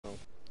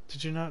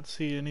Did you not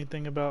see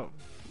anything about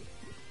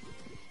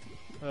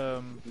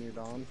New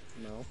Dawn?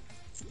 No.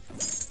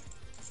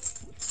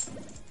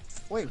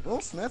 Wait,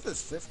 Will Smith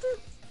is 50?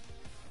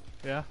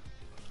 yeah.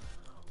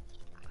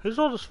 Who's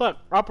old as fuck?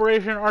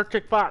 Operation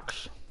Arctic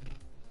Fox.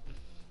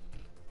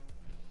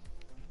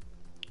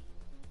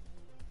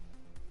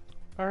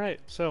 Alright,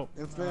 so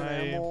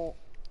Infinite ammo.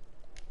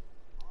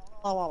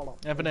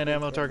 infinite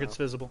ammo targets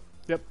visible.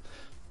 Yep.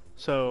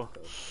 So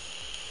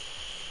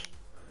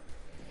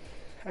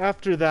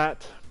after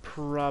that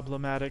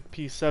problematic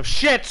piece of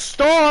shit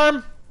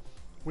storm,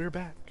 we're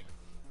back.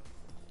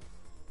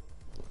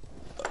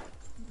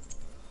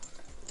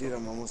 Dude,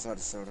 I'm almost out of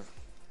soda.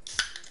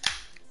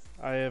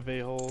 I have a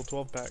whole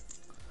 12 pack.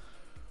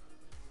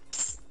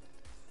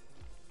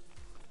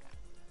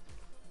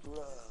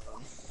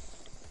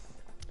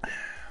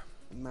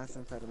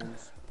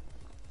 Methamphetamines.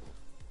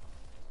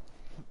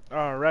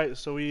 Alright,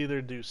 so we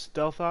either do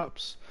stealth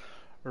ops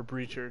or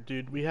breacher.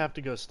 Dude, we have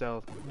to go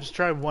stealth. Just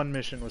try one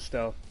mission with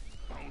stealth.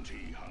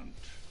 Bounty hunt.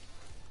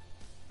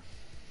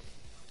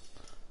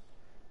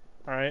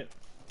 Alright,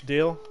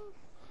 deal?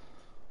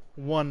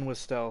 One with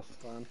stealth.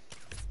 Fine.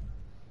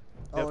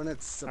 Yep. Oh, and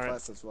it's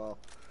suppressed as well.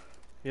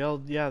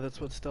 Yeah,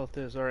 that's what stealth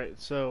is. Alright,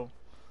 so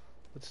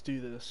let's do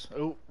this.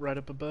 Oh, right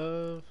up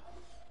above.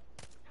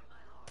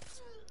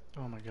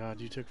 Oh my god,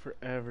 you took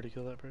forever to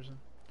kill that person.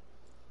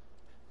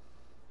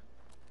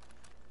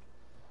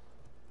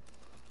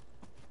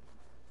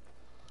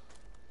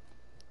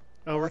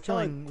 Oh, we're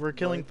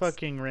killing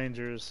fucking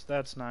rangers.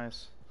 That's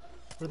nice.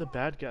 We're the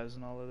bad guys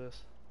in all of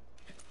this.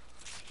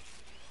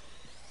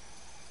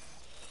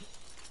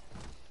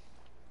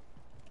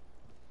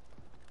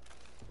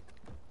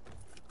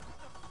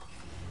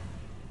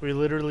 We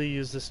literally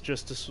use this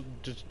just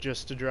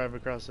to drive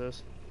across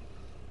this.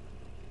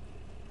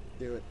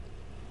 Do it.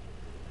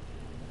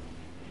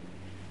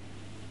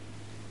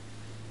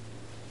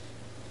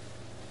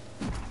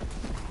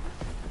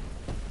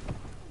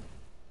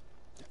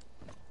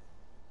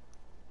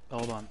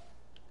 Hold on.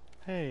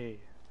 Hey,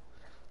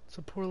 it's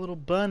a poor little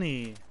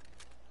bunny.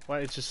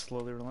 Why? It's just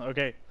slowly rolling.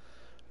 Okay,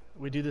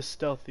 we do this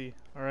stealthy.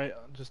 All right,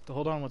 just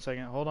hold on 1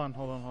 second. Hold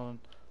on.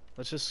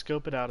 Let's just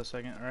scope it out a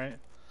second. All right.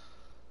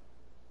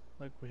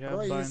 Like we have.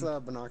 How do I use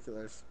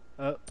binoculars?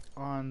 Up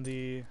on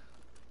the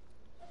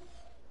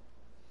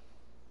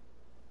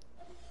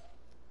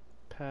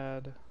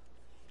pad.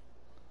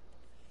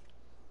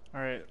 All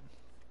right.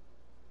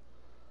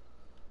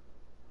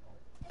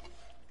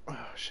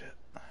 Oh shit.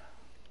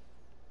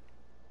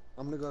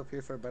 I'm gonna go up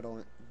here for a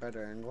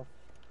better angle.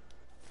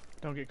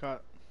 Don't get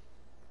caught.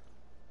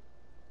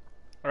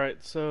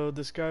 Alright, so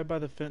this guy by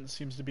the fence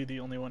seems to be the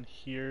only one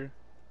here.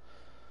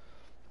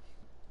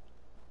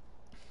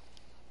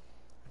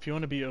 If you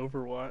want to be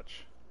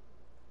Overwatch.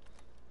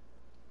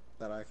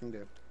 That I can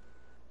do.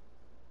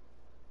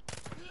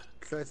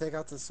 Should I take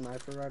out the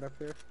sniper right up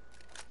here?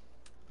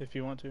 If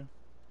you want to.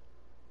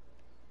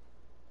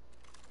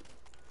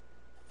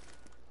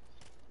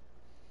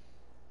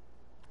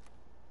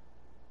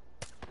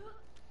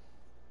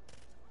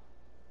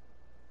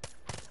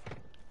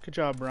 Good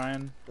job,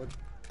 Brian. What?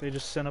 They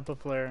just sent up a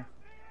flare.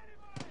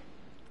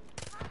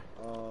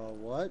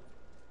 What?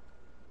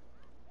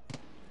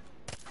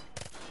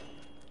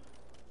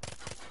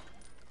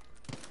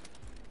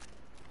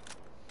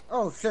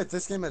 Oh shit,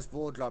 this game has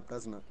bullet drop,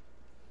 doesn't it?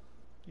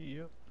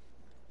 Yep.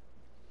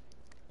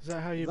 Is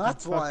that how you...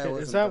 That's why I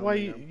wasn't Is that why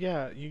you... filming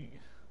Yeah, you...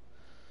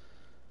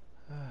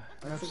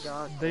 I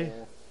forgot. They...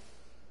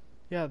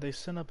 Yeah, they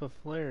sent up a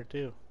flare,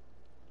 too.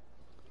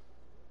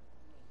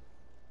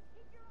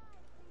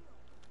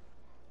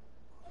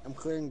 I'm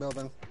clearing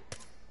building.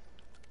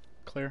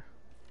 Clear.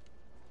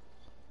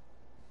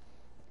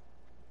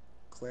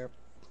 Clear.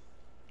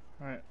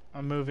 Alright,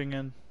 I'm moving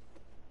in.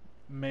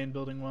 Main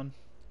building 1.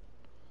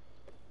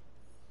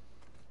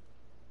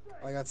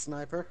 I got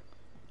sniper.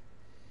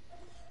 I'll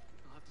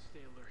have to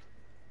stay alert.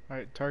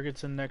 Alright,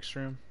 target's in next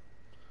room.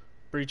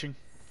 Breaching.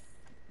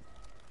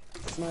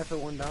 Sniper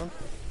 1 down.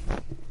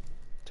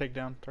 Take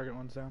down. Target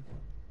 1's down.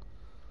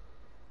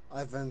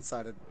 I've been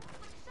sighted.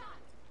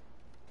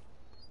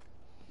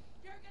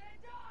 You're gonna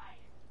die!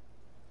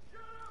 Shut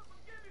up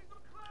and give me some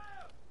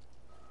clap!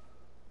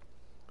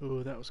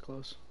 Ooh, that was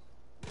close.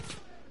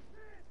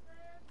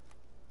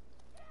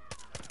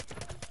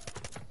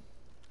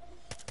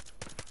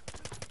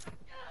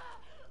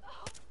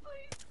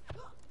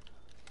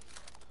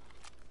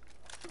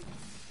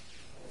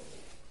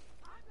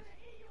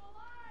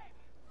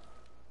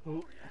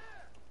 Ooh.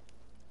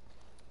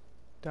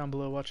 Down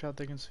below, watch out,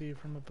 they can see you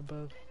from up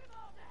above.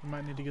 You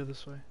might need to go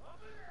this way.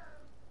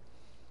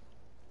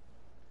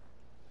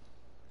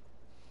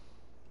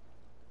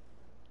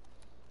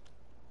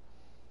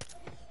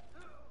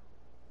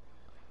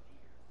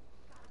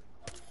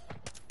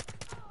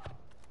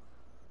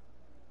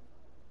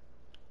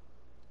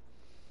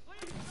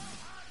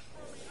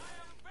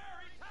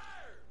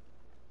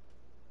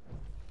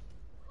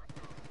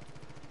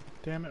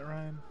 Damn it,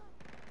 Ryan.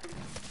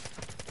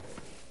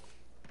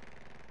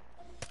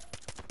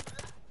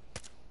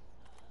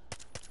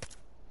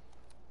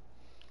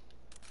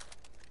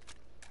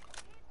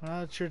 Well,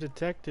 now that you're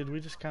detected, we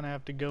just kind of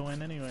have to go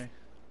in anyway.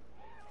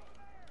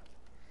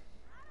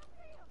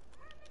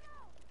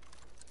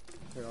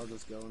 Here, I'll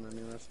just go in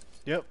anyways.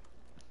 Yep.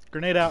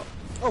 Grenade out.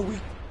 Oh,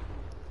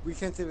 we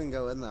can't even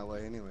go in that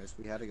way anyways.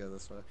 We had to go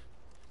this way.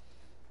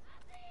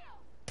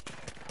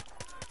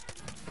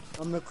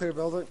 I'm gonna clear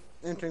building.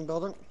 Entering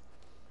building.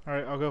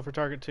 Alright, I'll go for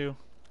target 2.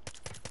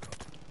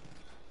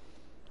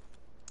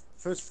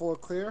 First floor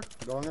clear.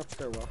 Going up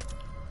stairwell.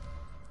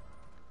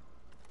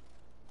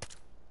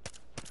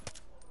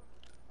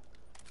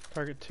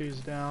 Target 2's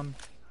down.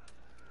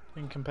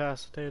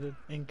 Incapacitated.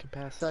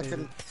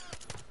 Second.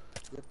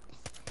 Yep.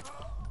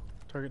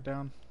 Target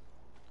down.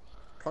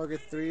 Target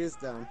 3 is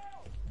down.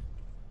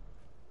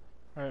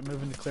 Alright,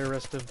 moving to clear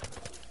rest of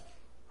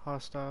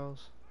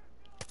hostiles.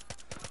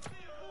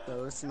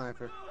 So a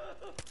sniper.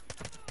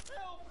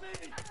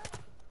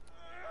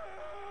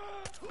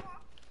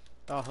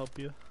 I'll help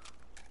you.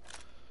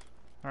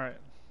 Alright.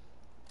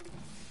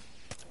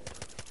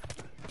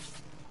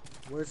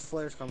 Where's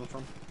flares coming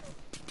from?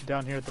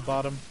 Down here at the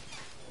bottom.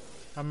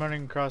 I'm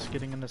running across,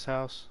 getting in this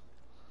house.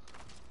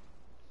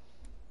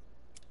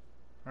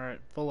 Alright,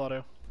 full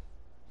auto.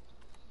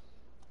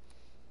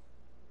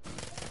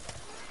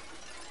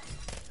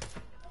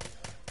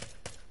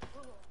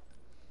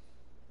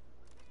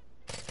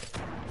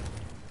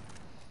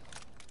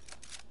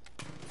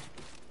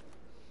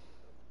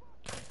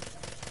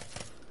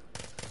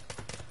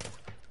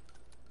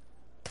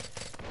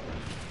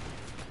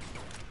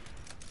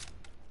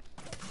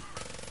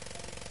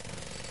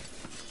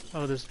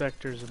 Oh, this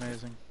vector is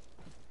amazing.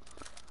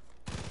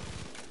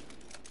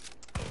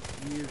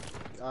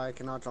 I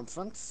cannot jump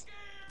fence.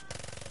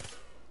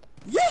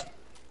 Yeah!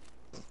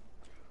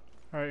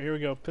 Alright, here we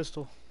go.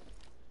 Pistol.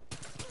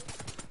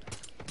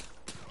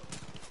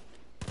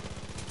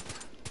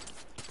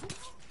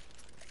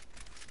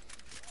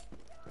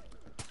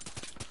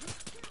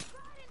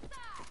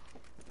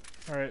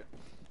 Alright.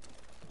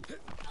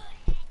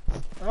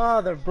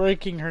 Ah, they're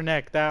breaking her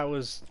neck.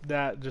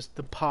 Just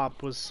the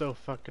pop was so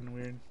fucking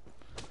weird.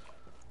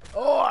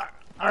 Oh!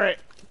 Alright.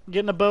 Get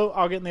in the boat.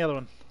 I'll get in the other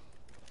one.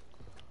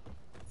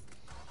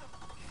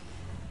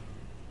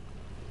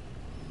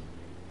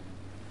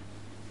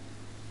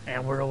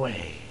 And we're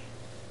away.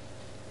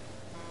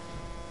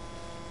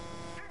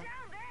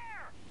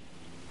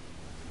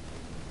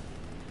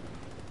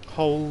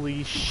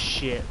 Holy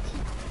shit.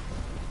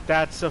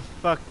 That's a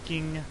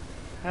fucking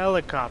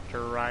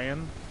helicopter,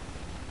 Ryan.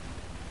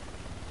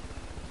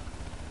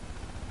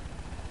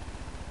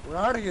 We're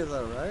out of here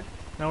though, right?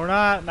 No, we're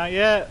not. Not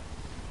yet.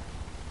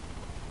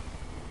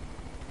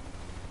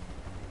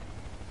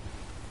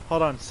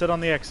 Hold on. Sit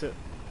on the exit.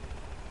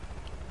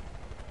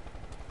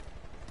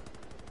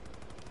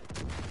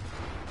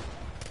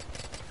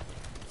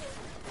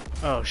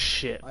 Oh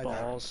shit.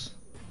 Balls.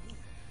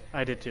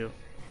 I did too.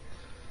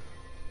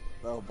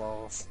 Oh,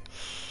 balls.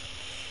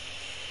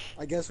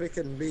 I guess we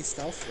can be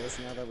stealthless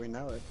now that we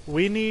know it.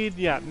 We need,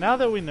 yeah, now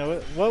that we know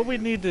it, what we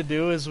need to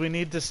do is we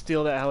need to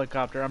steal that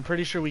helicopter. I'm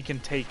pretty sure we can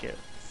take it.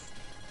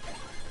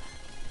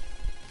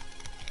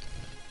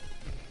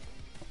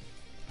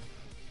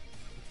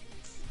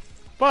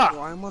 Fuck! Oh,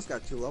 I almost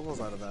got 2 levels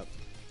out of that.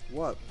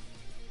 What?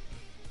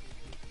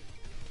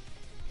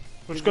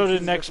 Let's go to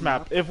the next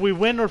map. If we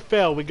win or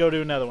fail, we go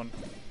to another one.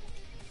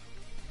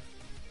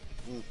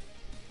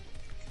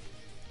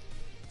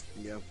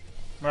 Yeah.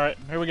 Alright,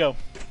 here we go.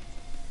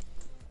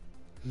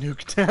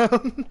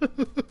 Nuketown.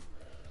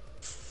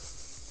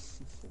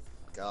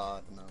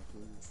 God, no,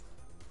 please.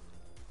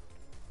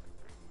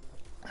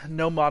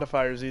 No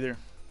modifiers either.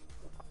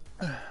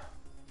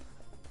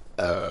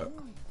 Oh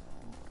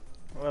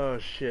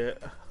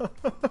shit.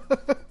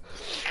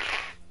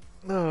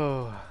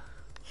 Oh.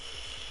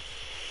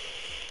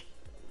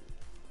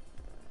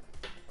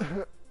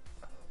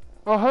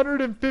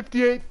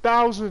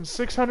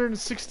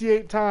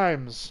 158,668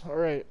 times.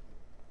 Alright.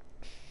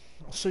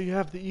 So you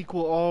have the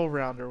equal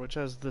all-rounder, which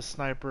has the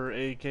sniper,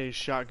 AK,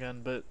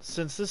 shotgun, but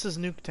since this is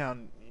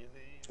Nuketown...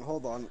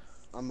 Hold on,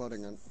 I'm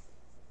loading in.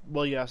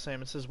 Well, yeah,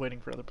 same. It says waiting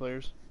for other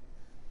players.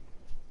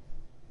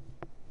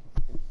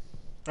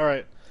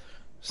 Alright.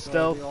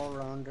 Stealth,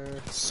 all-rounder.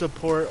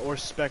 support, or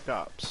spec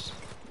ops.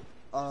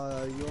 You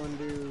wanna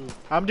do...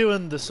 I'm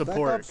doing the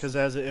support, because it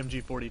has an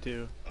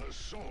MG42.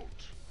 Assault.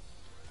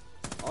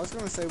 I was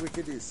gonna say we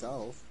could do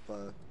self,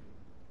 but...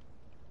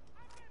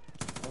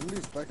 I'm gonna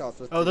do spec ops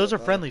with Oh, those are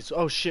that. friendlies.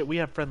 Oh shit, we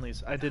have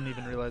friendlies. I didn't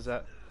even realize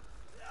that.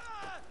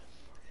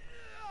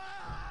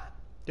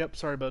 Yep,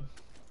 sorry bud.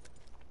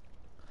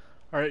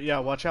 Alright, yeah,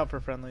 watch out for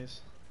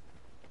friendlies.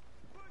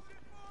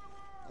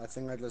 I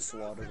think I just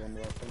slaughtered one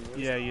of our friendlies.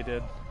 Yeah, you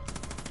did.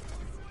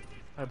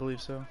 I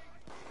believe so.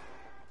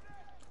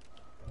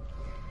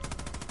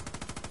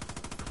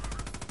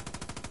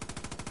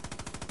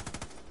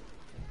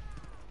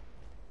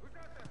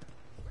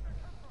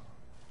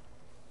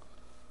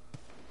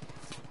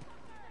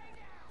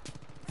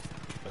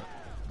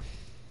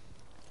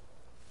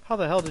 How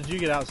the hell did you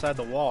get outside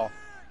the wall?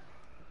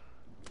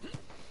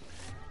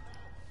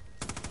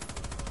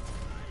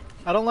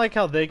 I don't like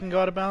how they can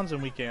go out of bounds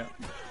and we can't.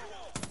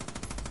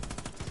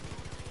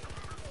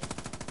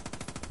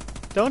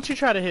 Don't you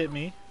try to hit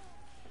me.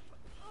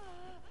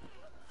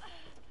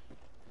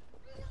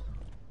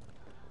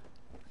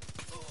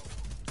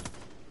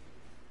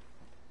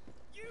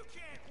 You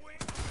can't win.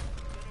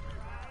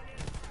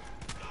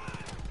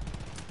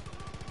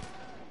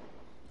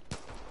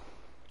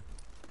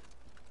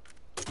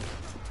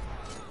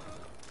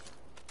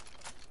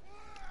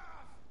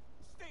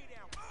 Stay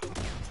down.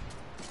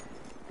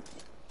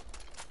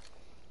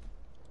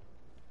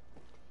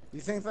 You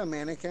think the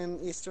mannequin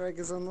Easter egg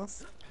is in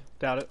this?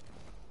 Doubt it.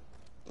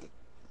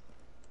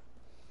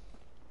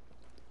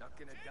 Not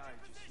gonna die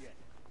just yet.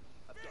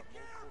 I've got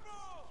more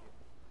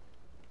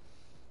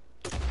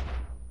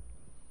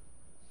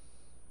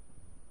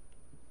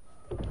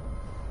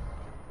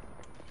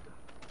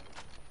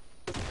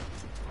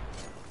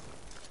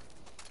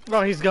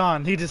Oh, he's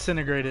gone. He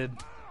disintegrated.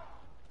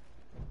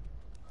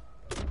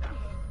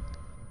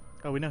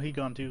 Oh, we know he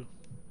gone too.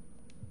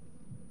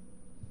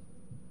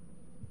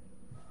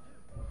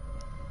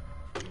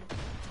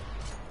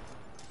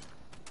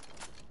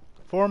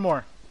 Four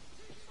more.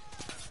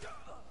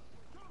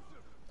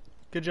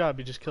 Good job,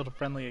 you just killed a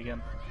friendly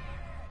again.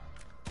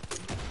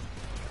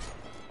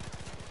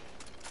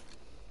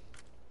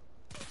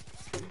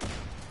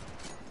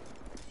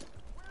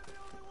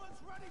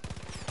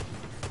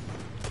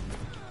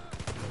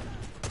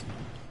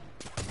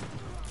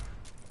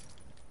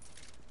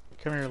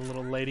 Come here,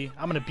 little lady.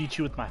 I'm gonna beat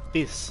you with my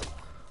fists.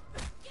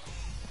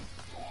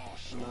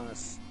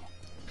 Nice.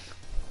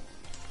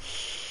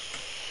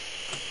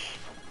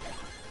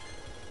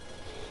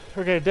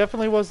 Okay,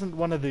 definitely wasn't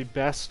one of the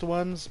best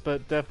ones,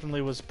 but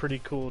definitely was pretty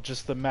cool,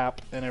 just the map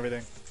and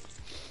everything.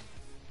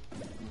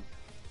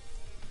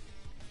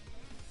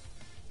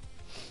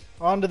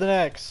 On to the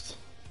next.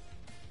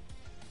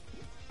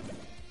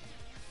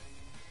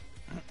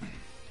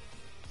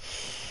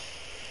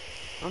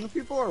 How many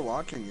people are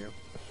watching you?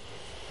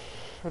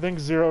 I think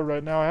 0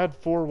 right now. I had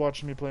 4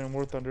 watching me playing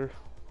War Thunder.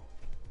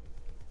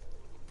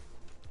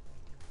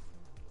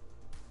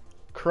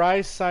 Cry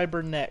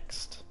Cyber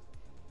next.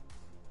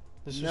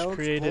 This was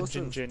created in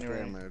explosive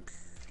January. damage.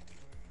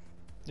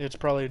 It's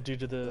probably due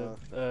to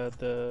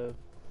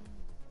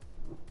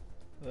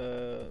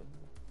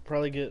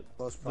probably get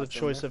Close the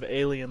choice proximity. of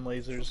alien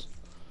lasers.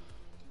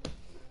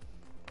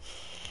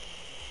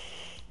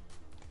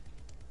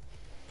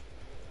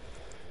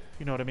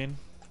 You know what I mean?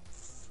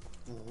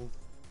 Mhm.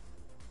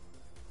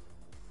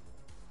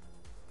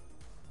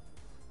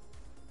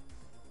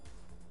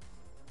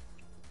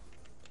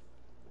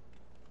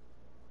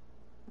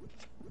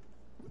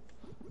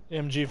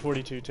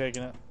 MG42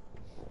 taking it.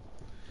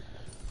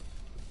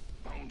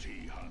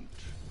 Bounty hunt.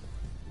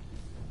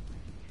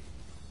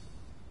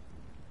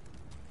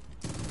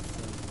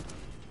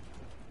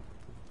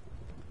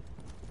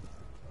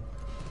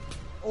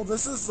 Oh,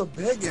 this is the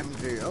big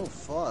MG. Oh,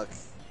 fuck.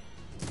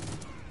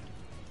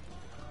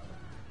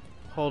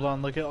 Hold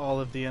on, look at all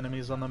of the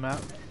enemies on the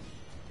map.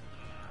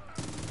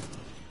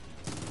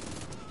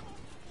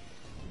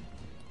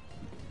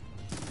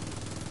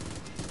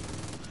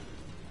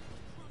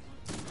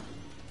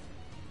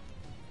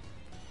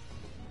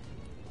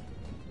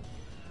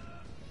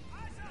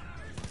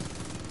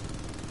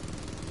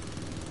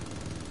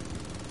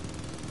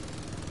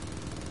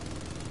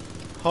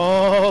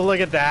 Oh, look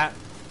at that.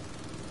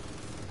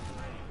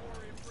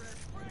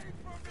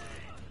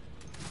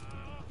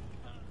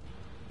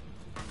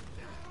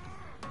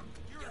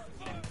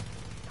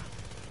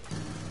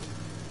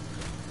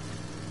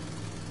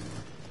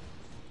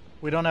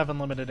 We don't have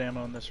unlimited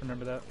ammo in this,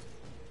 remember that?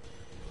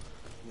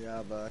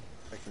 Yeah, but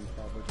I can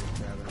probably just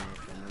grab it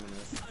from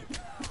enemies.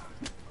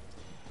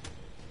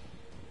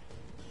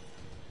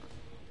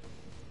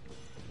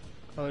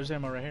 Oh, there's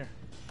ammo right here.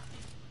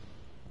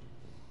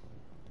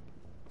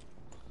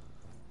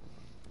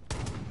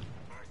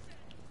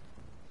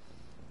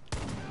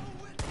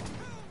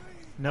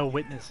 No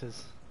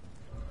witnesses.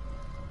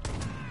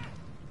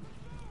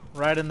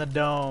 Right in the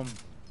dome.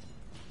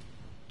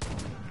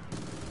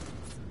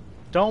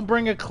 Don't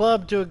bring a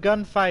club to a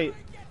gunfight.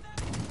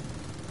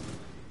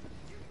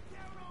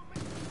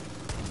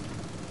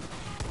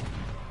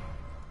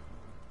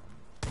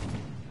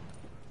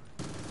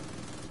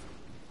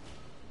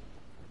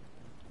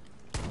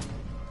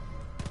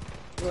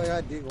 Oh, I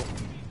got Deagle.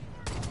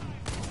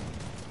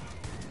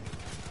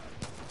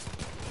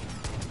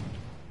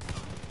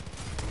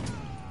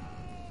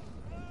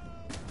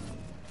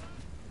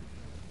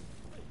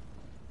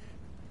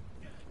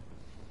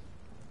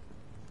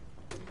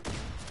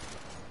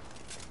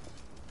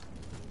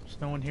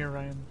 There's no one here,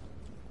 Ryan.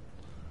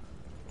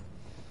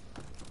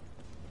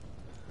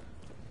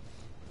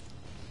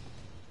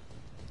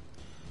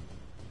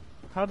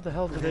 How the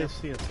hell did they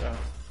see us out?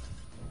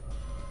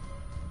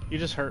 You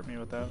just hurt me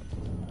with that.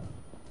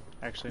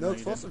 Actually, No no, you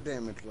didn't. explosive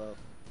damage, though.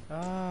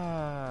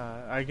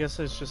 Ah, I guess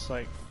it's just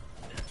like...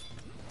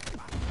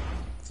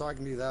 So I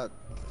can do that.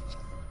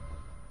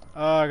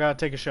 Oh, I gotta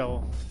take a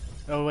shovel.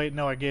 Oh wait,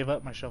 no, I gave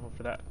up my shovel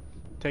for that.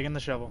 Taking the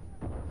shovel.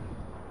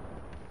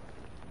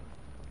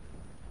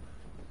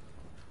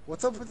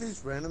 What's up with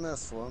these random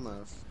ass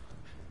slow-mos?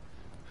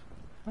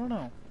 I don't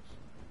know.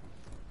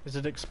 Is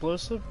it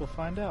explosive? We'll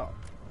find out.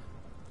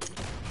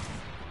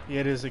 Yeah,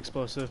 it is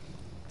explosive.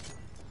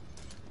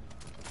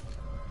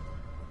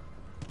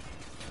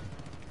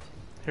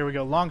 Here we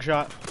go, long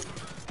shot.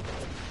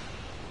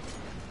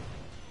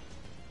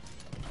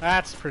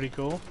 That's pretty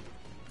cool.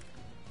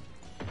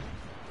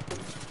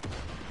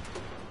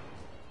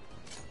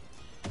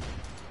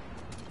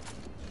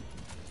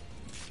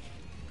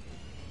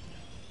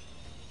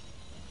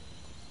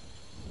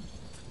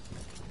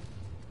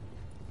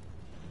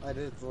 I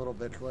did the little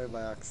bitch way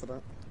by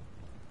accident.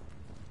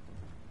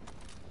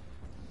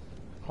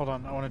 Hold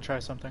on, I want to try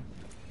something.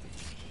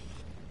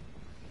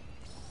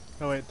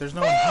 Oh wait, there's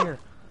no one here.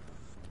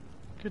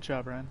 Good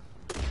job, Ryan.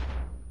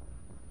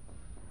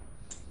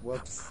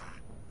 Whoops.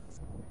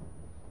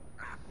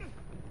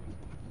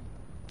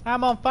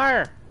 I'm on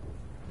fire!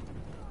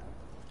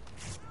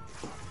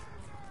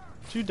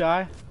 Did you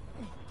die?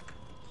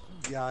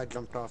 Yeah, I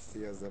jumped off the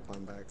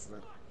zipline by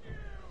accident.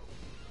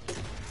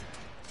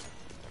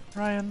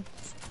 Ryan.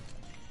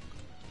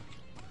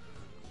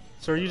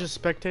 So are you just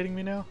spectating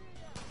me now?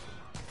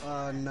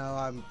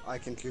 No, I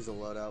can choose a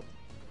loadout.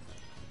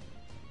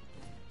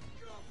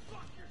 Go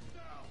fuck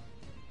yourself!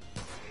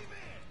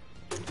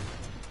 Amen!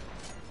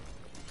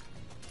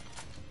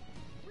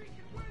 We can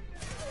win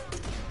this!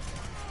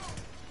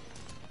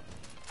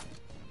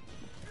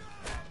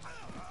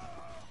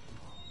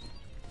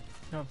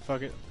 No,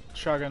 fuck it.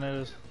 Shotgun it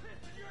is. Piss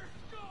in your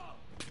skull!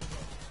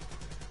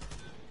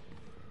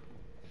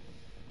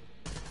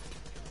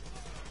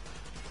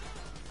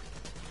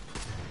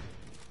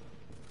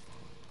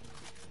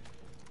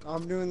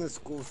 I'm doing the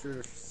school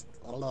shooter,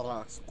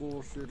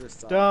 school shooter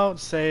style. Don't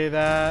say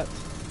that.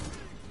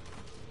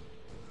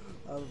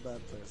 I'm a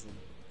bad person.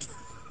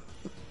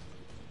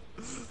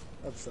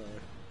 I'm sorry.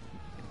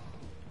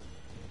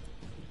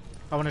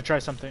 I want to try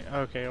something.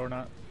 Okay, or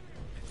not.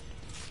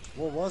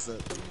 What was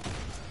it?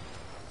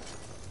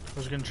 I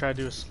was gonna try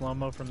to do a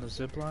slow-mo from the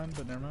zip line,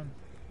 but never mind.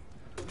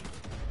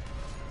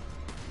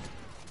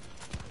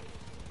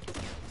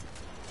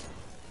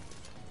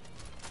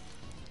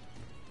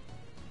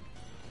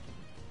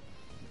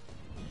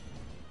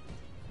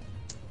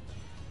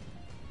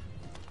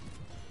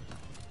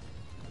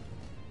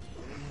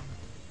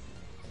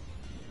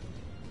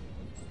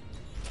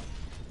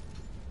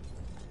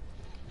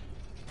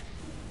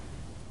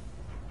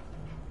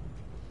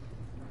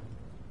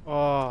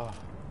 Oh.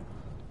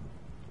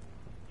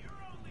 You're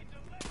only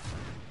delayed!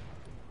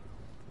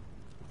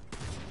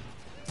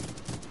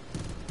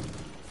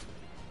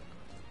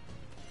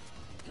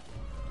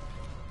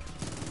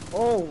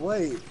 Oh,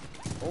 wait.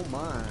 Oh,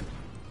 my.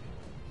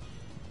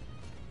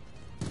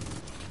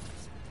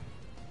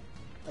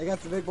 I got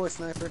the big boy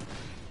sniper.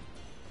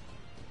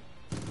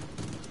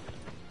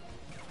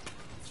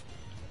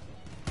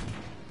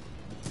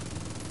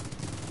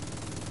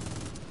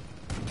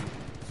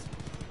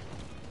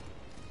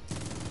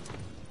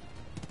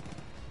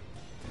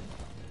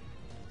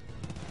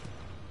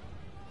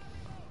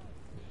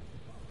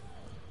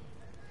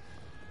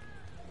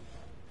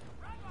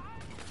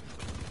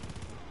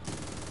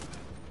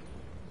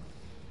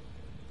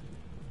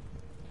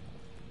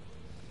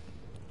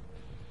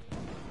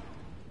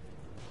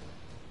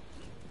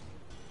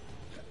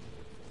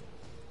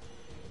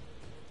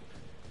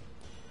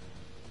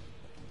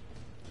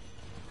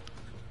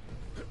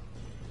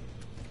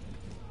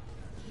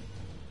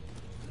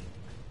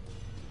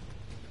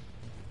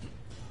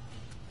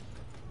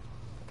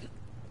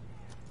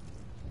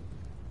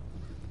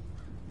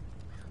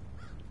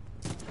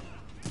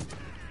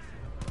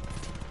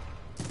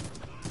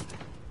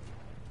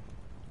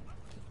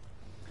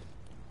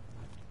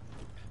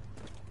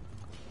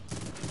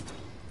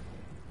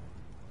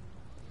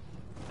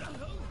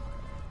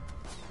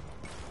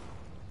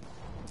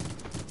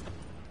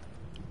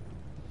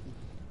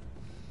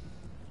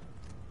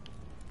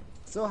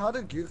 So how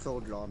did you kill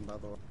John, by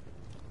the way?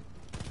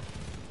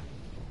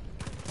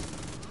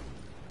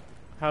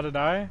 How did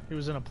I? He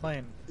was in a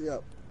plane.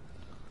 Yep.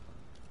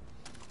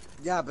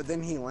 Yeah, but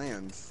then he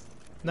lands.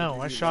 No,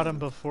 Did I he shot him land?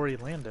 before he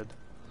landed.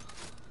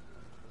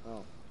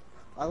 Oh.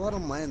 I let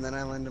him land, then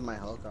I landed my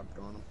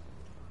helicopter on him.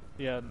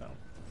 Yeah, no.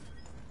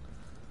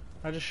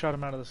 I just shot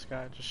him out of the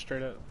sky, just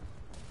straight up.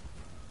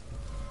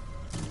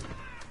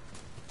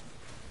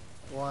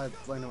 Well, I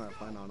landed my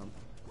plane on him.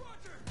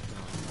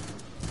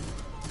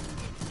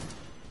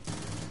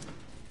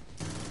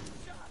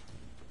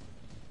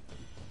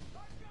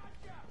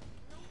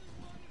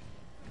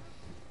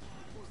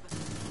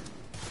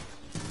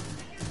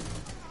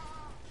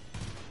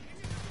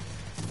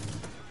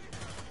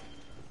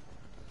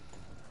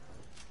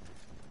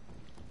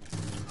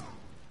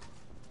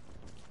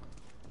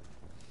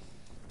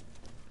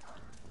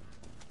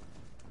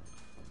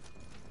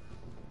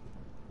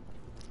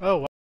 Oh,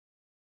 wow.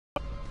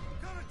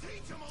 Gonna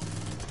teach him!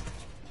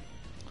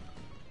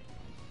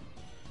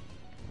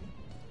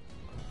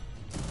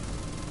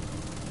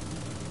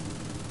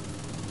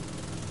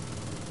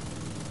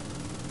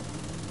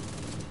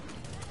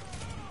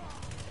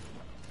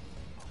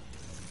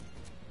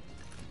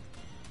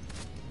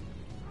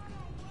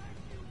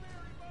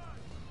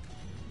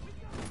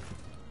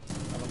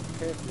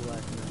 okay if you like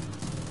it.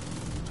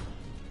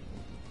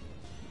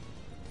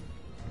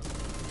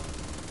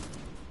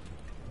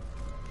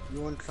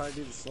 You want to try to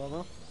do the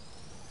slow-mo?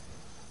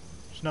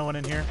 There's no one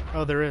in here.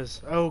 Oh, there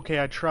is. Oh,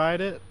 okay, I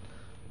tried it,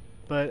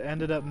 but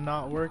ended up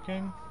not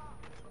working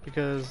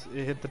because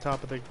it hit the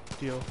top of the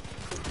deal.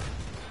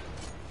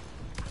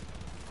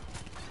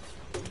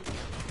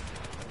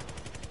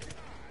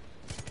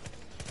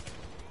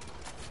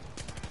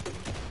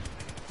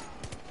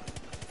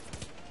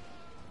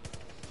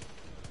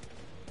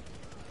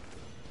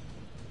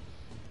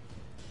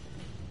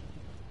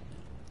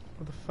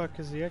 Where the fuck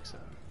is the exit?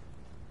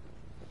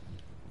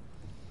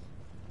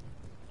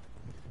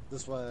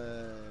 This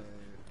way.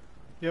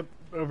 Yep,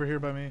 over here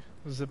by me.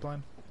 The zip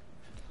line.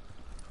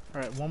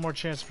 Alright, one more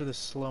chance for this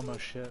slow-mo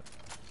shit.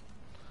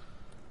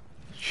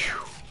 Phew.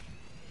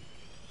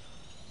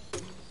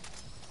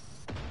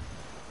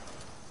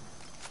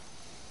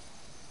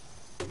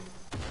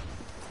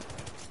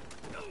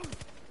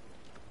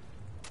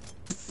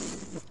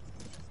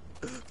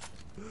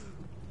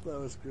 That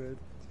was good.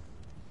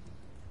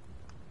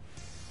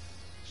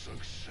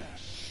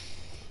 Success.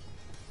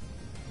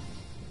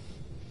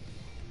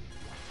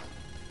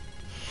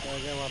 Yeah, I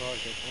got a lot of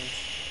arcade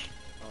points.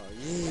 Oh,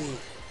 yeah.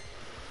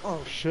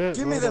 Oh, Shit,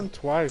 give me rolled them up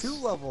twice. 2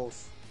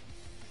 levels.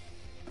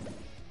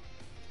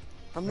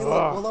 How many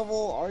Ah. what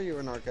level are you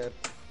in arcade?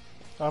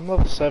 I'm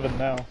level 7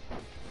 now.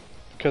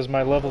 Because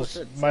my levels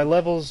shit, my so-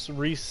 levels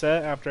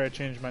reset after I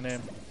changed my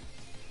name.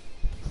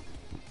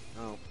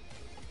 Oh.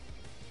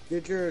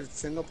 Did your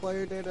single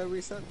player data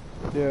reset?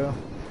 Yeah.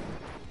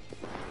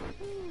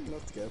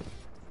 That's good.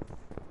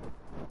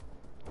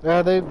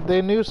 Yeah,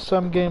 they knew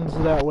some games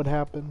that would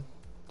happen.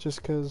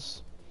 Just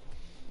because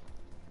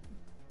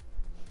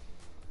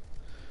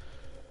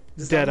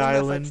Does Dead that mean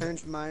Island. if I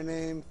changed my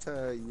name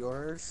to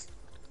yours,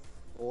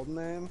 old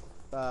name,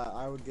 that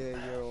I would get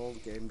your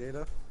old game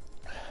data?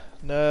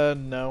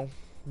 No.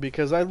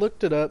 Because I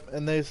looked it up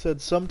and they said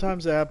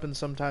sometimes it happens,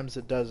 sometimes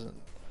it doesn't.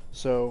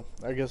 So,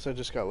 I guess I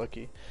just got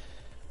lucky.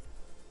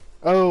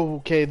 Oh,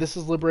 okay, this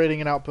is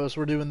liberating an outpost.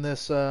 We're doing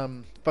this,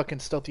 fucking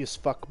stealthy as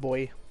fuck,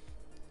 boy.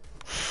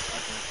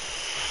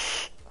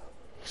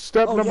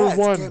 Step Oh number yeah, it's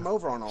one. game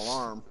over on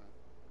alarm.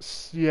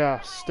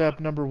 Yeah, step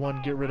number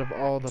 1, get rid of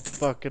all the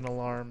fucking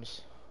alarms.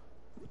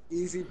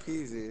 Easy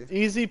peasy.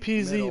 Easy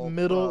peasy, Middle,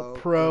 middle,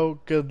 pro, pro,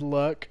 good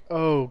luck.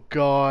 Oh,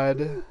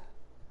 God.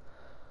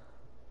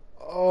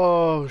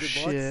 Oh, Good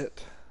luck.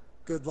 shit.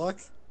 Good luck.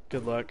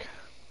 Good luck.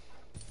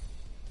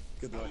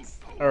 Good luck.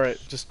 Alright,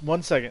 just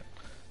 1 second.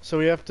 So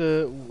we have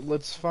to,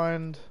 let's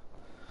find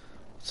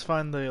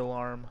the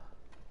alarm.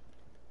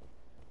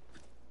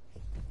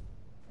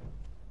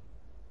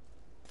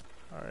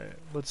 Alright,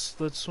 let's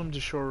swim to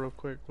shore real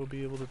quick. We'll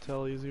be able to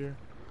tell easier.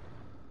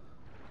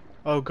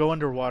 Oh, go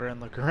underwater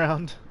and look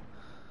around.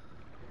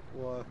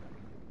 What?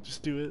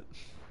 Just do it.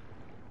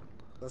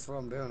 That's what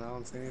I'm doing. I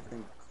don't see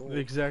anything cool.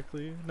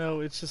 Exactly.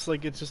 No, it's just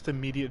like, it's just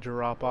immediate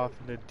drop off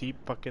in a deep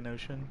fucking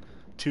ocean.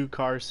 2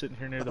 cars sitting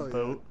here near the Oh, yeah.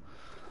 boat.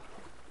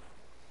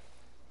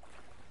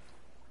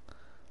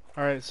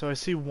 Alright, so I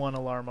see 1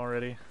 alarm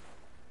already.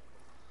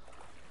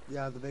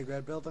 Yeah, the big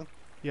red building.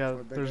 Yeah,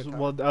 Or big there's, red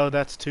well, oh,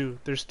 that's 2.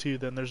 There's 2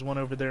 then. There's 1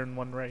 over there and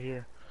 1 right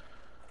here.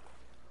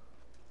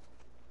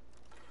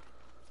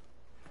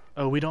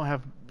 Oh, we don't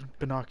have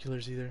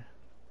binoculars either.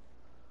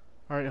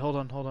 Alright, hold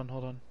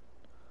on.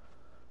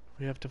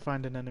 We have to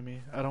find an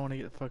enemy. I don't want to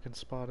get fucking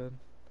spotted.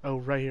 Oh,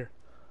 right here.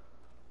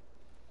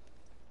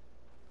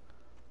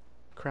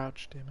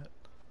 Crouch, damn it.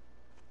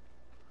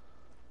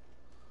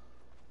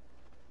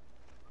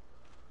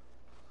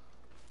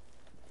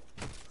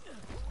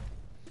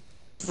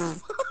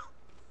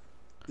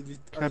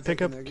 Can I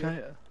pick up? Can I?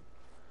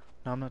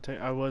 No, I'm not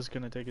taking. I was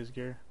gonna take his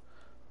gear,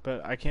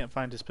 but I can't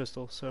find his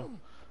pistol, so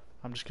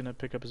I'm just gonna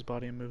pick up his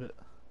body and move it,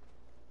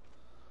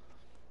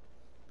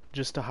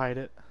 just to hide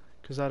it,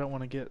 cause I don't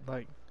want to get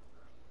like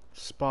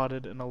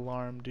spotted and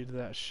alarmed due to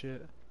that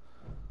shit.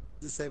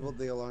 Disabled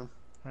the alarm.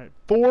 All right,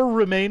 4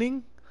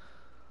 remaining.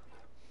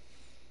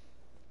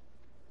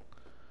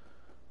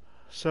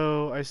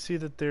 So I see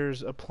that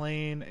there's a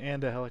plane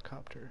and a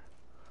helicopter.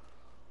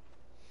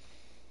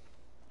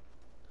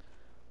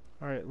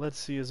 Alright, let's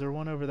see. Is there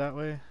one over that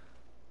way?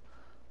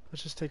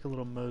 Let's just take a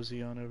little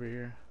mosey on over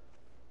here.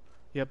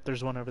 Yep,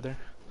 there's one over there.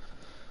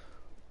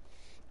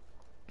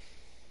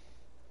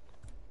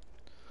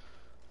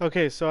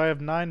 Okay, so I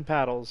have 9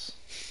 paddles.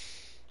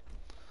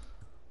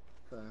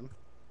 Same.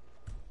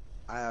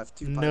 I have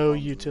 2 No pythons as well,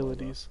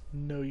 utilities.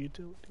 No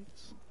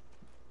utilities.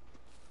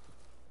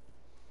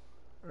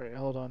 Alright,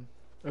 hold on.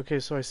 Okay,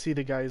 so I see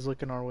the guy. He's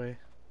looking our way.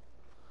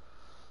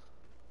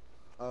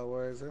 though.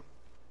 Where is it?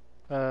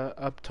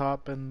 Up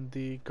top in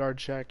the guard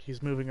shack.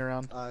 He's moving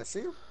around. I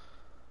see you.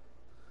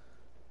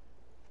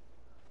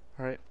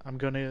 Alright, I'm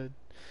gonna...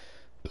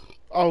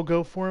 I'll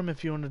go for him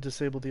if you want to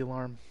disable the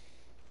alarm.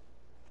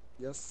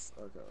 Yes.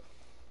 Okay.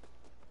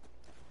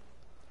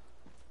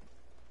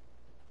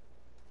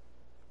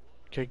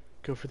 Okay,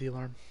 go for the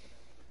alarm.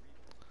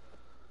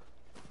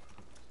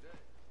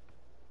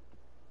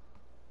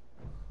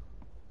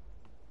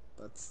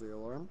 That's the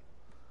alarm.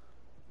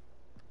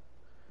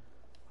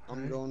 I'm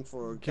Alright. going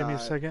for Give me a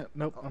second.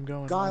 Nope, I'm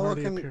going. Guy I'm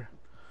already up looking- here.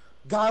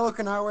 Guy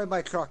looking our way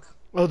by truck.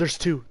 Oh, there's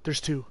two. There's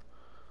two.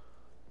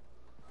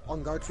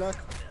 On guard truck.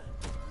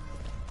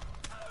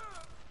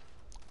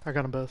 I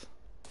got them both.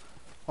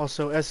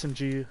 Also,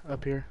 SMG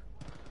up here.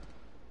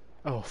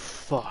 Oh,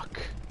 fuck.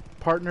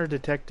 Partner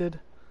detected.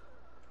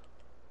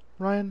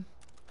 Ryan,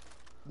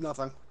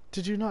 Nothing.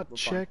 did you not We're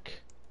fine.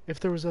 check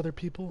if there was other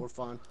people? We're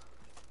fine.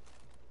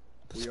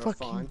 There's we are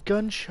fucking fine.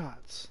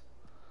 gunshots.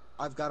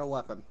 I've got a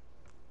weapon.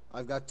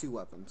 I've got 2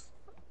 weapons.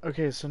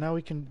 Okay, so now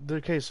we can...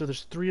 Okay, so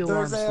there's 3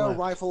 alarms There's a left.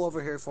 rifle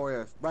over here for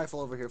you. Rifle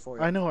over here for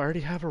you. I know, I already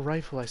have a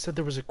rifle. I said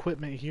there was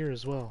equipment here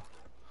as well.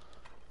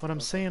 What I'm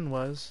saying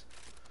was...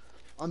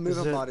 I'm is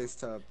moving it- bodies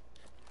to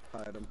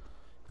hide them.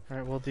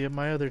 Alright, well,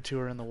 my other 2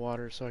 are in the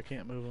water, so I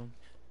can't move them.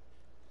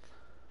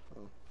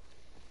 Oh.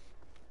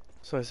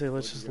 So I say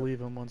let's Where'd you just go? leave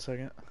them 1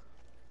 second.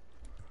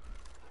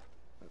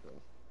 Okay.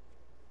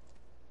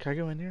 Can I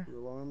go in here? 2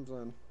 alarms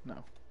in.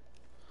 No.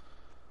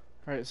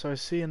 Alright, so I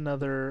see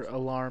another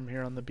alarm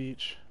here on the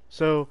beach.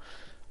 So,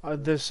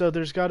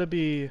 there's got to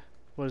be,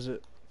 what is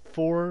it,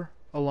 4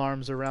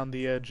 alarms around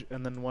the edge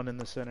and then 1 in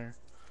the center.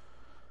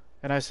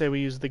 And I say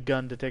we use the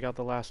gun to take out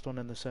the last one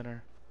in the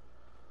center.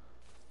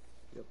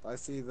 Yep, I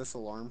see this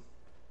alarm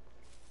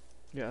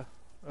Yeah.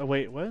 Oh,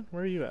 wait, what?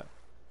 Where are you at?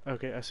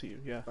 Okay, I see you,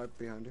 yeah. right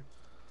behind you.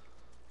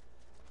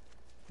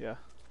 Yeah.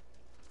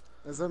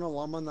 Is there an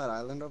alarm on that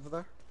island over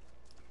there?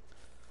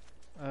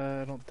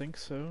 I don't think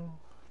so.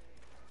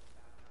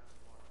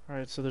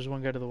 Alright, so there's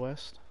one guy to the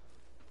west.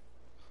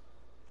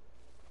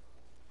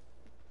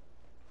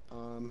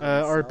 Heading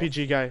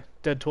RPG guy,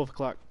 dead 12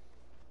 o'clock.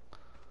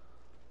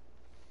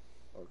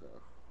 south? Okay.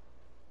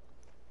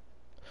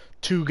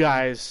 2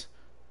 guys.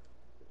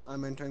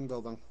 I'm entering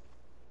building.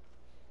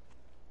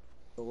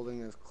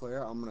 Building is clear.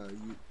 I'm gonna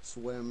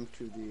swim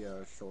to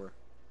the shore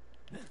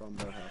from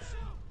their house.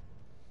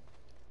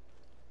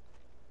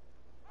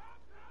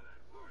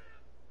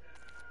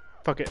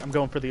 Fuck it, I'm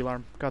going for the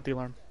alarm. Got the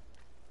alarm.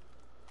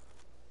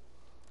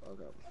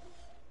 Okay.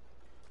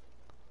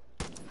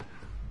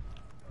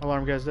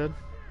 Alarm guy's dead.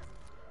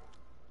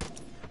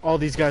 All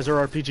these guys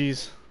are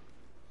RPGs.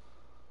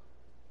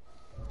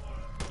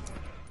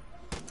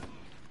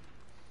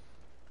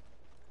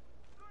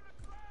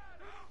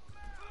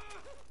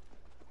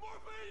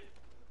 Morphine!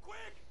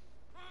 Quick!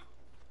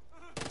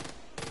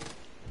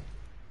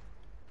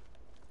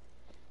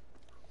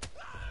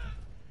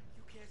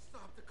 You can't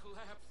stop the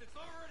collapse. It's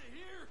already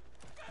here.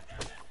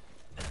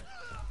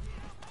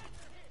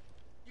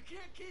 You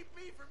can't keep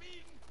me from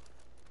eating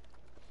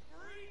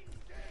green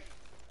steak.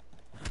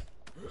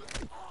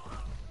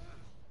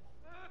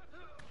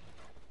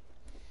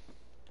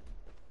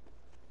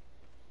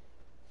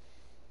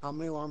 How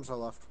many alarms are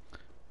left?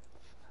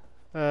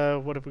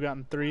 What have we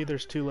gotten? 3?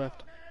 There's 2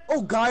 left.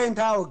 Oh, guy in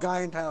tower!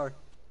 Guy in tower!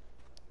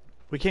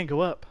 We can't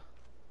go up.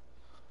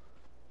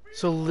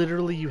 So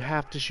literally you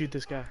have to shoot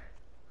this guy.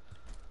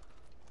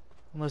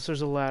 Unless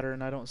there's a ladder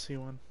and I don't see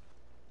one.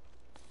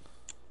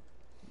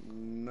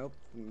 Nope,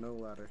 no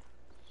ladder.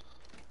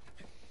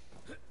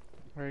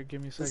 Alright,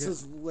 give me a This second.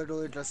 is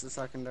literally just a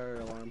secondary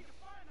alarm.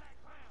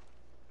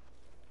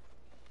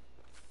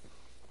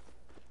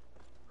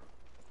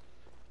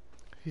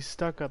 He's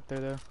stuck up there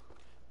though.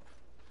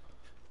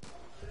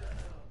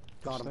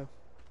 Got him.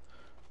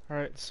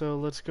 Alright, so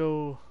let's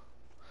go.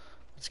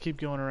 Let's keep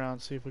going around,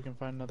 see if we can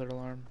find another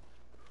alarm.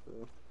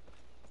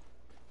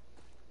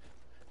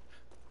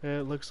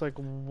 It looks like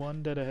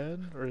 1 dead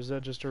ahead, or is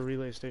that just a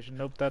relay station?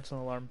 Nope, that's an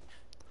alarm.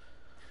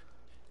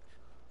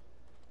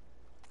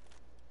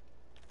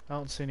 I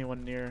don't see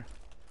anyone near.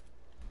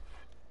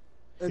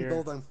 In Here.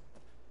 building.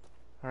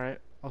 Alright,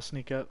 I'll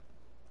sneak up.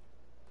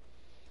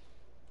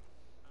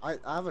 I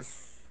have a...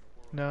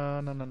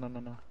 No.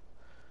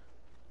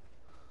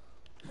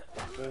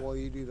 Well, while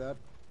you do that...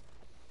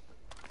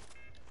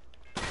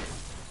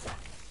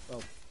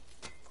 Oh.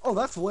 Oh,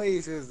 that's way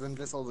easier than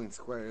just holding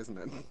square, isn't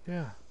it?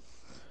 Yeah.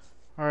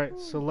 Alright,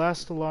 so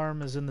last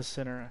alarm is in the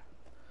center.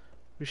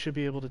 We should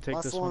be able to take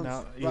Last this one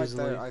alarm's out right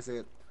easily. there, I see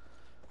it.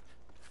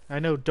 I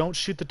know, don't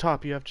shoot the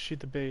top, you have to shoot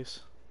the base.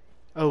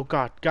 Oh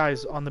god,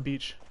 guys on the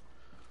beach.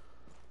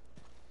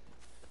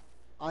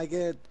 I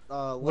get,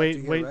 left Wait, to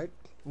get wait. right.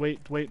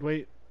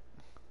 Wait.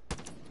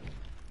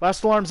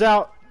 Last alarm's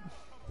out.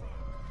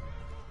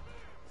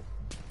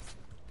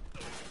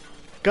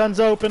 Guns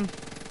open.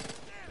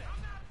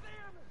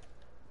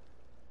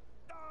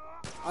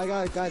 I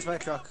got guys by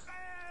truck.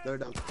 They're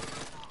done.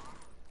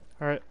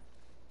 Alright.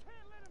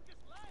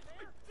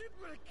 I did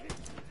what I came to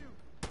do.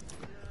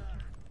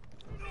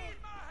 Need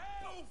my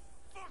help.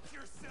 Go fuck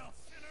yourself,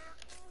 sinner.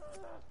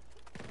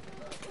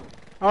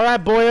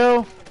 Alright,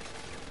 boyo.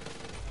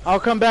 I'll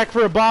come back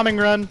for a bombing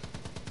run.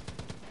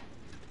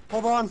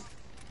 Hold on.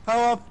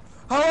 Help up.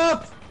 Help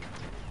up!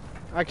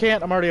 I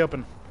can't, I'm already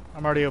open.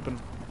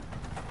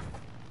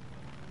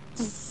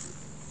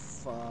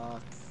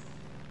 Fuck.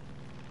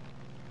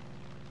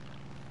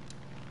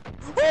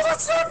 Oh,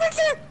 that's not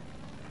Mickey!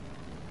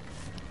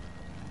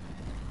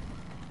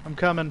 I'm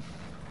coming.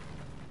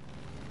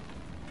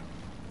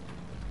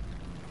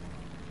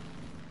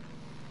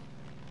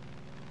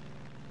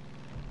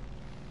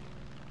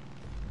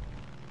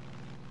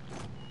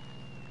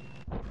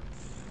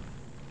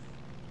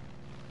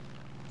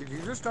 Did you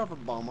just drop a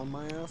bomb on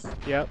my ass?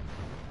 Yep.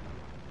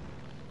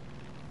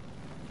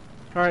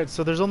 Alright,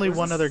 so there's only Where's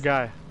one this- other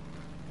guy.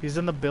 He's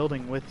in the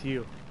building with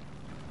you.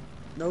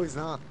 No, he's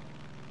not.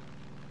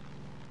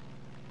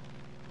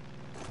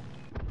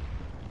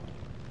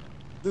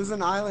 There's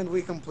an island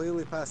we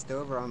completely passed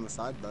over on the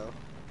side, though.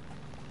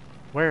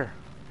 Where?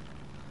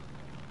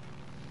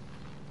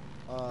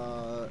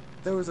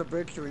 There was a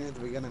bridge we near at the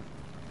beginning.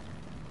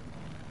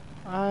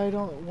 I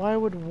don't... Why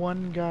would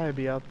one guy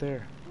be out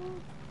there?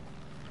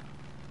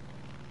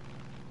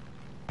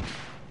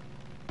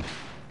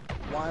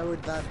 Why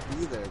would that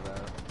be there,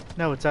 though?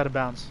 No, it's out of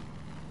bounds.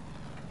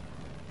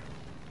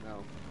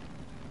 No.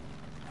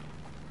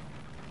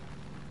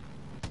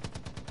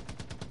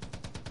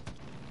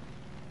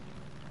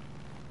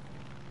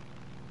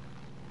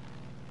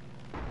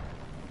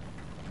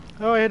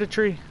 Oh, I hit a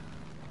tree.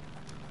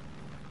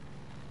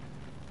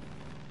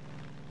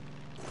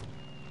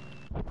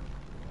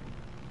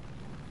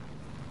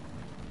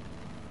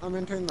 I'm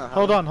entering the house.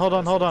 Hold on, hold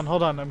on, hold on,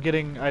 hold on. I'm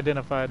getting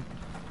identified.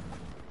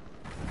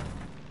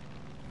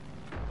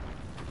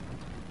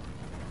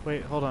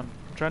 Wait, hold on.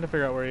 I'm trying to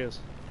figure out where he is.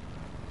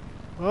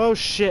 Oh,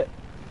 shit.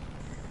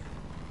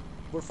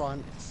 We're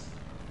fine.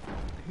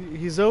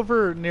 He's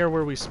over near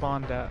where we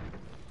spawned at.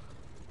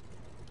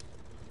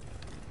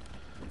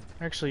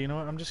 Actually, you know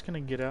what? I'm just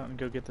gonna get out and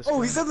go get this Oh,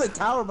 guy. he's in the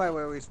tower by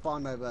where we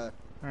spawned, I bet.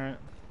 Alright.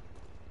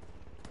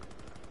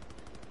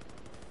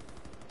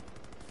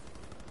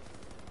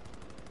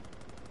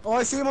 Oh,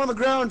 I see him on the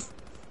ground.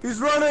 He's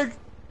running.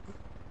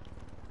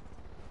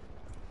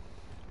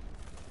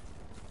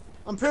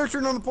 I'm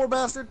parachuting on the poor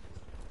bastard.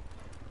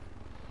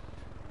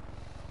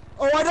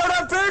 Oh, I don't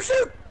have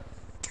parachute.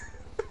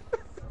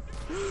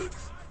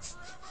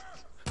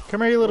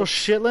 Come here, you little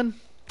shitlin.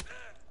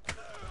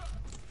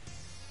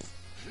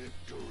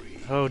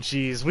 Oh,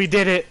 jeez. We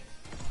did it!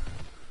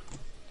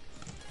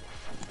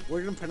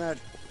 We're gonna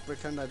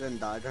pretend I didn't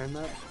die during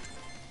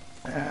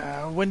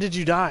that. When did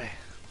you die?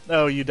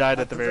 Oh, you died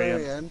at the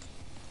very end.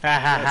 Ha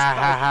ha Yes, ha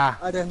ha ha.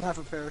 I didn't have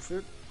a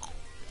parachute.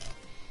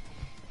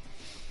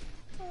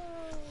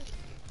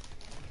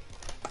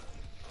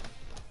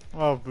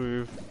 Oh,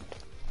 boo.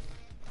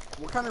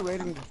 What kind of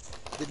rating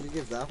did you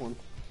give that one?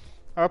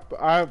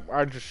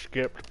 I just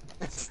skipped.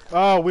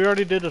 Oh, we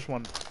already did this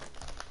one.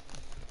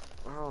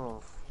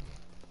 Oh.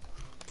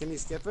 Can you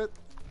skip it?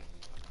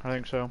 I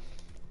think so.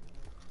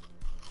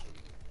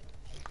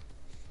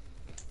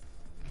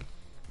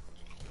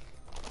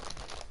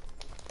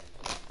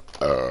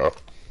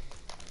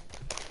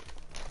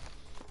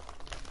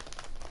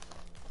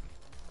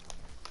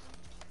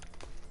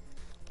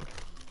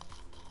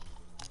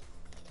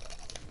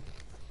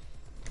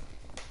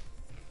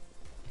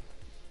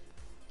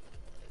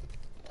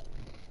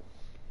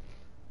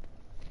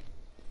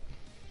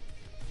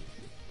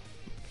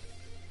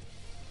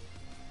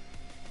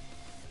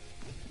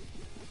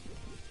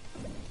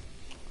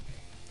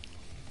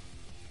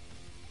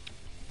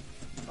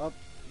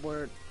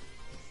 Upward.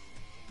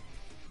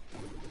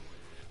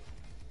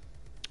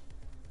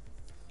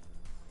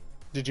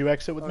 Did you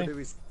exit with Oh, me? did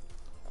we...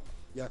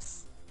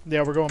 Yes.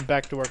 Yeah, we're going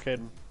back to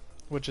arcade,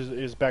 which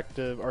is back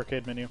to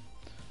arcade menu.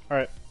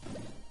 Alright.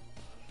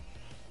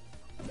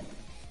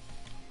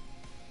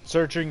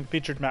 Searching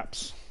featured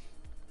maps.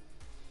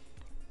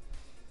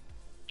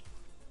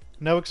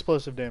 No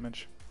explosive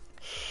damage.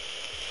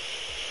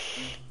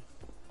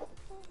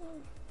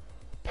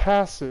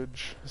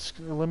 Passage.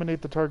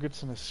 Eliminate the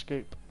targets and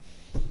escape.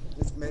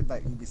 It's made by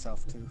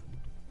Ubisoft too.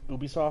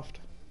 Ubisoft?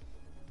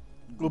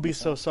 Ubi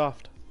so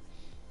soft.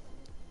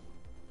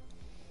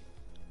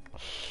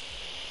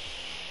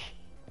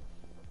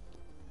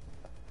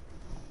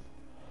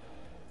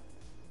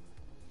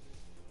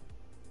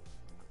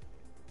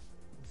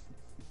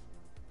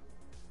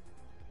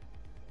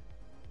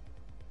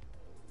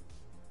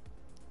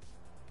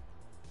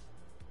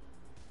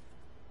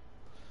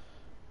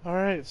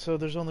 Alright, so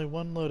there's only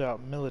one loadout,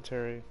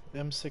 military,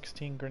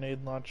 M16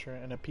 grenade launcher,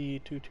 and a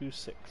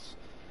P226.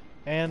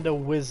 And a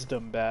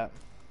wisdom bat.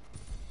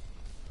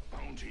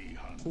 Bounty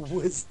hunt.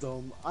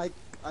 Wisdom. I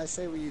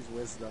say we use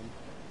wisdom.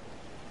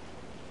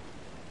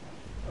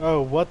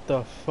 Oh, what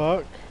the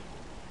fuck?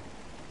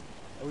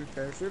 Are we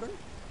parachuting?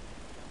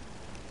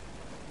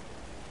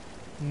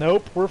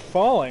 Nope, we're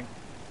falling.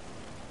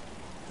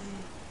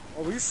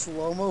 Are we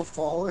slow-mo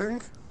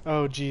falling?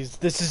 Oh jeez,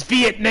 this is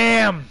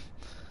Vietnam!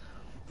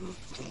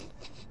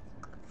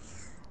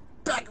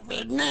 Back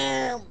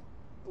Vietnam!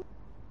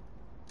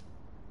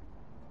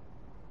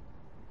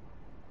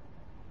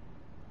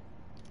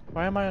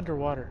 Why am I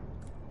underwater?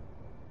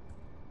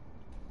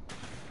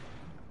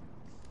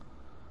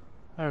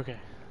 Okay.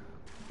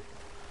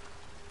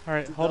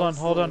 Alright, hold on,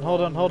 hold on,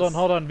 hold on, hold on,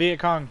 hold on, Viet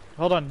Cong.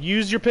 Hold on,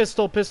 use your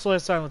pistol, pistol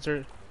has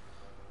silencer.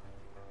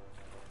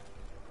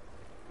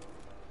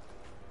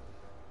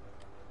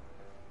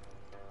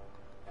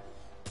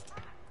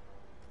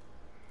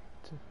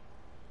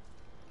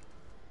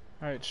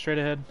 Alright, straight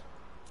ahead.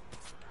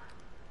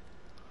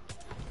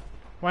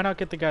 Why not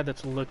get the guy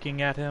that's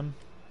looking at him?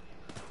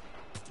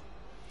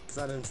 Because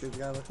I didn't see the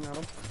guy looking at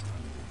him.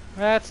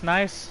 That's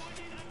nice.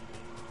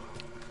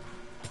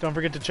 Don't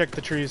forget to check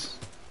the trees.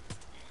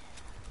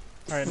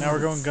 Alright, now we're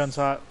going guns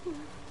hot.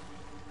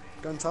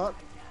 Guns hot.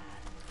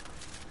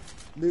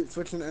 New,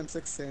 switching to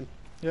M16.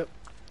 Yep.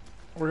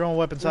 We're going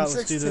weapons hot.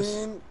 Let's do this.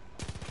 M16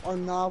 are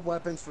not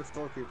weapons for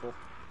store people.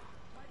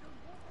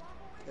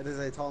 It is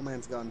a tall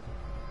man's gun.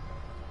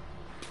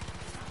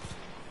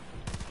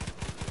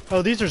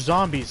 Oh, these are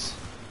zombies.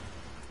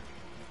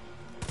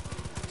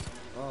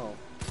 Oh.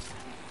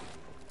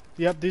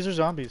 Yep, these are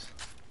zombies.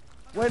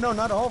 Wait, no,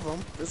 not all of them.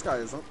 This guy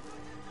isn't.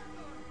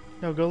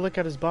 No, go look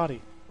at his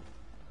body.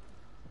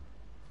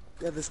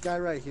 Yeah, this guy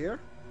right here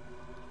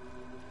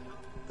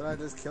that I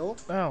just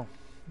killed. Oh,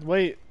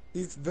 wait.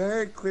 He's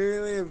very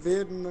clearly a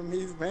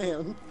Vietnamese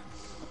man.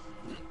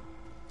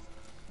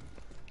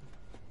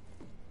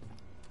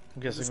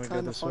 I'm guessing It's we go kind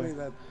of this funny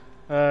way.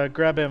 that.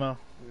 Grab ammo.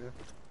 Yeah.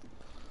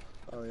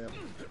 Oh yeah.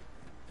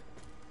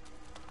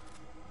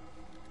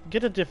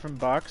 Get a different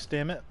box,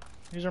 damn it.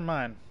 These are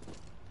mine.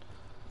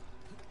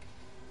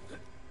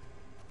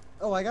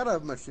 Oh, I got a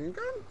machine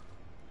gun.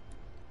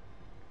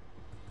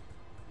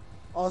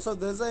 Also,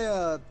 there's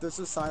a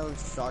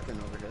silenced shotgun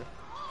over here.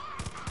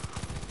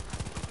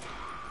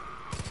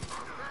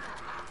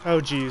 Oh,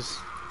 jeez.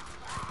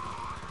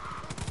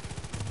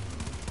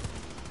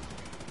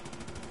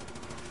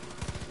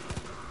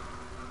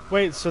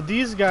 Wait, so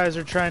these guys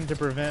are trying to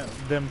prevent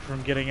them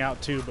from getting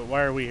out too, but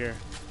why are we here?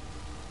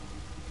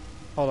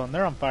 Hold on,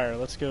 they're on fire.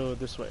 Let's go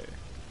this way.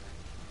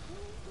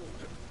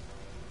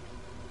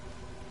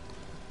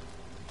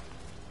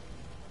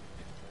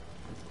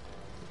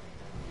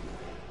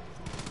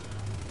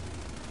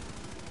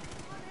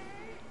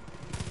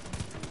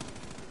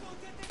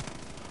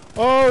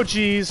 Oh,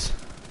 jeez.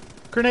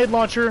 Grenade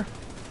launcher.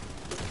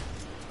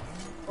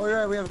 Oh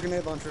yeah, we have a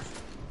grenade launcher.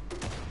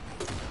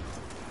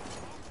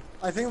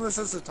 I think this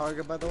is the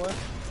target, by the way.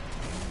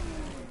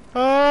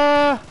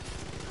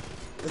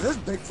 Is this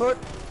Bigfoot?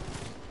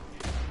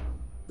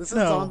 This is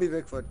No. zombie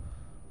Bigfoot.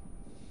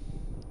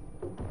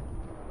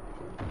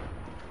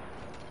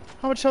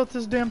 How much health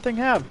does this damn thing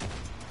have?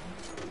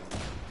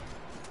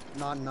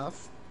 Not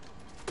enough.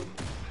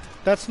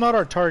 That's not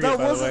our target, That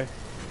by the wasn't- way.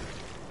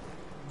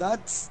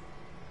 That's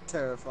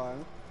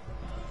terrifying.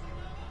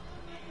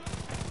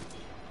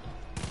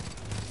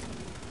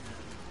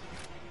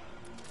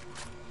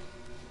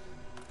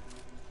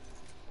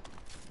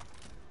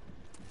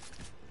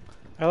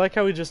 I like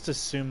how we just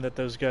assumed that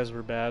those guys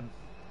were bad.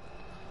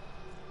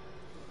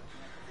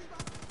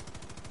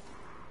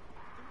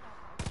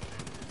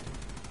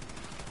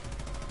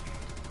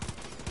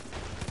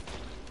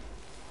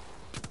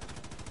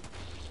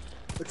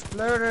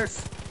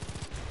 Exploders.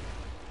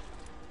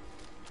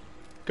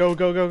 Go,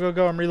 go, go, go,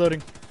 go. I'm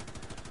reloading.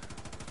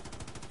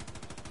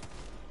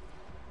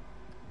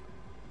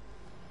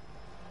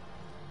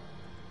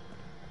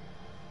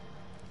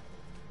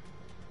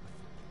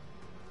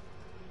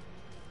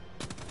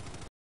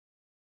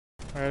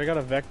 Alright, I got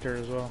a vector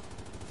as well.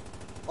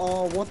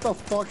 Oh, what the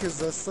fuck is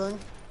this thing?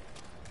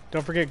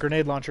 Don't forget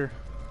grenade launcher.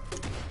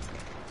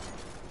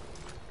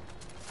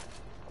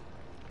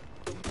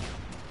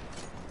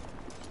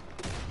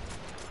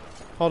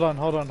 Hold on,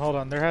 hold on, hold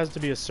on. There has to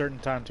be a certain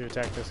time to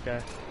attack this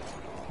guy.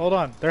 Hold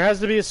on. There has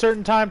to be a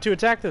certain time to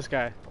attack this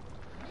guy.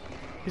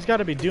 He's got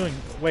to be doing...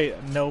 Wait,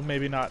 no,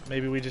 maybe not.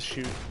 Maybe we just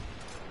shoot.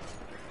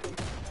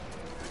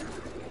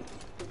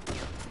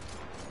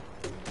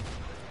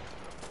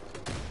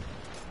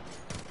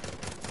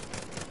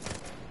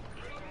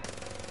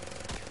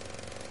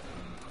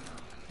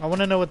 I want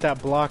to know what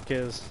that block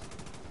is.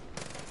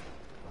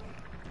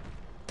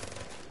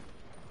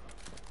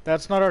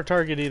 That's not our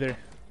target either.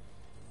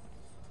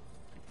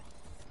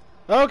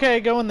 Okay,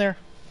 go in there.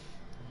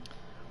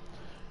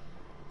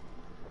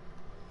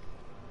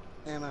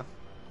 Ammo.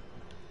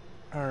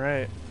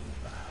 Alright.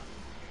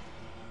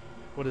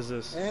 What is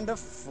this? And a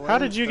How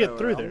did you get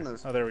through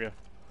flamethrower. there? Oh, there we go.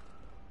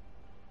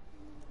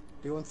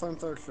 Do you want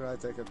flamethrower or should I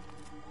take it?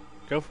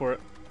 Go for it.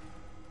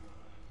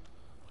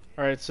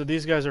 Alright, so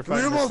these guys are Come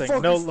fighting here, this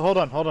thing. No, motherfuckers! hold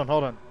on, hold on,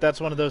 hold on.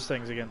 That's one of those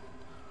things again.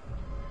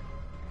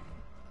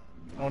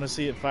 I want to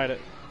see it fight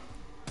it.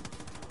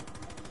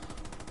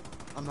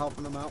 I'm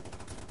helping them out.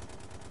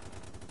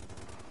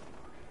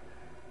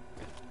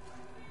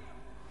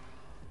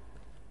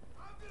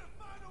 I'm gonna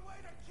find a way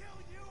to kill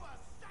you a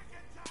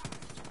second time!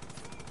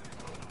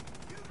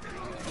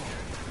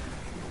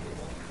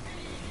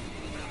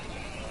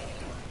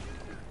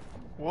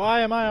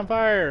 Why am I on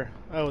fire?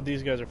 Oh,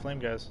 these guys are flame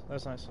guys.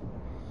 That's nice.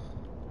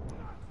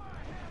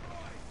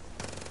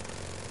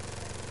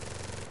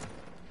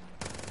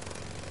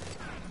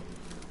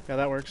 Yeah,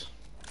 that works.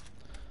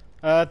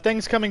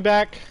 Things coming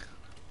back.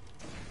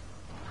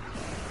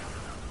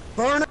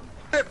 Burn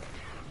it!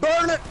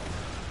 Burn it!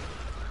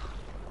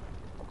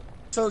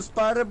 So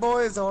Spider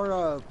Boys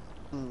are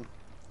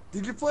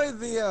Did you play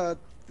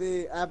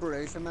the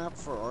Aberration map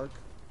for Ark?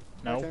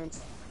 by No.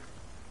 chance?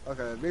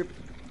 Okay,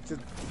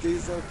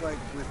 these look like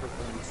Reaper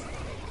things.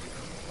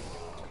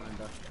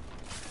 Kinda.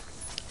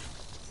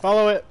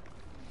 Follow it.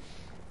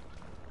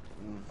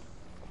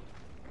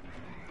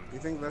 You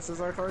think this is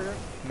our target?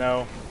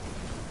 No.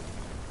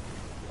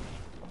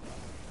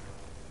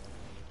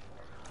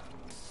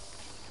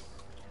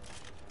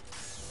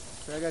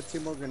 I got 2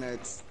 more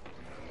grenades.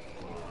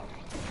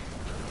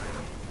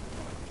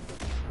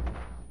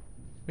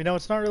 We know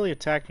it's not really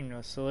attacking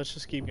us, so let's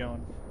just keep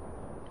going.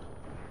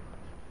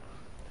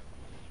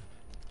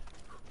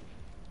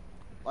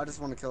 I just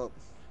want to kill it.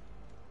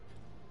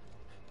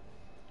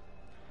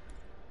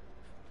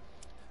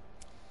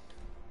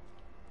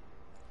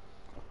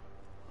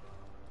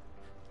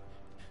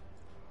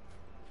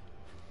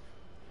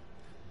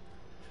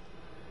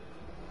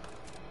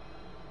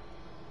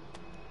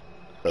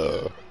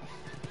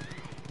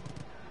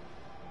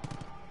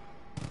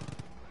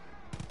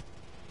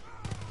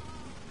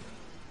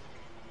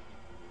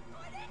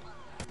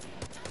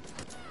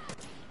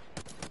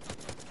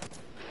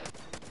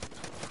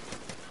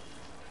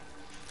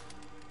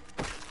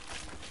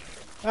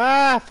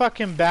 Ah,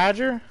 fucking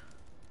badger.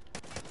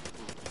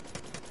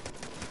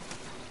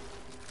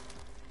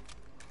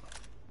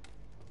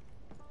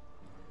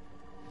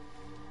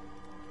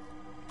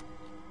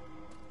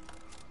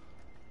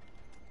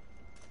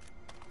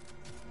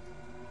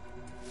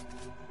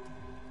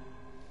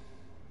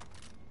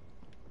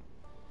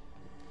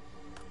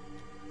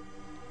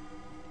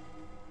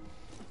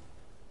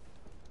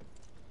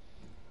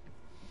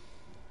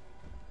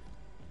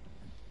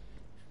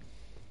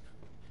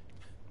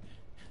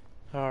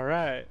 All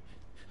right.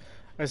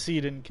 I see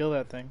you didn't kill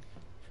that thing.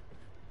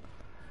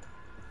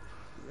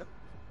 Yep.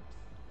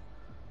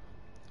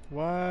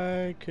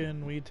 Why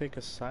can we take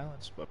a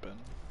silenced weapon?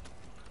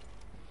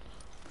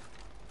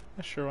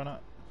 Yeah, sure, why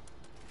not?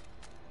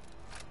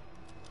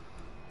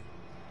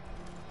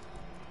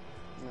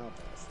 No, it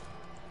does.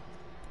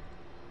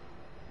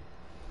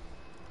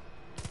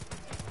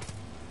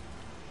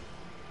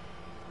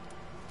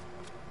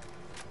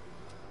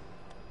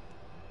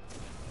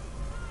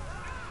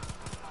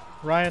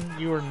 Ryan,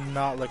 you are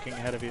not looking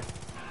ahead of you.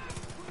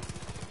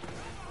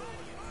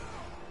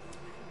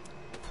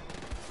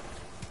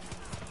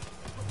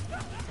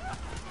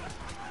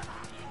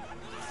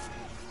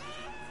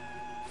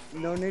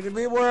 No need to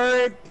be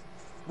worried.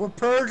 We're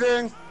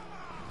purging.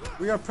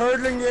 We are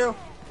purging you.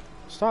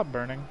 Stop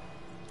burning.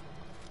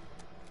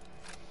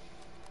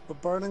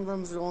 But burning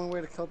them is the only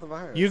way to kill the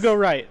virus. You go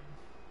right.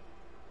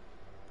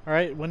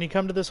 Alright, when you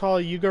come to this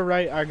hall, you go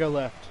right, I go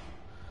left.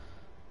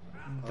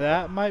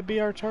 That might be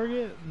our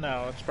target?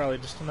 No, it's probably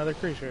just another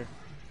creature.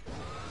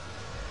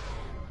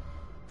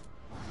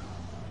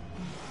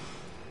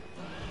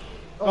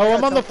 Oh,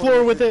 I'm on the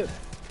floor with it!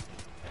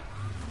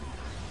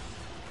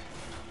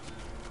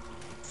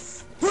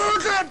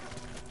 Purge it!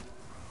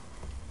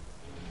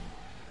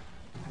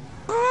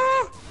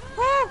 Ah!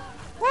 Ah!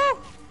 Ah!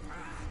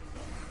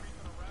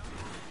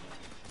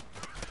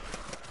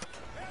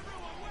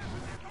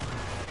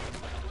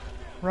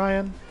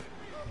 Ryan.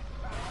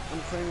 I'm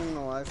cleaning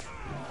the life.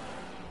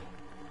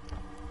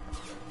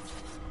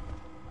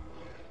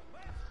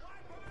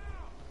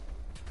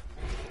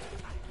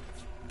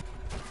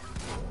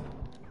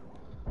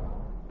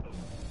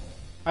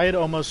 I had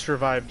almost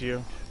revived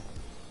you.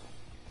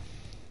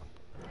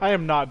 I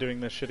am not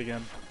doing this shit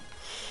again.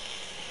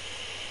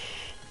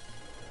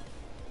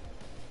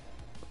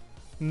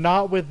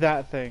 Not with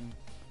that thing.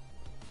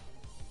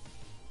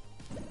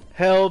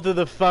 Hell to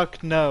the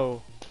fuck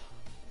no.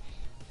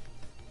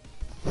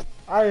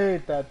 I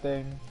hate that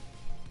thing.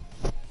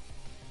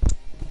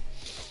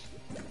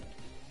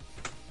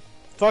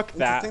 Fuck I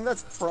that. think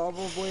that's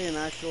probably an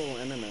actual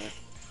enemy.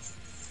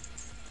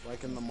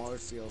 Like in the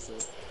Mars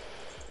DLC.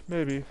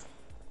 Maybe.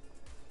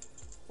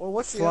 Or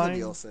what's the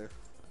Flying. other DLC?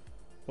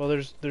 Well,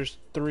 there's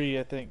 3,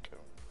 I think.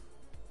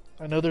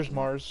 I know there's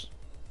Mars.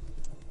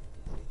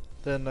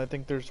 Then I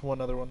think there's one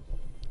other one.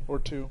 Or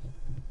 2.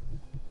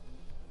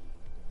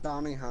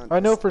 Bounty Hunt. I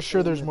know for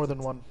sure there's more than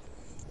one.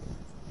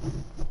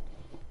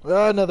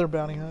 Another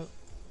bounty hunt.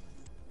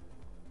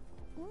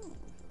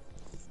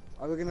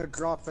 Are we gonna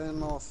drop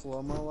in all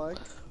slow-mo like?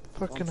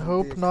 Fucking some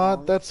hope Viet not.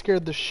 Cong? That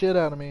scared the shit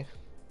out of me.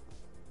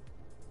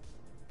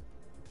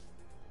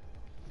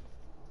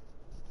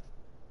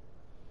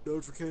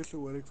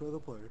 Notification waiting for the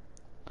player.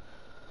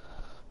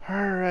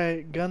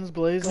 Alright, guns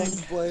blazing.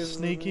 Guns blazing.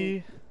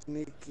 Sneaky.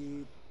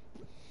 Sneaky.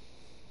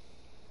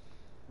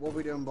 What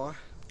we doing, boy?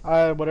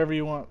 Whatever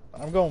you want.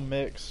 I'm going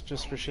mix,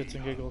 just for shits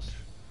and giggles.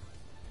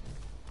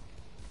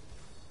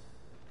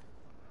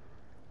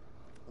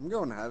 I'm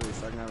going heavy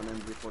so I can have an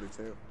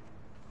MG42.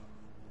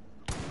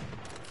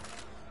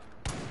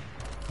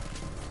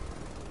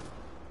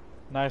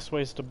 Nice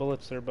waste of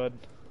bullets there, bud.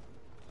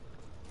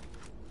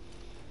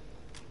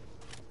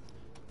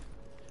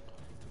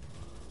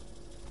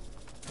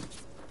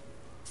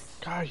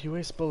 God, you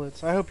waste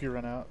bullets. I hope you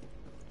run out.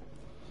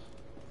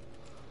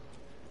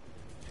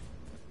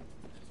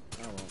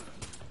 I won't.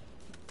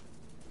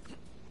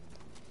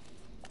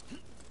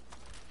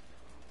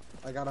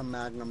 I got a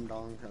Magnum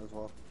dong as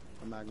well.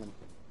 A Magnum.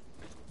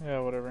 Yeah,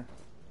 whatever.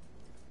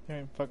 You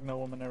ain't fuck no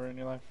woman ever in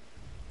your life.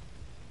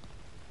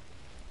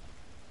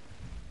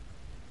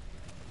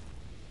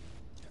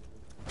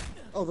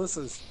 Oh, this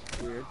is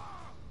weird.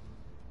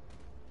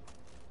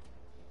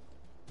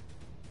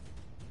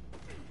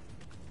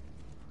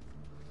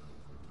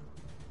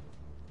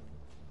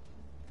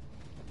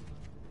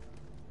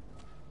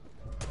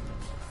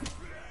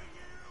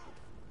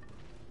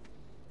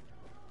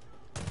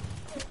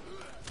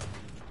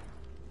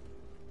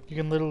 You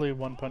can literally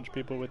one punch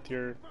people with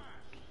your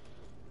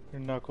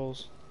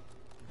knuckles.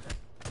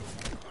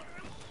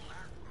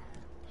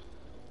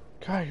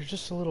 God, you're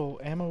just a little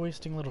ammo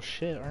wasting little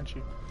shit, aren't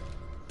you?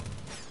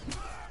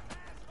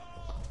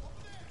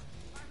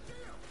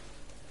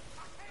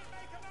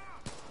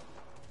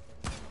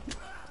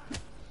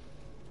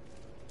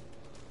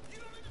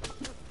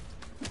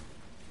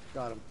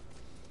 Got him.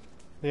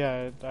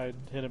 Yeah, I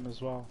hit him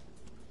as well.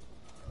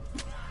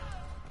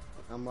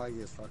 I'm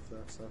laggy as fuck though,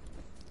 so.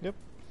 Yep.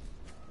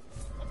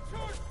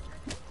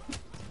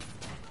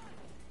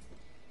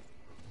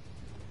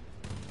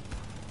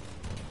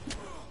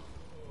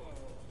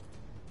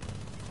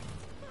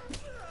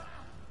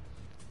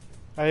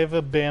 I have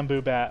a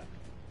bamboo bat.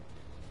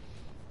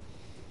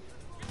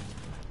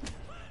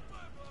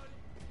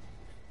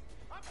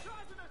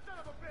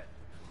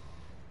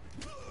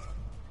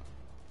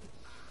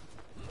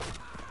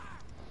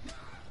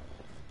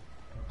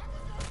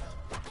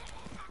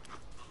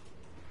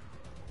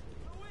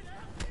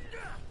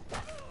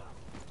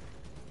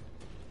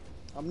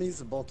 I'm gonna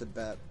use a bolted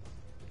bat.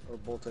 Or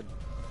bolted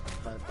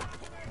pipe.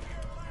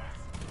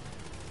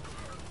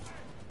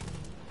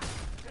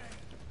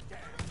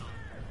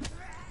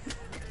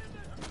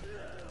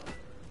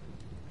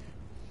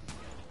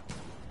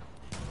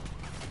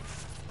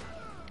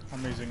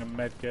 I'm using a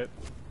med kit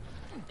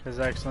because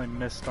I accidentally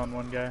missed on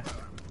one guy.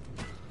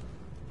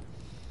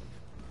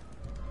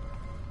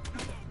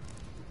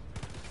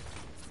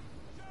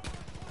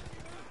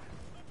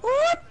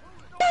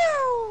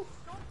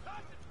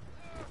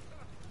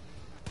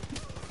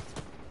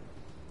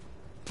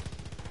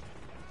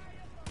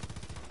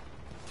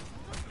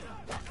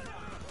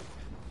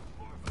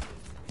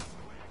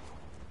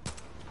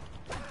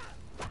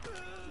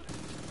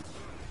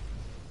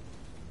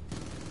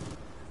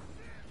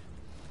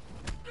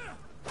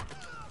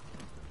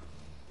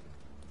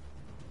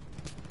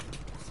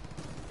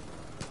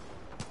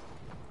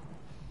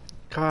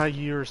 God,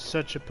 you're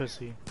such a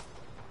pussy.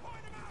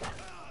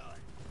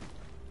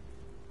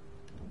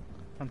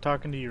 I'm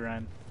talking to you,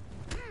 Ryan.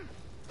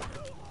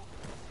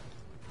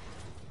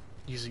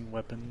 Using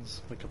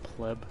weapons like a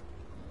pleb.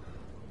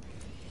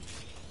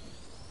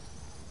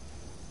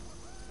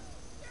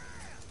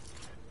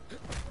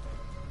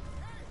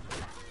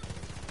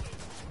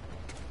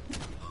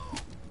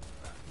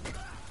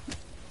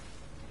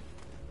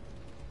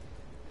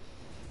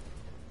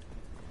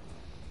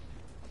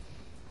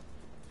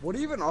 What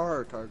even are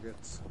our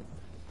targets?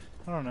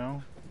 I don't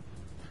know.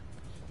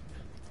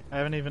 I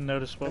haven't even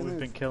noticed what we've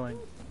been killing.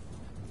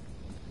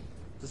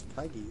 Just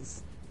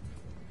Peggies.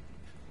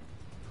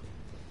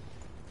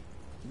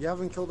 You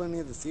haven't killed any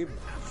of the seed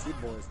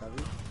boys, have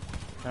you?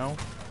 No?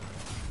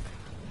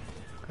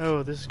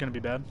 Oh, this is gonna be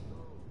bad.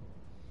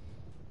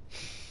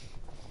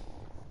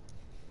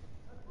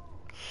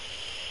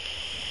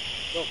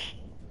 Go.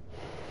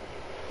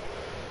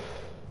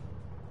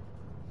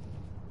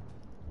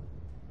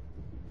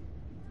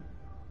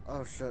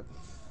 Oh shit.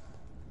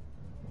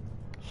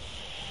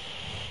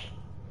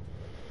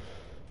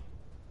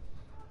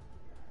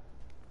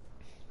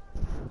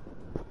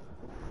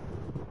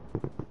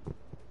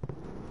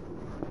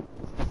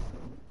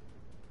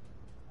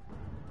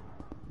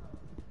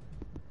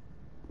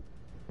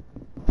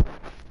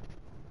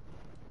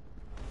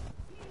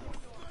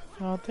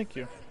 Oh, thank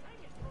you.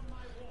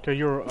 Okay,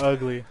 you're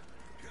ugly.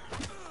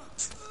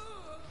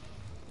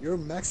 You're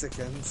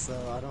Mexican, so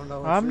I don't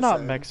know what I'm you're not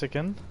saying.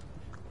 Mexican.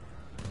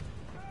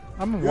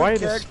 I'm Your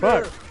white as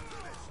character- fuck.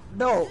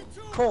 No,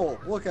 Cole,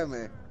 look at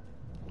me.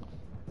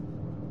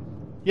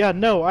 Yeah,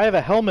 no, I have a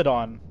helmet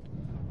on.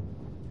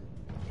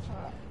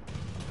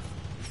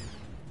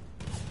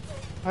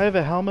 I have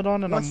a helmet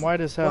on and I'm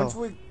white as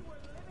hell.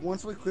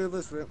 Once we clear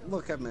this room,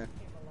 look at me.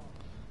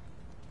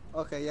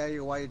 Okay, yeah,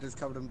 you're white, you're just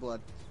covered in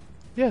blood.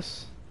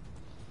 Yes.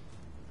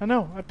 I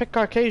know, I picked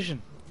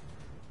Caucasian.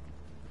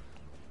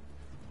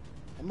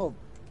 I'm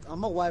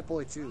a white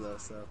boy too, though,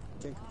 so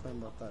can't complain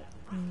about that.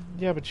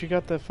 Yeah, but you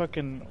got the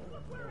fucking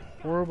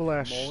horrible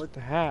ass Mullet?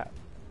 hat.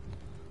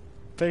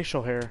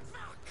 Facial hair.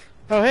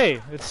 Oh,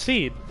 hey, it's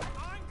Seed.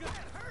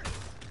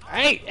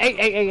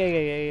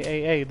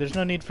 Hey, there's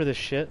no need for this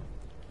shit.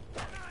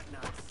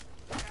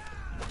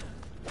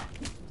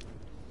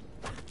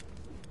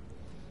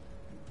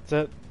 Is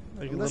that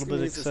like a I'm little just bit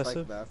gonna use this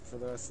excessive? spike bath for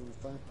the rest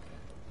of the time.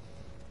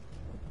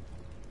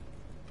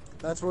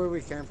 That's where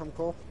we came from,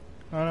 Cole.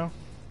 I don't know.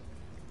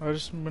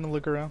 I'm gonna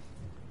look around.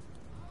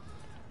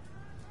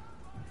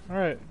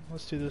 Alright,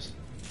 let's do this.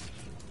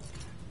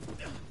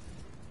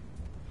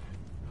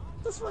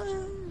 This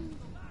way.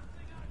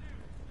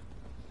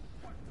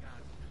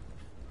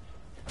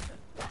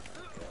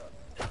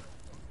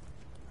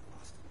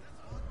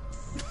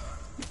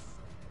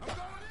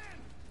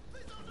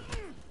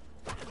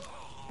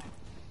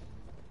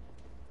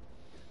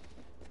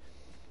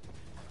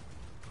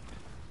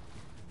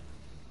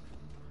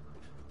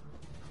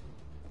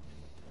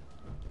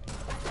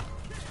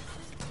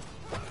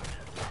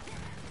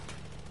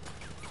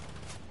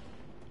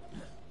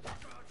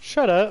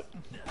 Shut up.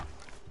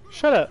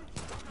 Shut up.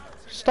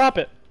 Stop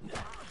it.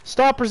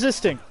 Stop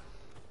resisting.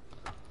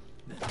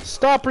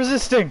 Stop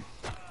resisting!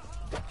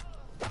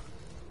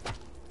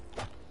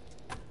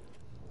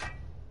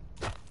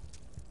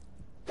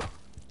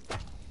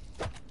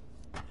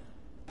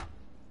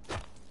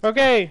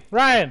 Okay,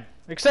 Ryan,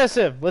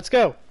 excessive, let's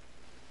go.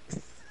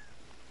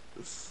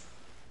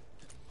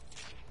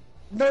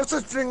 No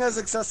such thing as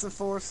excessive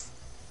force.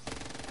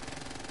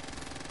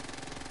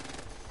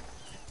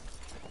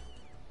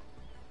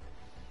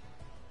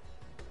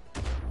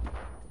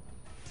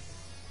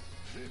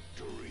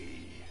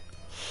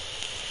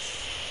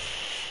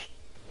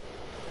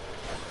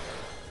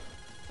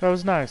 That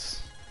was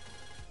nice.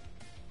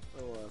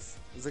 It was.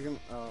 Is it gonna,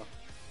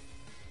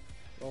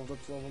 leveled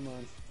up to level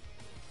 9.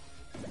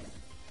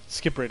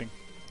 Skip rating.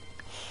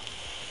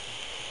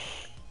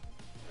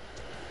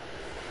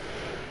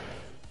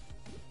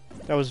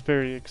 That was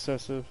very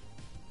excessive.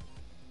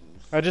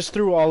 I just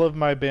threw all of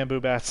my bamboo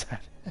bats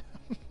at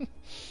him.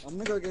 I'm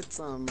gonna go get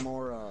some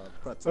more,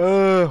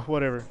 pretzels.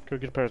 Whatever. Go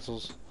get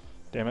pretzels.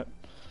 Damn it.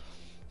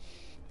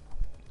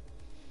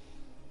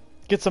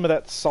 Get some of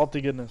that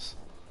salty goodness.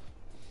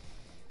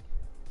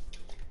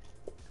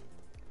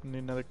 Need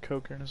another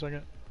Coke here in a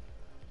second.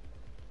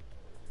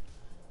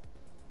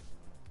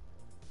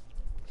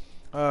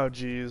 Oh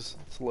jeez,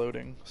 it's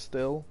loading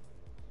still.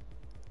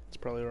 It's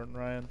probably on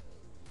Ryan.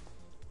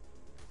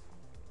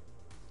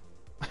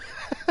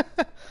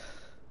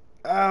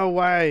 Oh,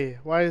 why?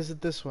 Why is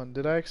it this one?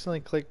 Did I accidentally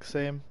click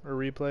same or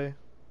replay?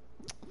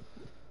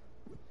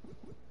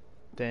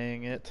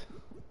 Dang it.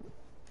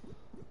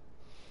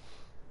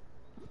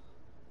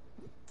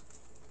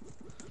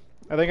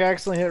 I think I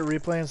accidentally hit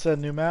replay instead of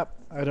new map.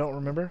 I don't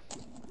remember.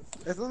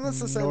 Isn't this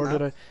the same Nor map?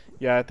 did I.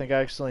 Yeah, I think I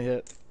accidentally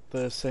hit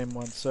the same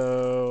one.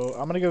 So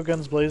I'm gonna go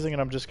guns blazing,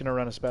 and I'm just gonna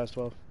run a Spaz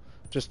 12.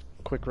 Just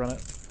quick run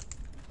it.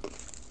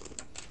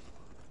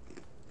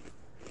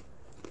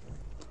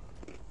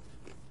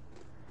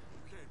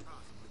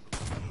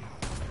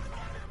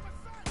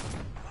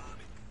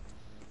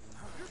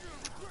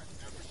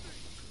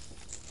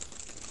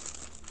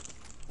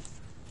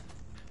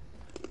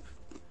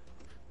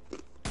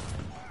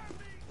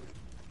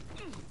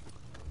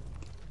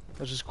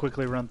 Let's just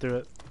quickly run through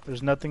it.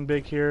 There's nothing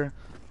big here.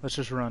 Let's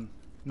just run.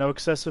 No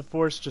excessive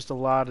force, just a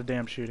lot of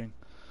damn shooting.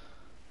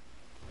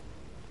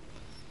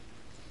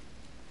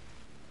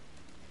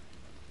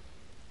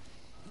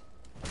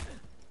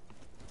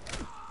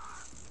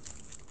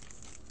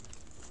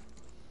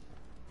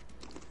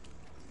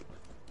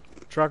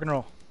 Rock and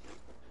roll.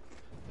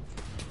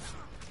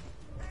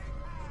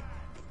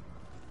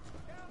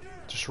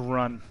 Just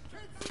run.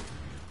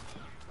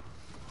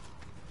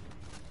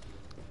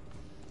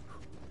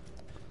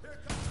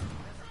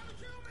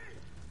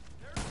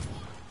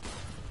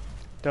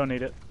 Don't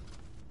need it.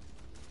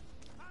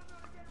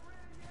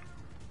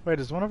 Wait,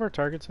 is one of our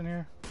targets in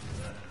here?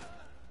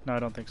 No, I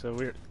don't think so.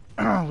 Weird.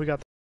 We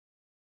got.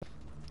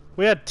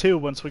 We had 2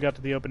 once we got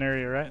to the open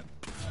area, right?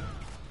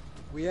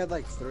 We had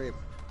like 3.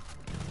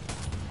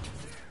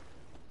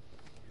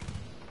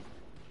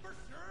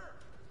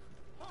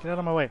 Get out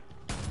of my way.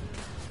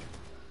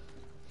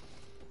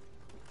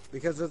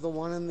 Because there's the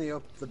one in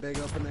the big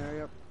open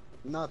area.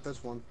 Not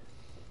this one.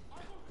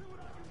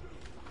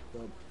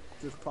 So,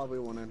 there's probably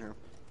one in here.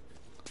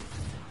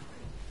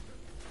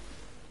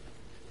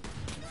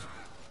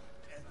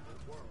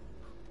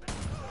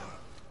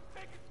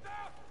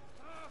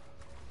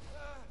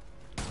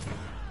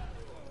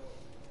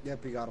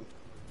 Yep, you got him.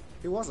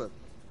 Who was it?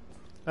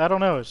 I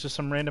don't know. It's just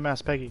some random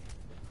ass Peggy.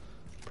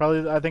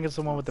 Probably. I think it's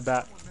the one with the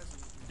bat.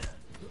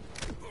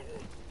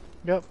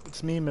 Yep,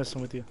 it's me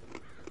messing with you.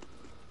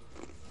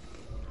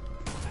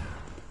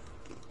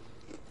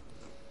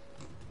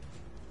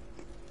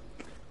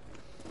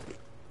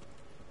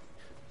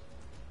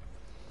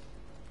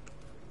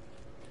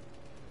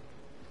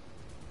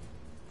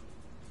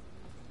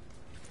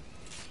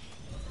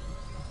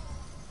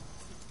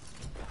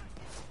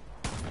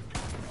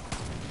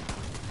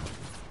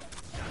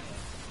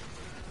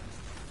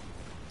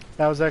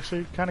 That was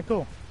actually kind of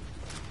cool.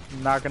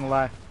 Not gonna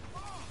lie.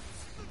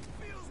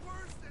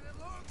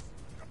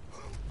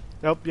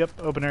 Yep,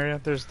 open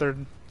area. There's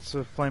third. It's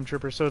a flame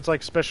trooper, so it's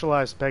like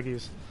specialized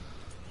Peggies.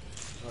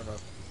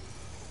 Okay.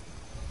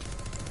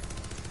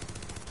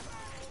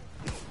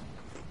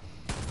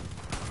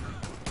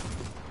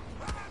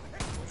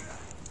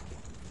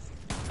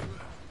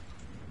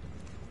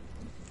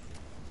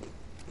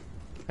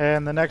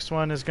 And the next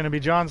one is going to be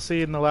John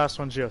Seed, and the last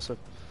one's Joseph.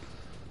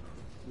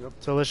 Yep.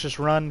 So let's just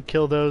run,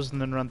 kill those,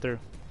 and then run through.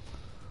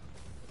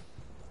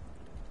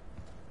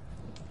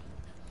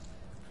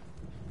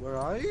 Where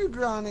are you,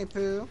 Johnny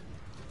Pooh?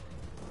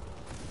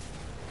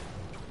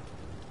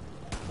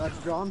 That's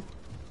John.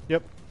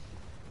 Yep.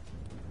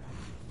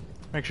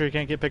 Make sure you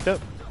can't get picked up.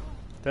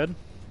 Dead.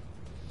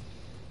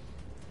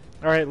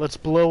 Alright, let's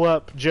blow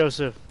up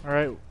Joseph.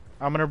 Alright,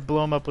 I'm going to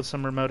blow him up with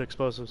some remote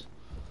explosives.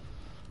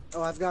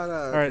 Oh, I've got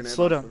a. Alright,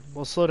 slow down.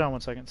 Well, slow down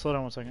 1 second. Slow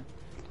down 1 second.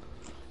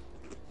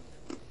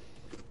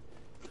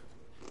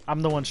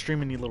 I'm the one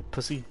streaming, you little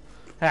pussy.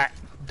 Ah,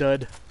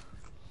 dud.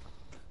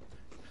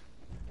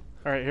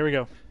 Alright, here we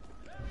go.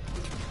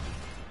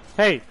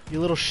 Hey, you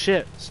little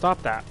shit.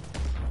 Stop that.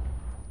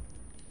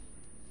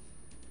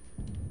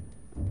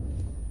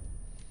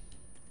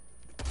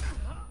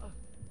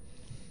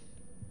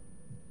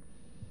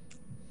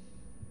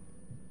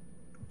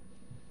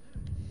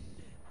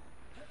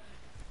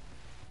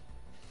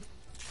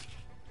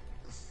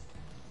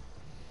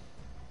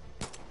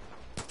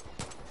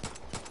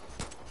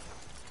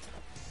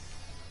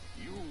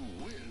 You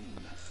win.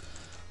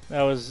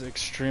 That was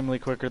extremely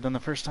quicker than the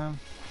first time.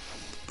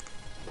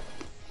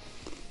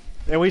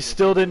 And we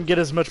still didn't get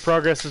as much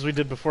progress as we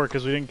did before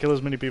because we didn't kill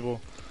as many people.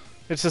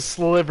 It's a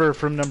sliver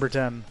from number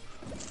 10.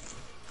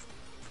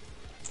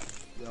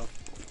 Yep.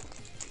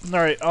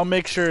 Alright, I'll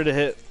make sure to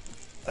hit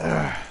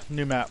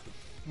new map.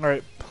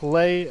 Alright,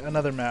 play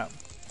another map.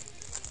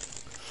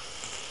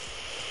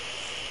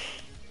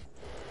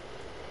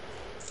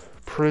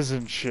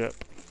 Prison ship.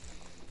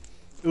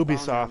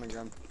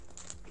 Ubisoft.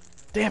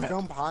 Damn it.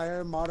 Jump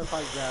higher,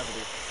 modified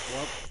gravity.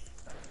 Well,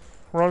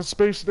 We're on a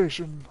space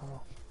station.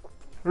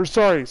 Or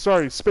sorry,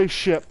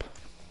 spaceship.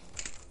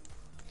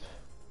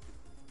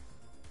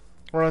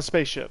 We're on a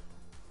spaceship.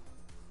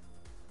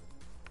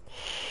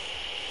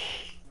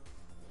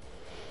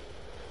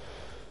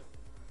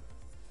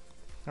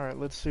 Alright,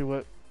 let's see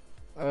what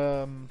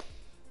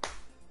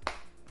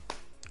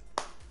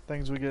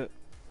things we get.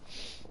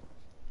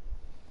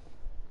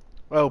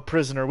 Oh,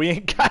 prisoner, we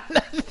ain't got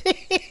nothing.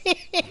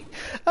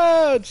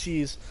 Oh,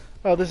 jeez.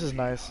 Oh, this is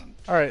nice.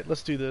 Alright,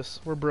 let's do this.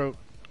 We're broke.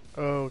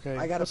 Oh, okay.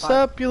 I got a What's pipe.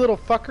 up, you little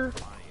fucker?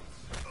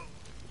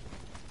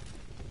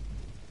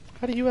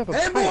 How do you have a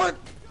hey, pipe? boy!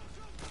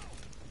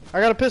 I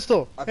got a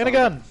pistol I and a found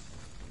gun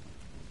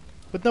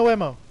with no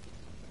ammo.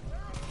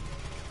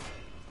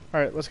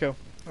 Alright, let's go.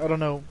 I don't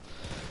know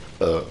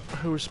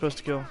who we're supposed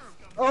to kill.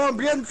 Oh, I'm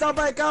getting shot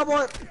by a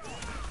cowboy!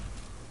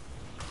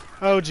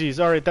 Oh, jeez.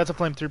 Alright, that's a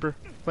flame trooper.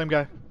 Flame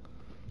guy.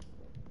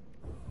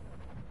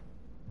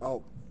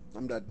 Oh,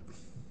 I'm dead.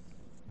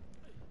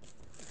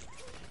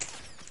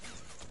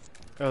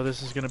 Oh,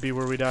 this is gonna be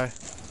where we die.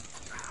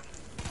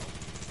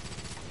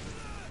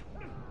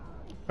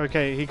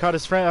 Okay, he caught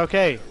his friend.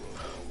 Okay.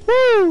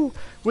 Woo!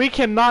 We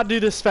cannot do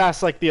this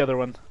fast like the other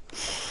one.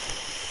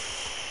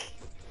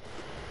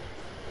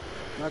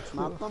 Let's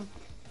map them.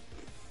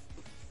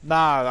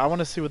 Nah, I want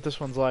to see what this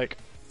one's like.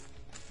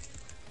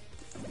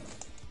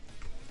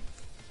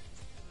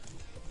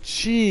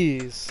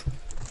 Jeez.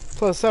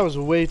 Plus, that was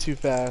way too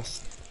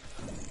fast.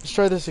 Let's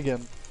try this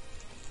again.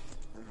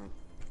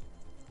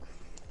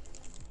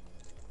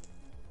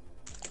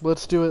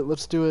 Let's do it.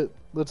 Let's do it.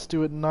 Let's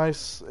do it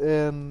nice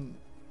and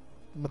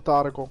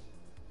methodical.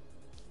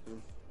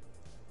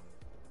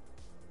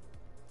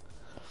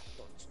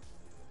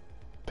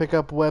 Pick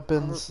up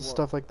weapons,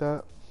 stuff like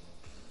that.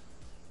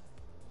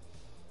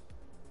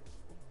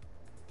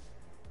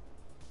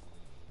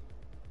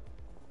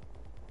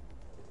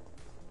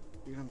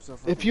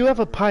 If you have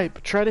a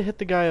pipe, try to hit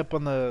the guy up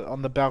on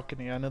the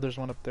balcony. I know there's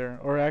one up there.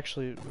 Or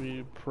actually,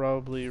 we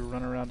probably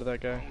run around to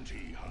that guy.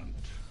 Bounty hunt.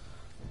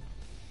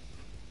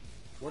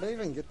 Where'd I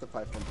even get the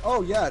pipe from?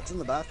 Oh yeah, it's in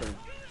the bathroom.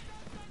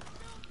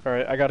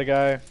 Alright, I got a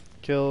guy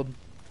killed.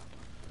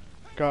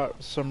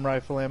 Got some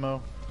rifle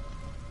ammo.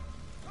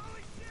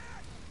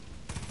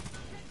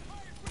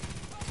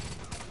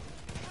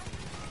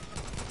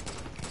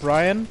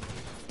 Ryan,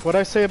 what'd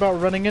I say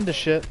about running into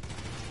shit?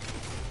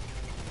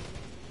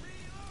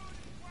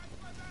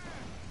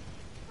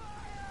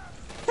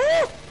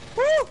 Woo!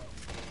 Woo!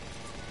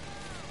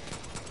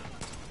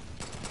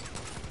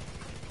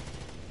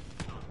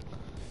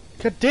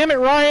 God damn it,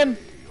 Ryan!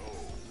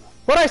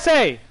 What'd I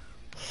say?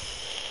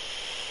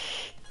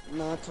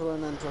 Not to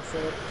an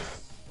intercept.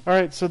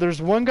 Alright, so there's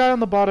one guy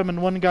on the bottom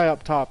and one guy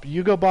up top.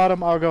 You go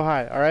bottom, I'll go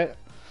high, alright?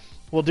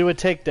 We'll do a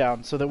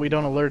takedown so that we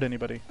don't alert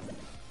anybody.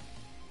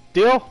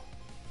 Deal?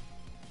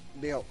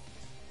 Deal.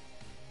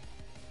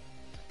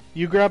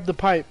 You grab the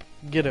pipe,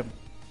 get him.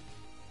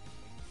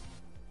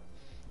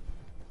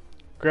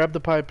 Grab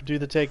the pipe, do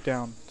the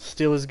takedown.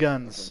 Steal his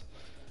guns.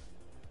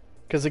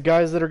 Because the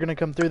guys that are going to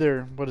come through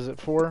there, what is it,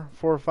 4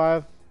 or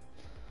 5?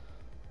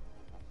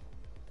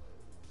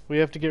 We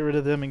have to get rid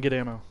of them and get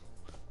ammo.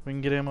 We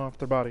can get ammo off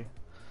their body.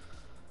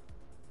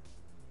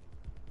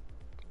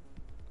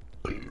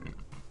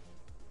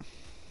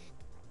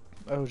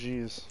 Oh,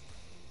 jeez.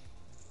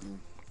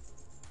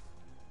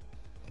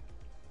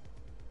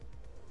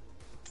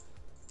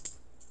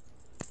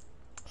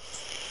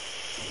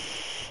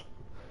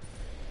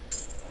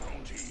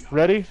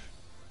 Ready?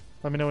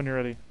 Let me know when you're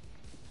ready.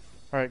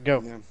 Alright,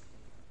 go. Yeah.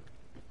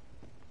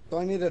 Do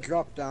I need to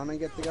drop down and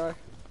get the guy?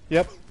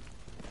 Yep.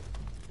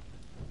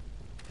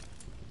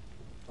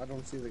 I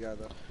don't see the guy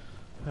though.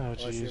 Oh,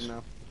 Oh, I see jeez. him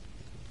now.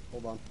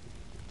 Hold on.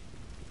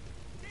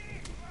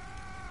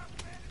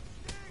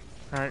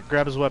 Alright,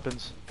 grab his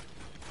weapons.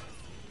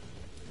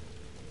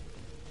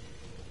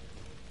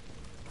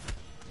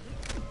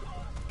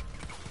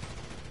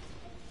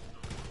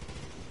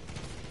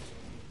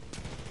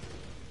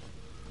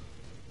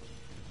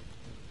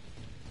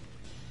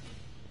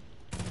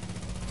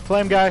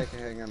 Flame guy. Take a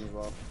hang on as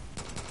well.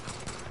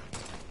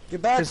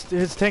 Get back!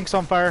 His tank's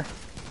on fire.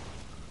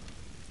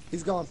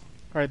 He's gone.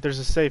 Alright, there's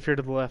a safe here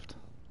to the left.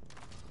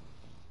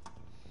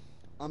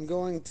 I'm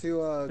going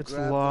to It's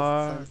grab the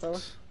flamethrower.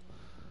 locked.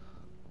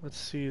 Let's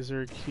see, is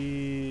there a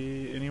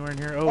key anywhere in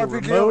here? Oh, RPG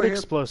remote over here.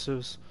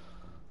 explosives.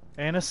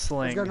 And a I've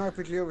sling. got an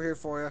RPG over here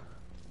for you.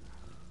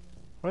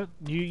 What?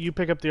 You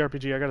pick up the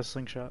RPG, I got a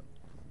slingshot.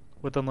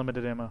 With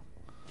unlimited ammo.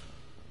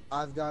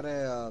 I've got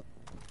a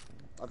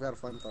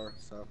flamethrower,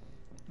 so.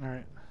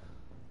 Alright.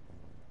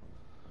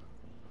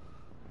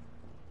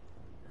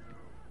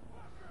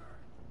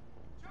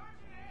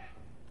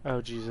 Oh,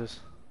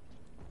 Jesus.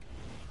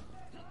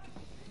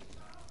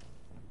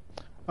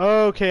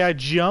 Okay, I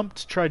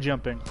jumped. Try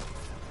jumping.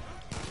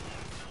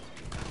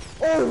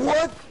 Oh,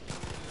 what?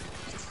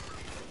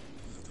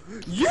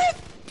 Yeah!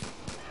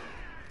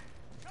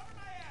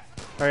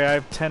 Alright, I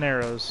have 10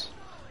 arrows.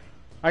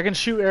 I can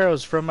shoot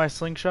arrows from my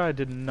slingshot. I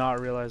did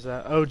not realize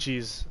that. Oh,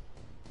 jeez.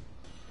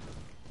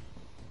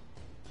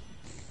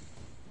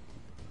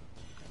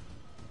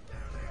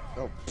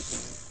 Oh.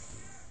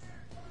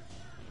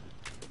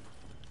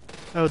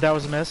 Oh, that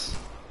was a miss.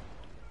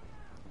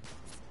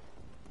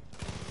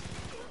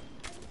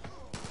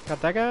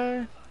 Got that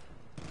guy.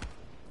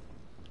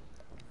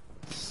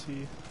 Let's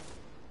see.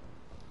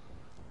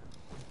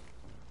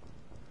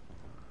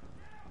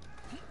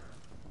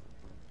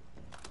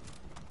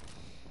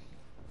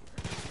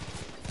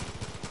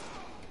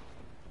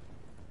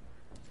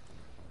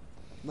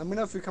 Let me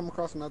know if you come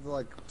across another,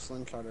 like,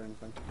 slingshot or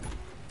anything.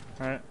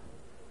 Alright.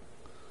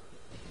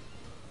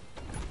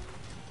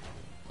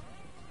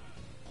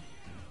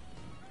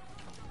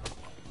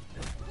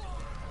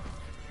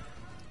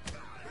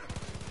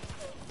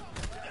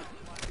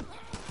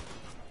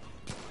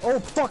 Oh,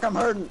 fuck, I'm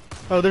hurting!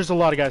 Oh, there's a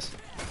lot of guys.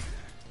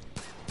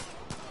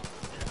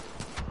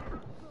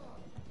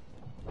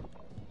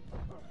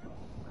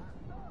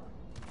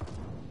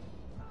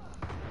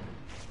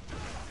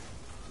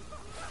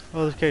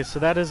 Oh, okay, so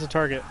that is a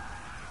target.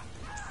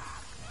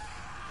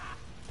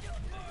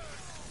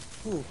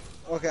 Ooh.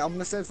 Okay, I'm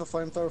gonna save the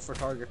flamethrower for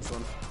targets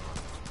then.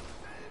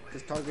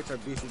 Because targets are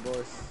beefy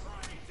boys.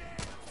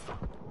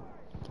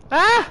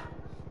 Ah!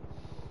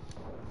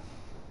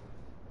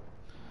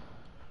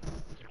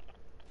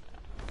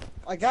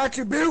 I got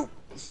you, Butte!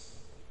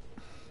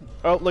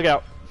 Oh, look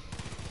out.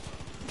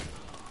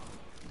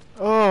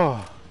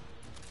 Oh.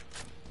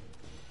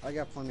 I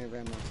got plenty of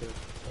ammo too.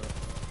 So.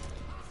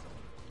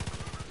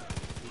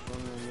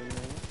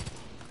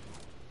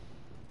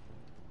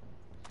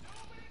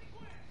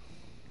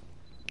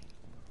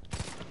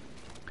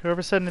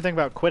 Whoever said anything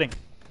about quitting?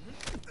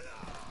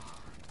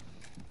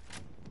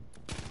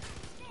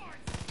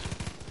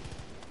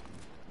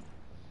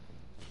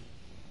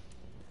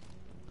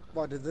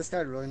 Wow, did this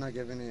guy really not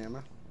give any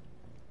ammo?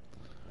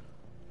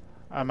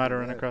 I might have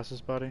run Right. across his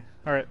body.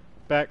 Alright,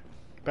 back.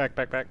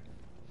 Back.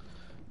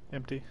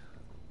 Empty.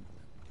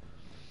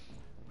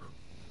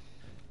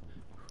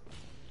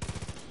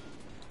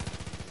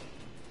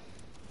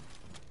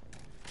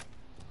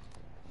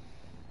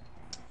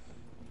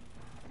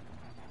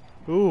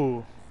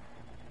 Ooh.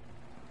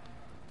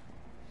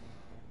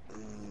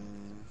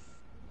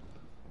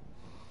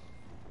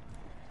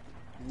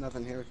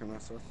 Nothing here we can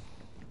mess with.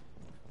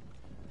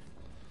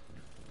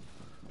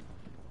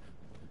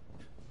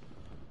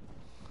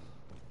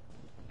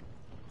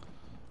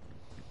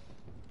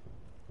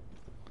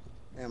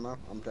 Ammo,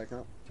 I'm taking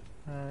it.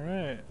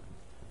 Alright.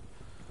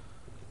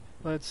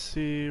 Let's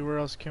see, where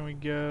else can we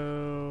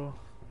go?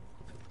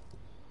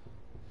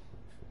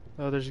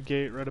 Oh, there's a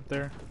gate right up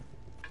there.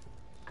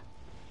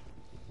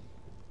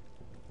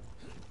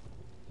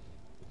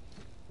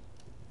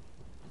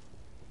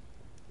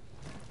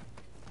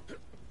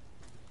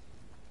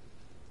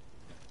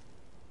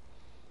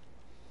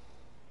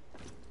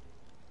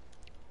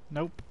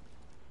 Nope.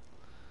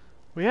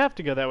 We have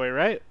to go that way,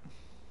 right?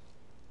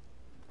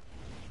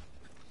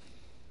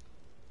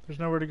 There's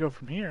nowhere to go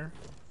from here.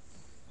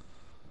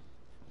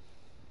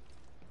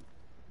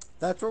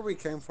 That's where we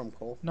came from,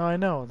 Cole. No, I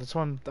know. That's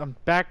why I'm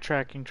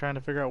backtracking, trying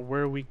to figure out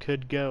where we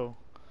could go.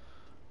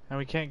 And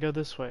we can't go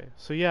this way.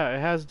 So yeah, it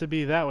has to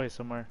be that way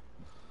somewhere.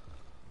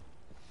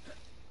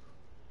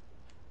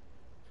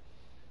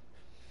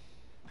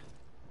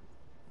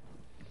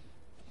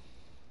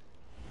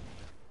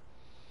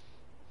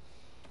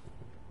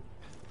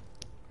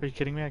 Are you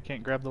kidding me? I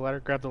can't grab the ladder?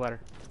 Grab the ladder.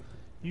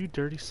 You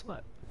dirty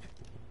slut.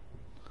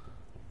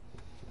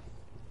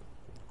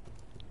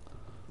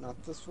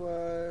 Not this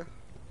way.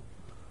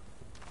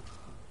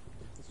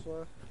 This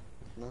way?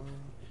 No.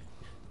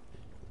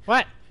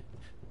 What?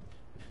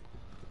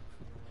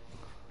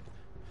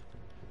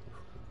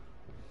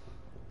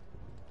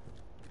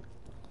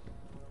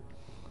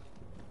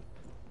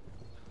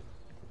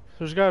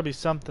 There's gotta be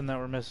something that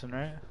we're missing,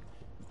 right?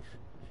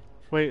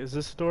 Wait, is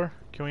this the door?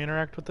 Can we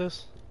interact with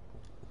this?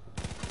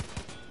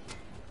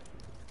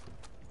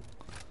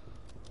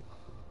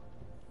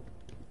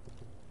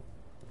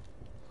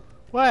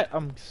 What?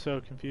 I'm so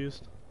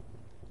confused.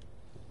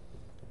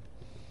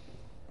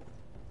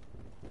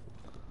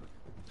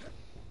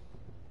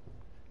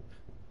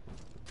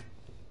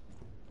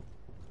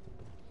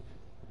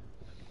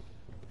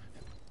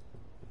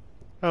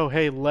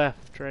 hey,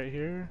 left right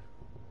here.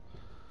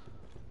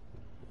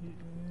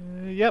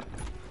 Yep.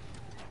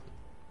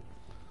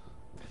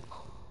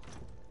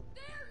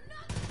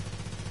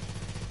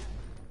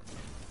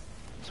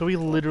 So we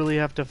literally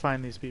have to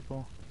find these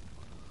people.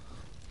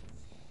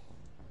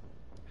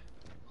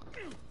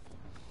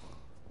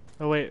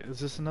 Oh wait, is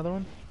this another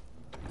one?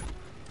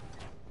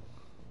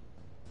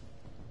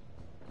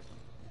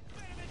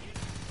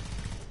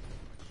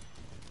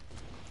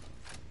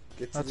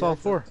 Get to That's the all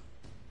exit. 4.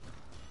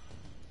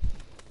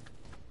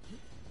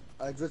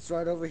 Exit's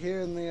right over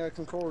here in the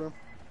control room.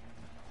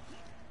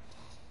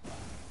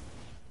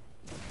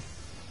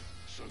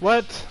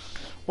 What?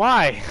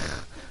 Why?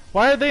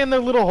 Why are they in their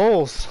little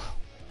holes?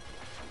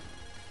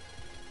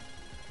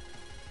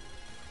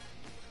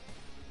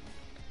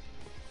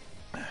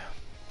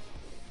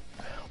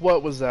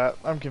 What was that?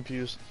 I'm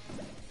confused.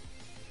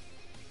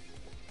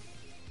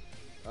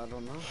 I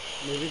don't know.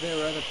 Maybe they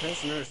were other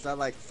prisoners that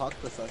like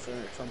fucked with us or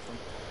something.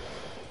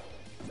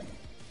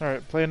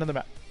 Alright, play another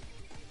map.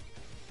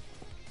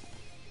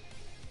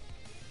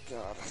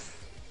 God.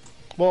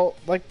 Well,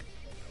 like,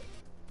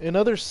 in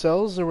other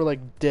cells there were like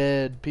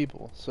dead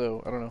people,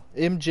 so I don't know.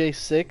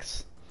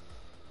 MJ6.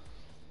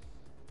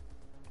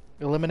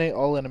 Eliminate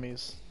all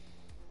enemies.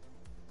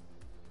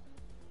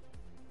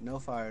 No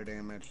fire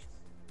damage.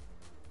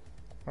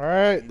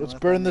 Alright, You know let's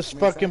what burn that this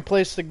makes me fucking say?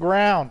 place to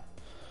ground.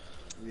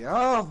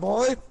 Yeah,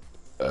 boy.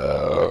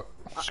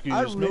 Excuse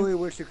I me. really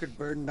wish you could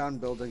burn down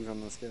buildings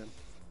on this game.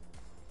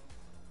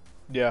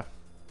 Yeah.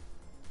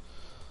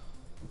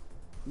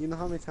 You know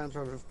how many times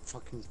I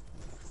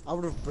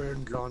would have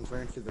burned John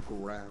Ranch to the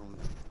ground.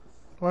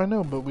 Well, I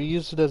know, but we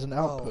used it as an Oh.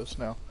 outpost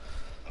now.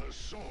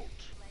 Assault.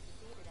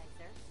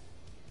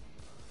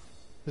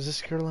 Is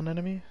this girl an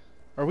enemy?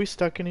 Are we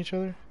stuck in each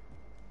other?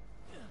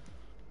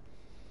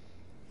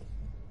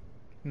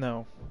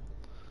 No.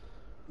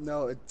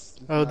 No, it's.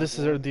 Oh,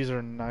 not these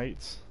are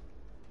knights.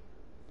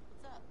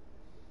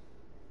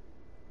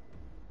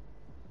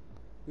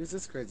 Who's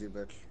this crazy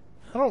bitch?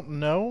 I don't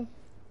know.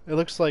 It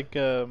looks like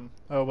oh,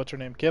 what's her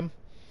name? Kim?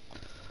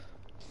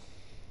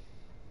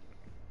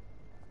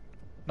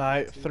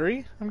 Knight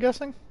 3, I'm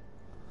guessing?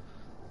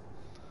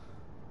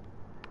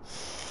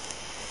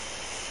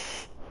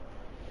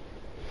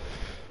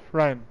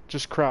 Ryan,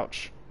 just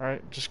crouch,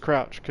 alright? Just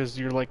crouch, because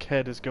your like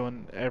head is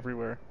going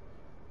everywhere.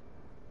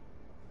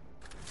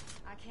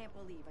 I can't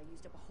believe I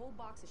used up a whole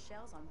box of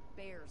shells on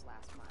bears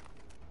last month.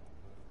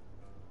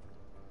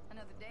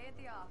 Another day at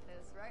the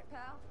office, right,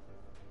 pal?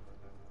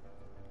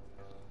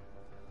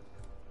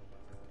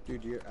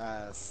 Dude, your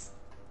ass.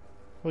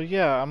 Well,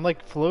 yeah, I'm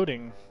like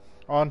floating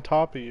on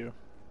top of you.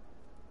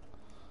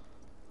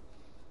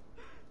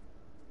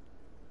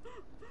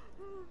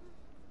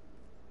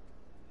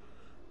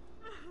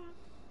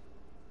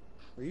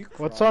 Are you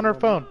What's crying, on her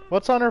woman? phone?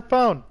 What's on her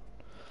phone?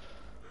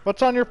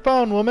 What's on your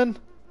phone, woman?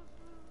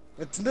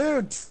 It's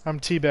nudes! I'm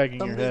teabagging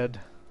your Somebody- head.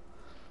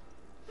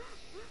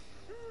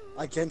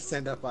 I can't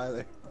stand up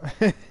either.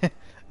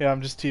 Yeah,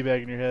 I'm just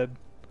teabagging your head.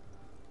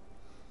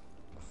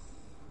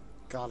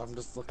 God, I'm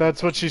just looking.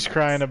 That's at what the she's nuts.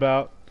 crying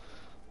about.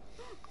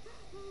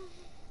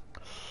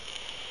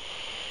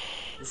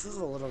 This is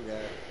a little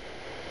guy.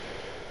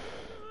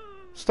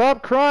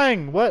 Stop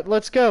crying! What?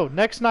 Let's go.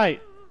 Next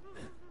night.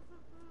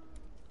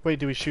 Wait,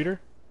 do we shoot her?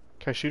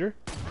 Can I shoot her?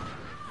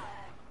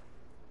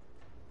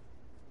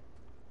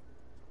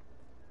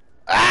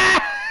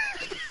 Ah!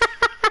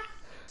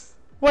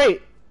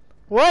 Wait.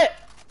 What?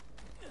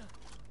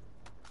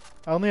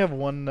 I only have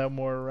one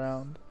more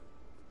round.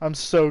 I'm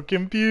so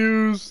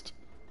confused.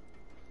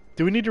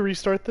 Do we need to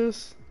restart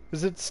this?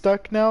 Is it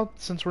stuck now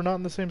since we're not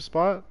in the same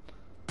spot?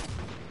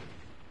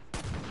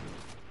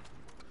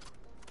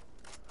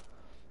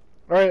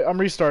 Alright, I'm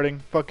restarting.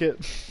 Fuck it.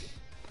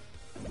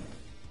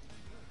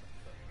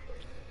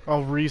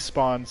 I'll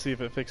respawn, see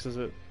if it fixes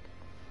it.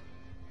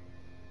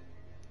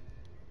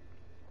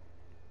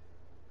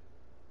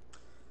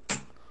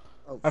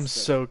 Oh, I'm shit.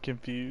 so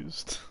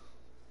confused.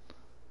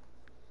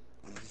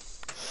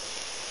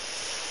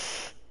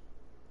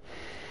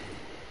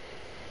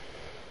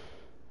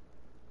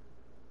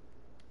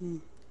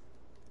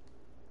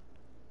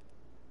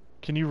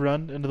 Can you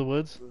run into the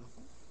woods?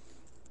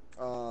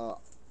 I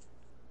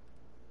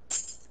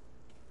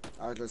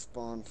just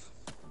spawned.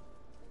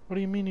 What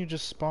do you mean you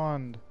just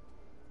spawned?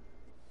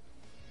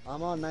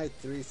 I'm on night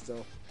 3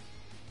 still.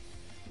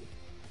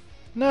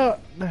 No,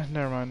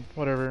 never mind.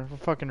 Whatever. We're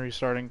fucking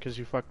restarting because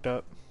you fucked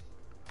up.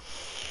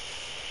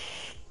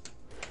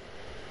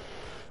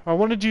 I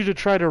wanted you to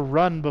try to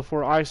run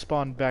before I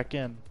spawned back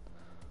in.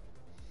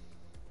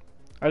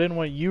 I didn't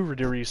want you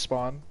to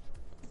respawn.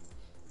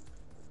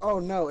 Oh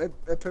no, it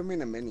put me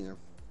in a menu.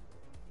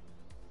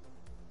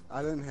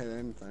 I didn't hit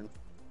anything.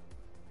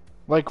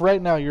 Like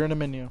right now, you're in a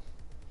menu.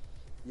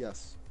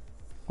 Yes.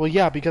 Well,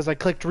 yeah, because I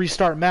clicked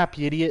restart map,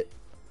 you idiot.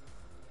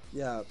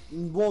 Yeah.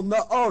 Well,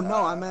 no. Oh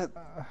no, I meant.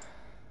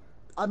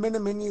 I'm in a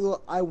menu.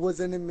 I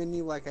was in a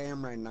menu like I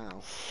am right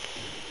now.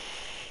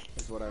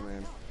 That's what I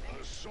meant.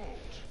 Assault.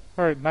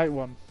 Alright, night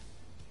 1.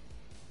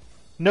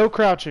 No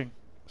crouching.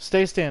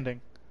 Stay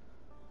standing.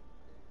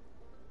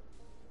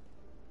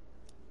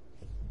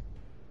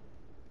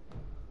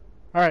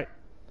 Alright.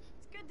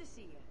 It's good to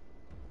see you.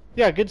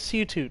 Yeah, good to see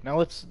you too. Now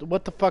let's...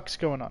 What the fuck's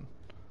going on?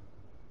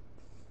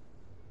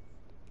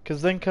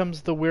 Because then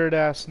comes the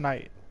weird-ass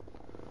night.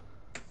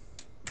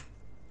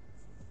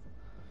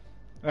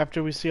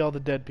 After we see all the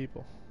dead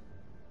people.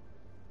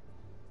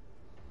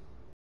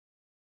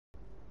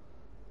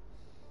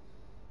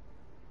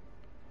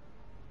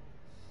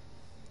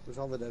 Where's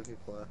all the dead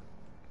people at?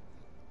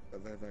 Oh,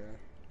 there.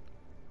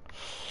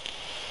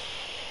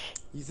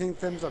 You think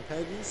them's are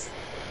Peggy's?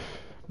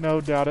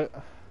 No, doubt it.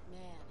 Man,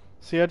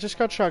 See, I just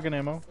got shotgun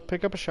ammo.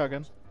 Pick up a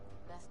shotgun.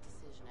 best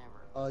decision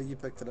ever. Oh, you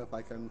picked it up.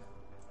 I couldn't.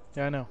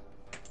 Yeah, I know.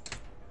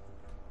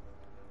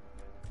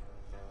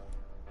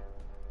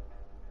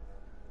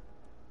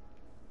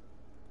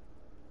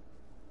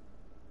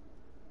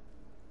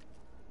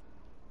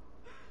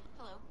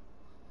 Hello.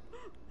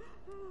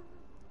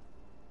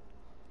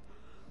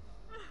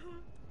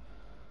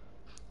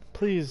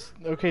 Please.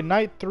 Okay,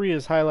 night 3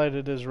 is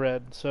highlighted as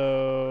red,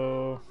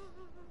 so...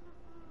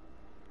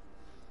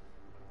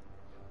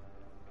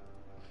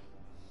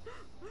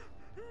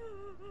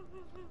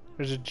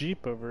 There's a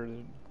Jeep over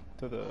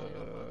to the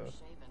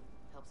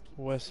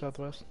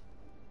west-southwest.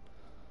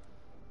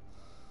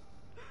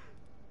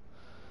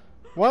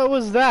 What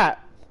was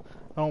that?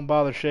 Don't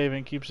bother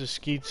shaving, keeps his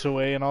skeets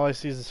away, and all I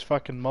see is this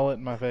fucking mullet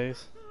in my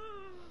face.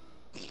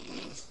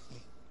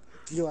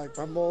 You like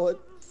my mullet?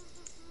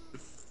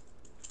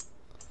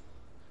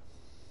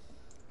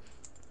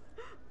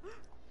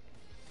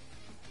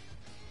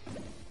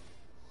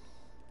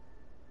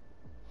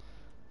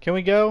 Can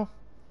we go?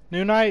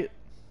 New night?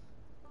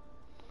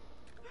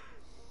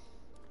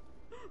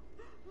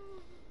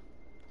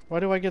 Why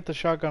do I get the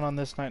shotgun on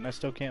this night and I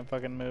still can't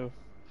fucking move?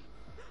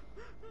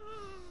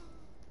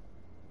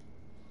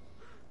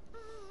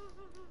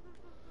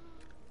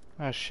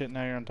 Ah shit,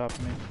 now you're on top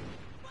of me.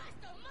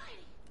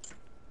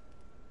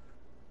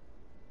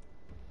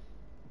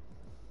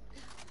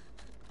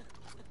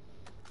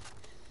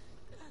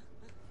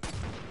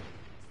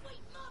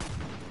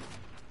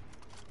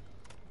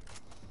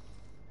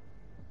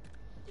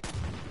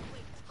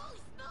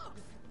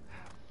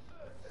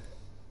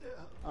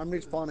 I'm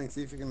respawning.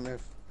 See if you can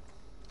move.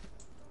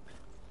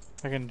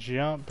 I can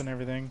jump and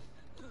everything.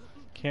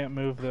 Can't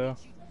move though.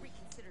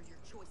 Reconsider your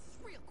choices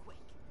real quick.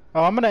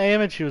 Oh, I'm gonna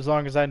aim at you as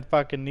long as I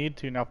fucking need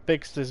to. Now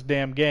fix this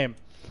damn game.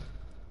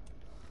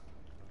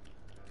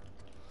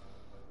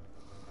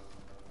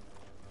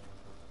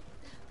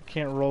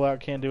 Can't roll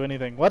out, can't do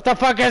anything. What the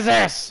fuck is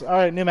this?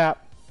 Alright, new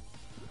map.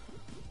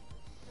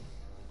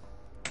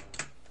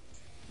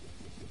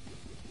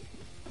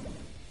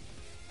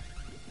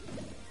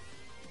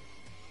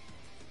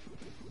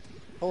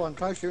 Hold on,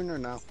 try shooting her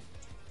now.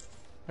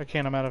 I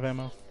can't, I'm out of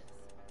ammo.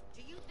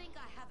 Do you think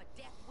I have a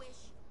death wish?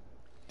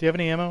 Do you have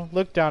any ammo?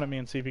 Look down at me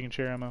and see if you can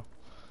share ammo.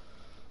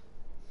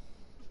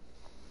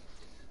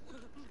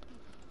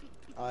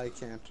 I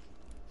can't.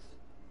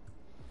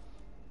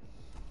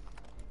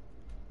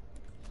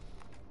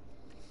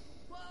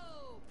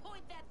 Whoa!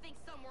 Point that thing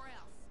somewhere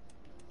else.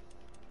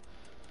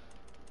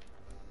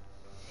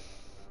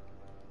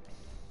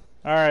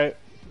 Alright,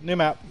 new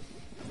map.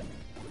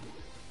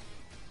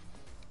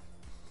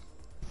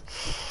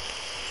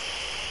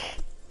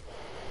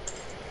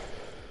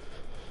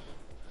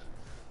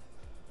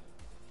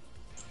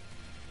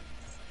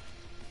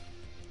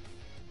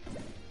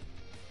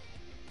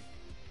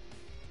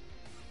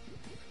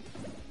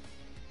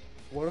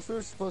 What if we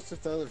were supposed to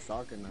throw the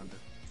shotgun under?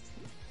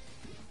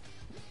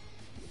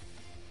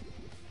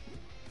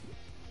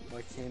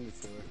 Like hand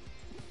it to her.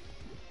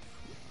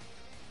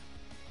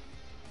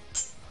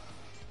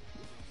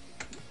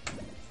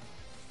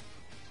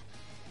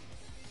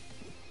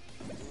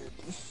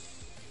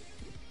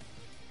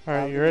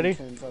 Alright, you ready?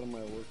 Change out of my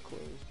work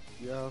clothes.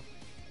 Yeah.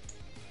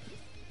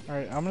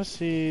 Alright, I'm gonna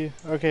see...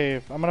 Okay,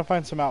 I'm gonna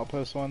find some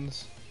outpost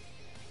ones.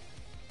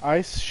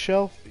 Ice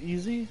shelf,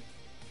 easy?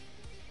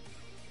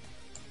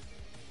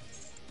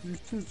 You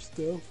took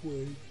stealth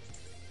way.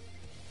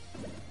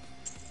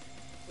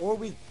 Or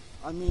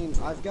I mean,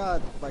 I've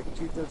got like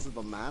 2/3 of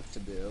the map to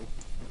do.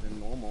 In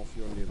normal, if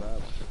you want to do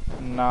that.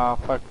 Nah,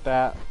 fuck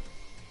that.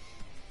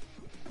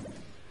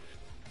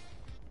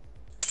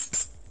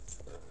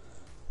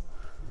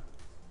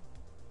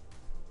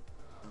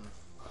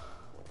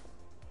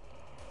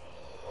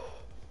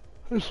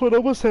 This one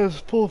almost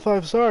has full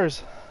 5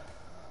 stars.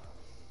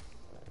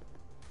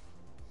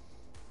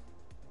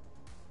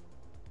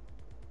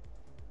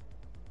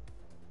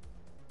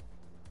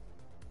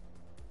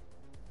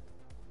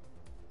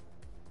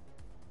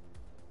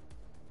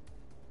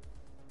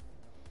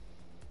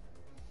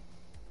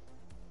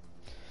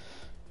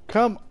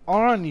 Come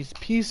on, you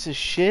piece of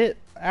shit.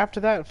 After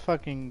that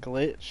fucking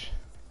glitch.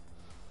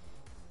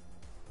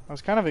 I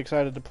was kind of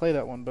excited to play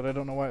that one, but I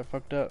don't know why it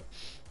fucked up.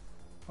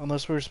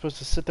 Unless we were supposed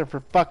to sit there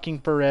for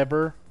fucking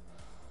forever.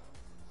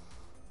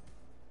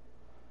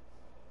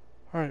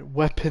 Alright,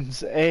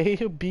 weapons A,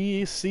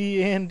 B,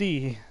 C, and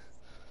D.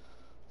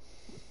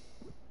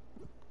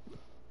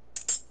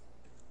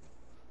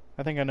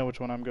 I think I know which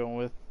one I'm going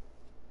with.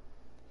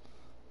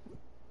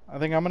 I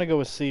think I'm gonna go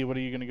with C. What are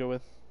you gonna go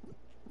with?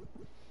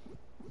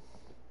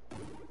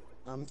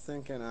 I'm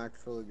thinking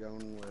actually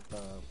going with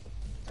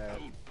Ed.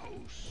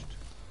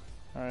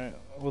 Alright,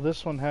 well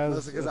this one has...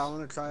 Mostly because I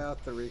want to try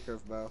out the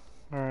recurve bow.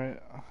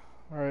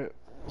 Alright.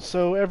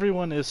 So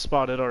everyone is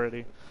spotted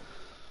already.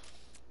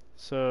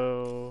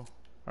 So...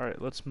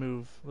 Alright, let's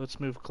move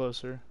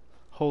closer.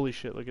 Holy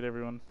shit, look at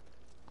everyone.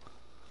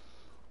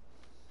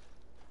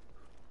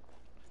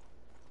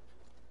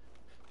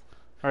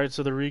 Alright,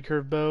 so the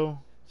recurve bow,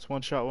 it's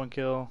one shot, one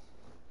kill.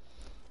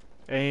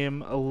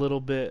 Aim a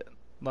little bit,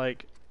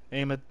 like,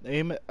 aim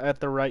at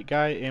the right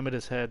guy, aim at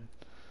his head.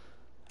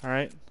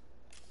 Alright?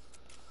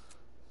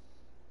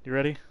 You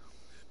ready?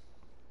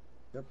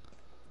 Yep.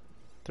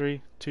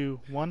 3, 2,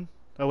 1.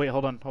 Oh wait,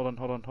 hold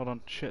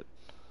on. Shit.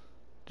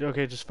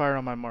 Okay, just fire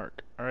on my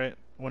mark. Alright?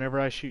 Whenever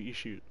I shoot, you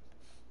shoot.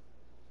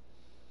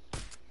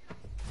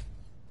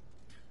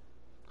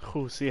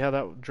 Ooh, see how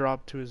that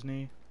dropped to his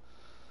knee?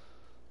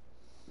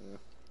 Yeah.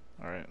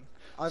 Alright.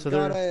 I've So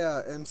got there-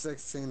 a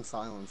M16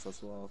 silence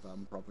as well that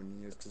I'm probably going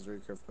to use because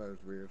recurve bow is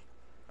weird.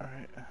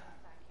 Alright.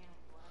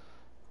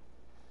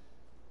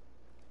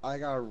 I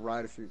got a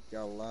right if you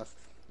go left.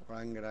 Or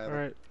I can get out of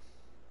it.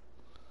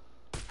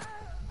 Alright.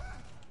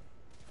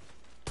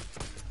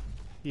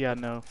 Yeah,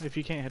 no. If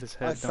you can't hit his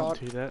head, don't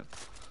do that.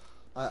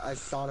 I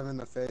shot him in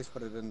the face,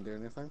 but it didn't do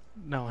anything.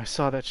 No, I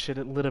saw that shit.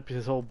 It lit up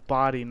his whole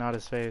body, not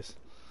his face.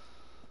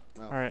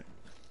 Oh. Alright.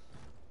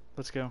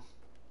 Let's go.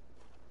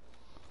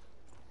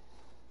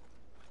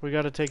 We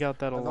gotta take out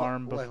that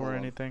alarm wait, before hold on.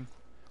 anything.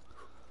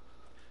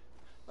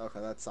 Okay,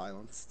 that's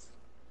silenced.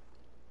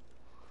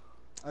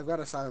 I've got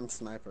a silent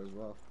sniper as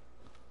well.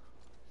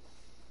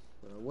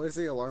 Where's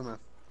the alarm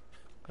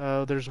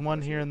at? There's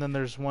one here, and then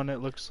there's one, it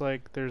looks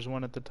like there's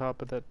one at the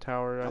top of that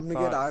tower. I'm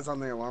gonna get eyes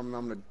on the alarm and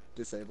I'm gonna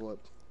disable it.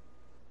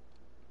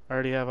 I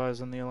already have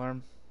eyes on the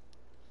alarm.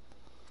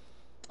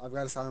 I've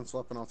got a silenced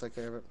weapon, I'll take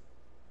care of it.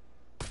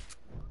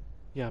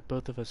 Yeah,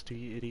 both of us do,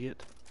 you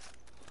idiot.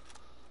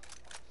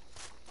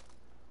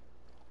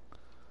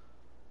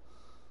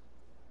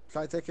 Should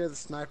I take care of the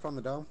sniper on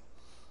the dome?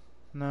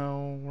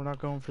 No, we're not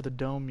going for the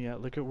dome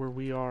yet. Look at where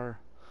we are.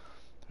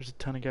 There's a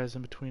ton of guys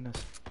in between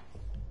us.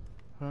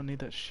 I don't need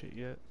that shit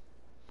yet.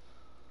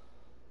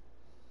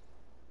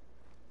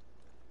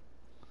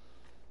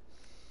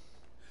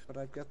 But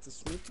I've got the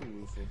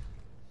sneaking rifle.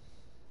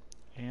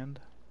 And?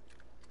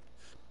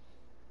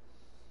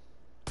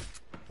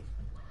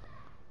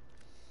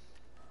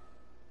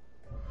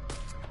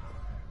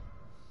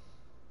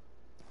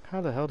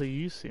 How the hell do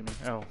you see me?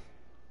 Oh.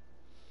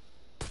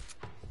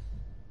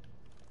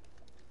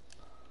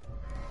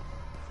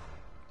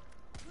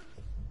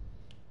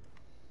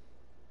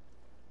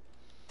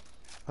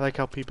 I like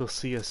how people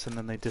see us and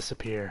then they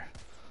disappear.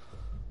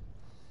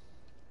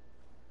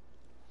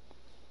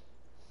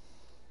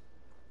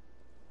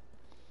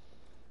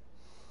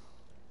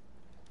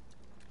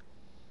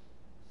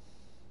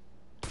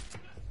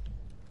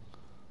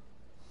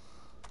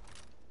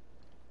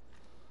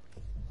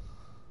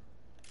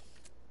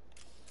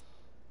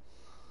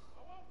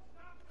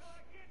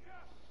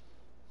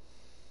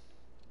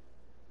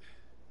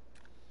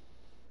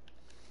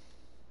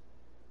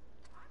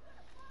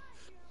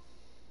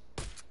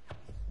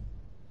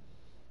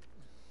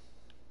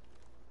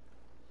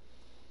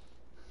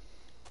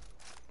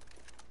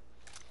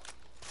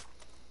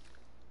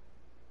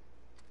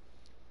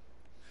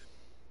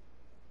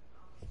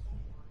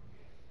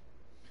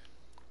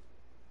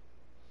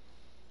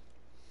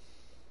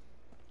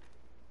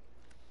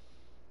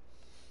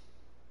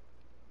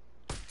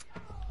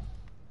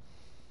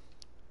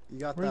 You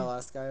got Where that you-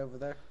 last guy over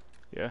there?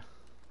 Yeah.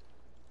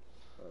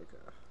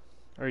 Okay.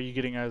 Are you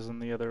getting eyes on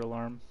the other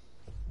alarm?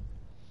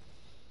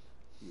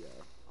 Yeah.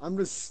 I'm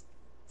just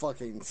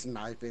fucking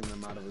sniping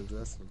them out of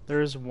existence.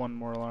 There is one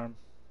more alarm.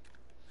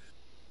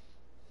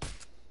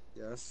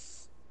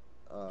 Yes.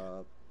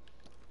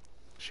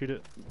 Shoot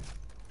it.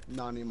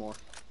 Not anymore.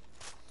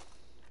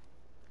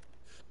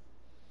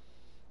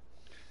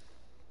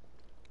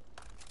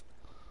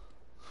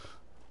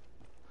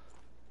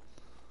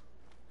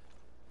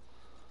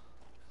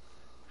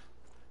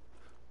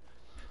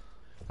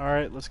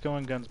 Alright, let's go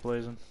in guns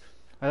blazing.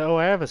 Oh,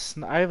 I have a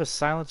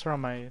silencer on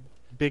my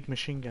big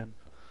machine gun.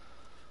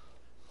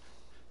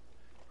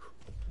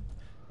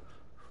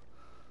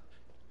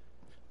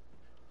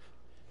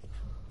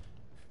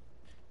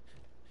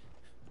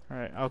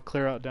 Alright, I'll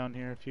clear out down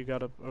here if you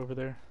got up over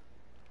there.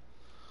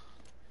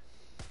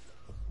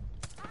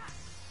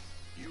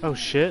 Oh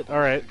shit,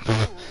 alright.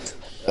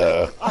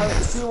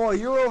 See, while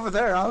you were over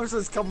there, I was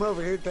just coming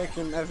over here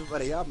taking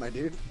everybody out, my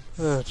dude.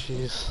 Oh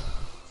jeez.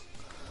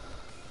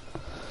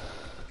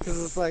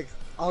 Because it's like,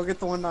 I'll get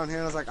the one down here,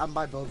 and I was like, I'm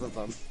by both of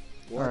them.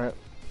 What? Alright.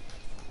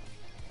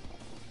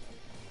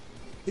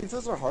 These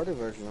are a harder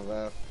version of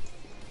that.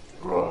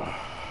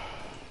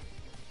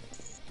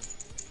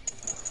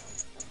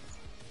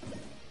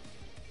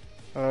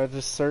 I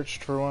just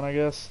searched for one, I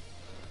guess.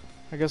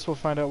 I guess we'll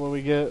find out what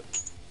we get.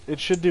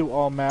 It should do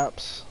all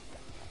maps.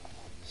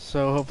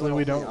 So hopefully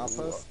we don't...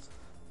 Outpost?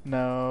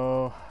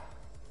 No.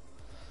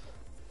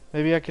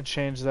 Maybe I could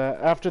change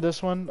that. After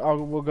this one,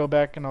 we'll go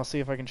back and I'll see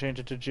if I can change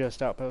it to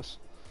just Outpost.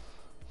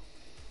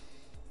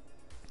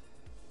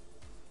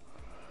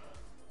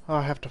 Oh,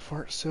 I have to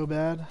fart so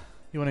bad.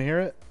 You want to hear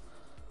it?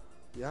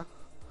 Yeah.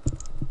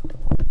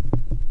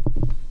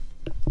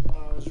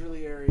 Oh, it was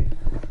really airy.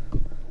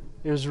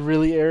 It was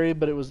really airy,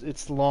 but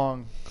it's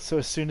long. So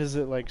as soon as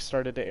it like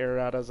started to air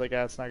out, I was like,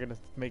 ah, it's not gonna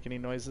make any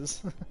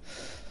noises.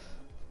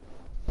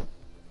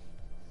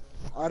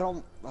 I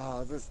don't.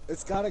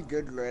 It's got a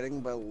good rating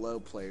but low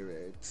play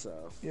rate.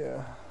 So.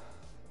 Yeah.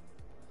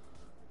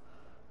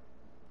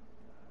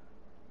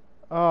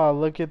 Oh,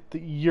 look at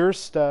your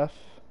stuff.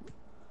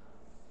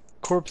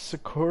 Corpse to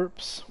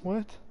corpse.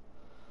 What?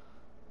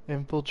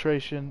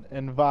 Infiltration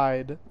and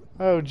Vide.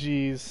 Oh,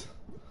 jeez.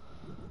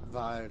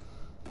 Vibe.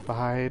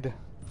 Vide.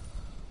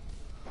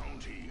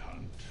 Bounty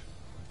hunt.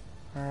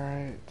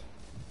 Alright.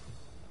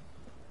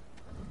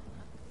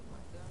 My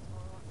guns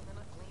more often than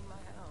I clean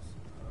my house.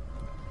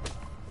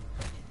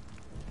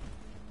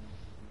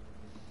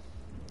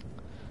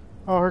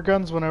 Oh, her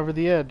guns went over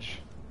the edge.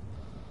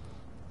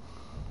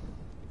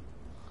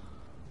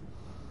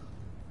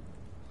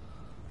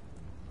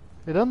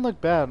 It doesn't look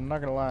bad, I'm not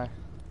gonna lie.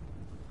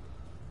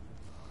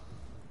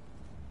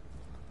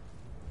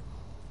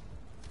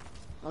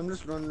 I'm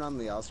just running around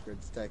the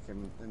outskirts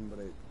taking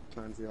anybody,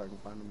 trying to see if I can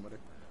find anybody.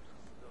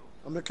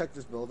 I'm gonna check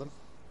this building.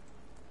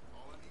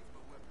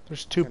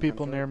 There's two Can't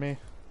people confirm. near me.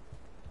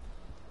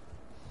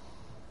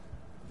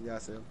 Yeah, I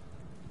see him.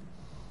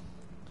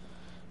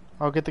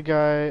 I'll get the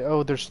guy.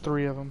 Oh, there's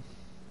three of them.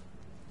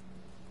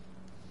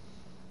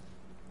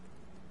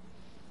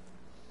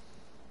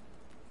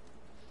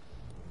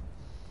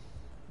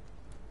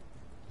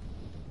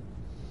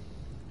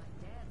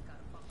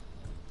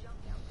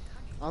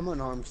 I'm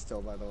unarmed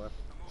still, by the way.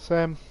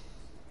 Same.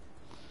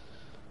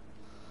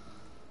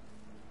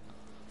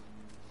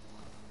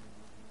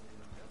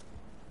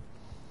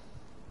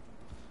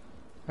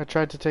 I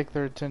tried to take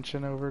their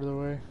attention over the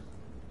way.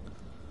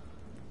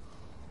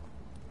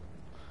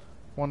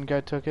 One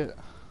guy took it.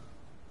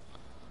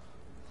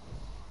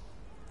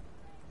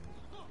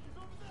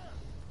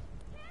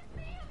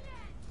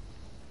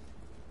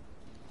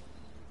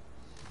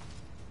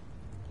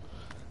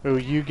 Oh,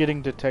 you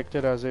getting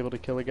detected, I was able to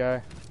kill a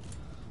guy.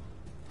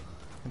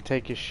 And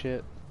take his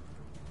shit.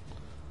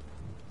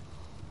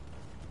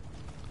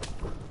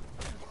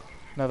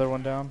 Another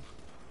one down.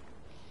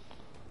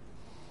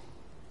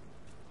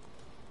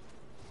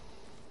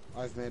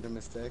 I've made a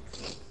mistake.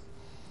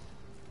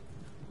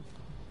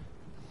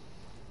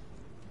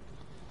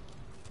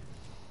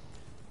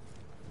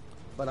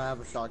 But I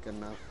have a shotgun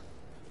now.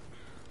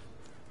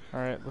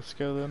 Alright, let's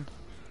go then.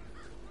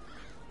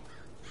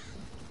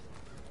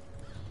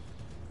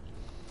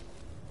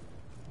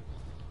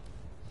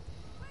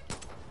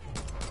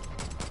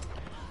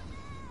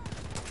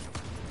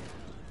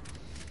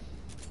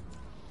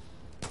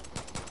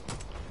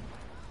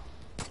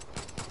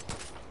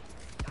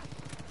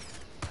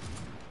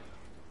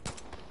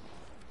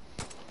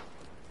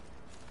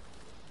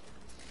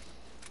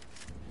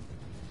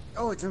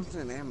 Oh, it's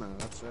infinite ammo,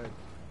 that's right.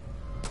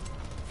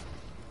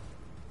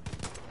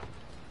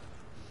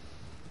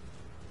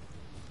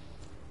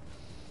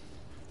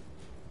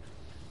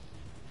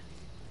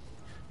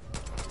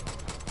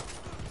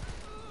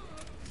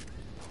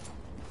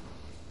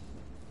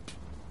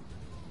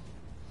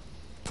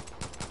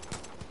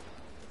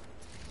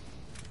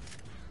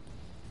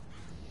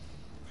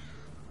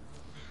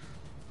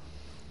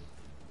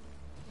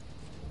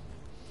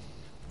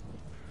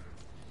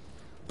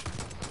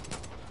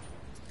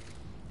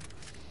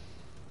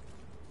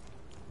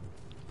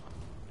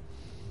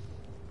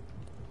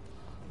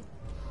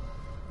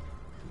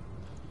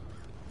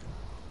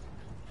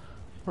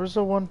 Where's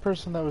the one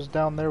person that was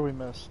down there we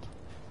missed?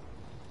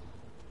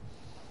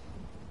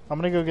 I'm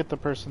gonna go get the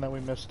person that we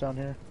missed down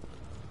here.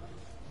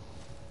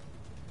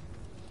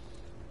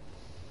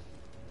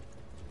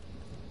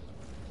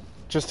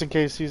 Just in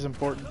case he's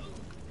important.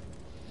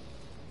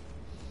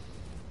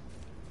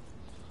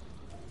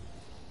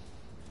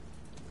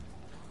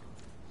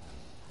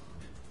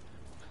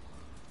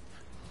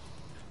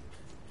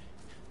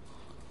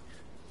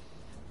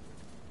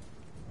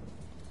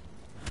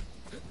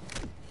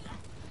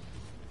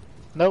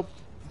 Nope.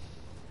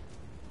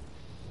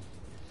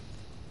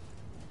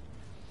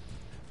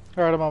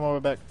 Alright, I'm on my way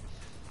back.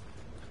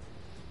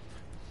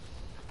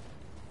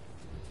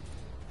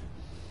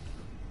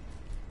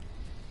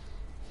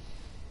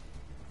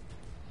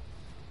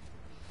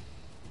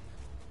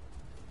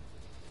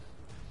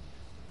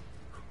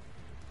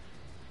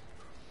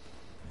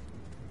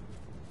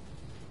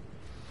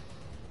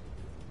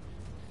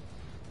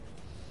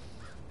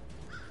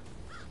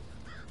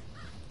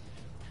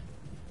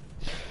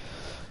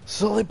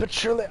 Slowly but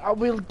surely, I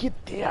will get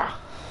there.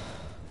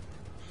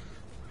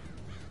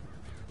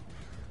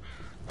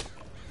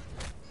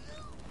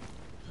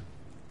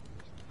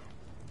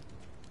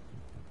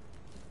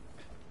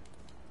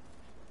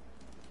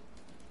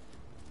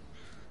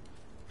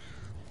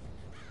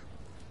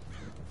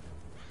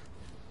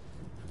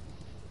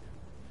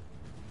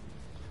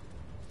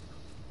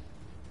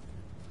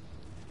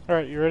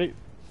 Alright, you ready?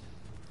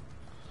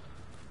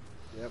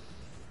 Yep.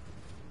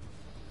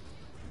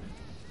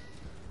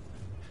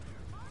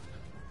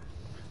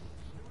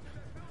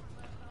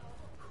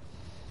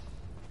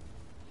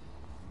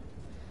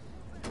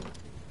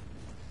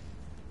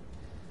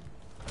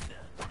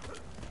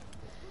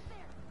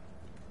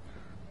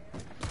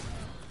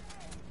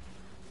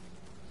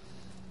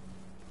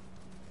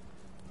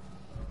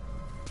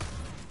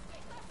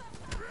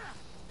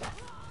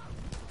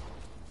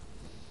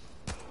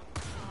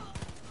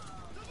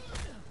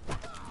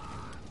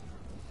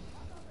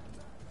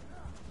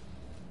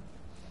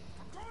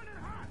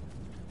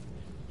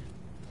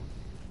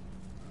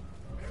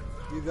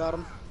 You got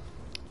him.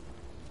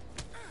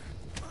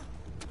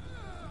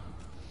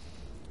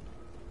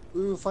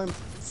 Ooh, flame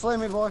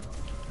me, boy.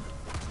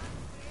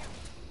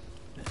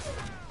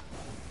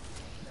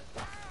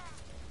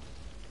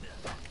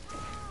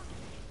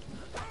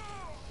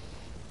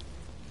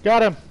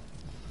 Got him.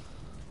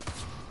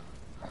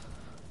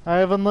 I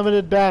have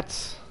unlimited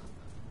bats.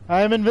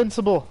 I am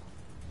invincible.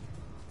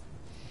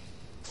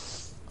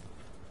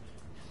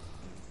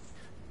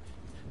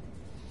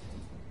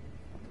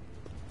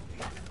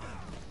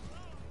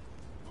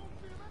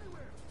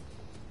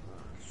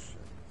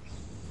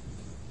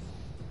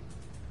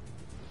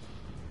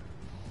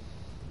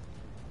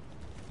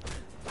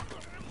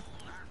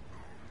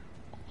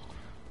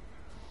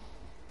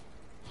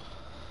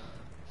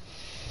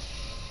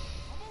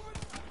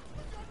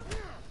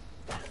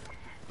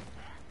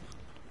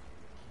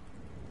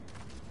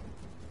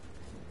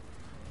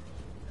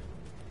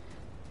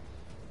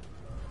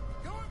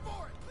 Going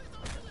for it! Please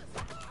don't do this!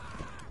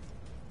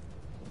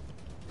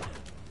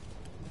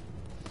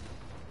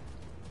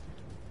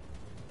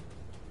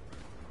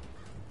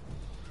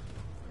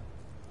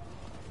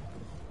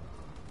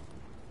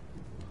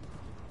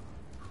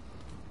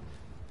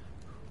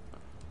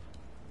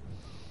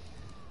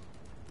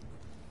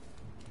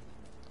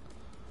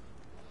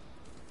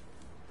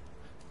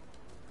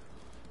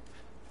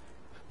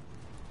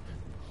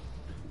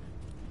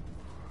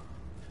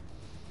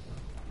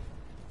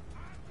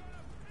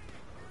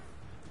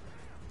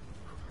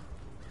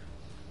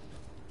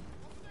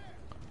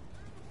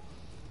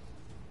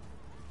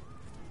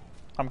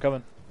 I'm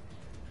coming.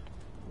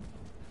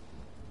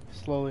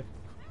 Slowly.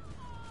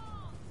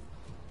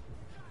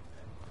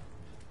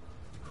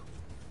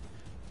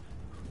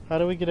 How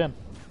do we get in?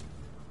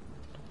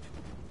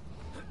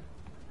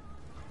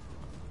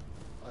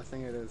 I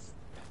think it is.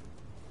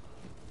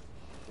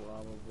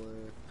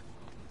 Probably.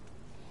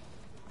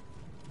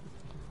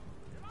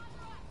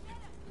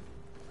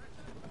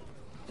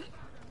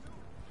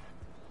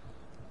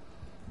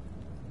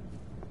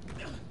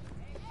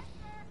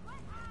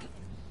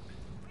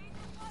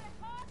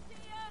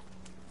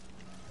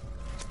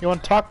 You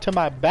want to talk to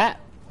my bat?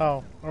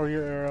 Oh, or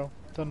your arrow.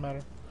 Doesn't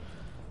matter.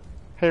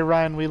 Hey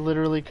Ryan, we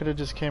literally could have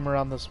just came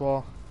around this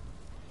wall.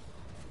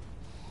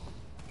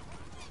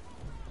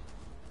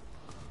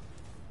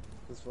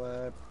 This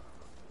way.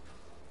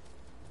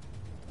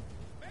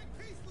 Make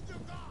peace with your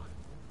God!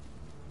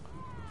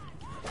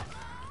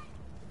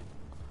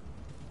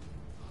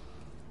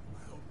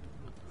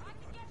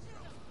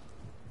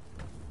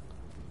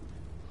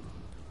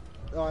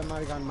 Oh, I might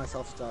have gotten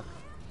myself stuck.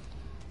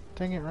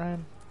 Dang it,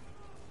 Ryan.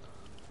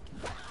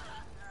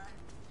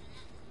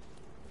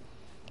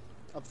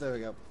 Up there we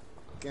go.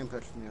 Game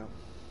pushed me up.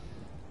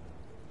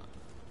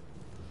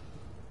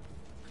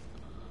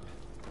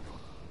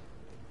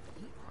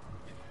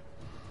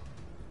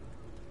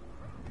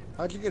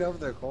 How'd you get over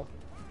there, Cole?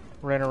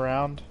 Ran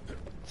around.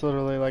 It's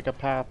literally like a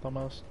path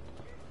almost.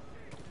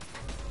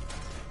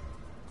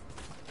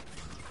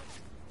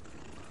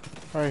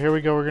 Alright, here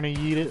we go. We're gonna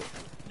yeet it.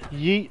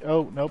 Yeet.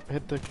 Oh, nope.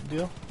 Hit the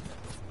deal.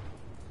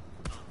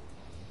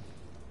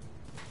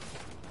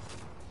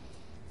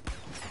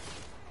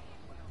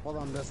 Hold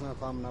on, there's no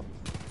climbing up.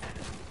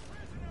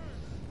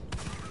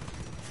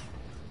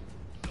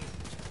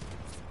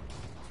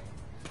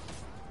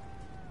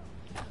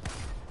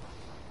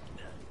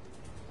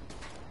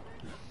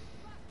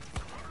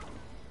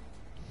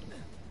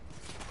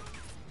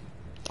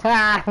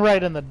 Ah,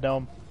 right in the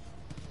dome.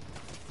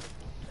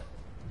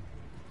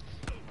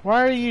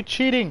 Why are you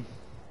cheating?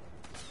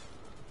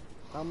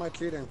 How am I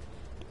cheating?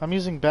 I'm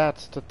using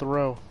bats to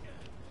throw.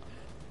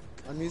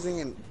 I'm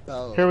using a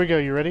bow. Here we go.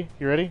 You ready?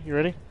 You ready? You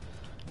ready?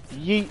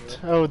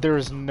 Yeet. Oh, there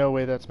is no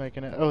way that's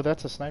making it. Oh,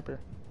 that's a sniper.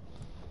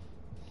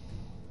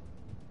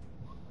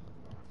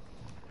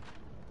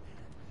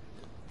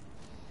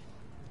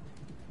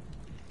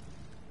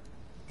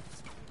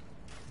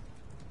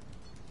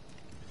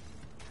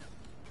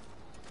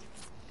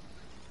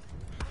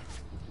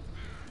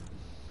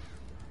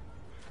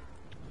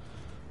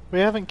 We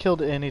haven't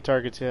killed any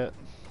targets yet.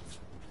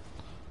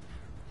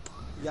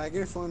 Yeah, I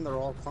get a feeling they're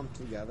all clumped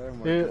together.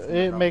 And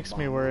It makes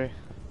me worry.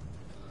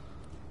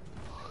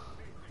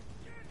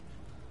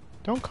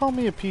 Don't call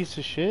me a piece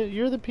of shit.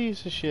 You're the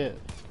piece of shit.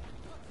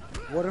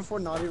 What if we're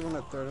not even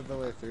a third of the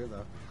way through,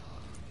 though?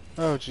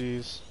 Oh,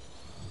 jeez.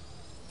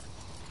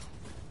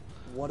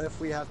 What if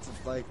we have to,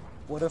 like...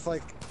 What if,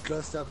 like,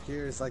 just up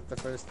here is, like, the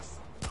first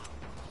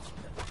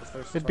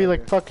It'd be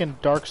like target? fucking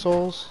Dark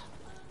Souls.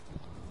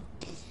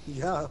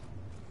 Yeah.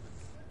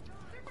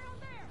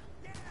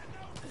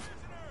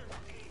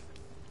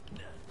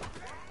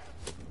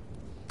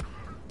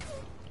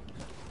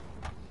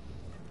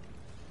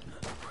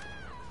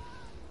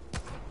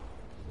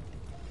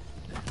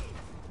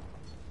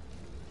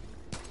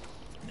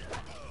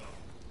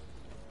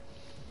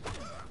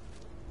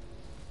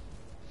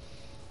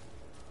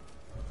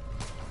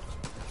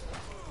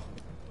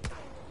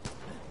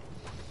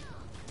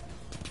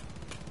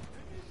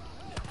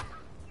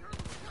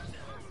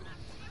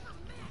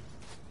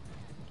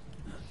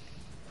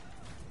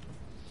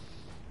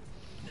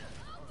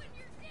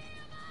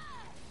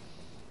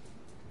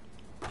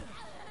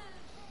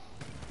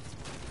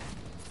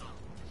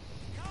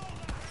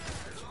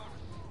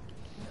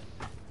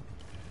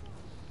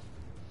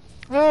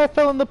 I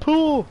fell in the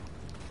pool.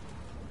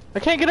 I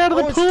can't get out of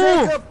the it's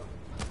pool. Jacob.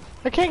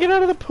 I can't get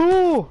out of the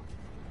pool.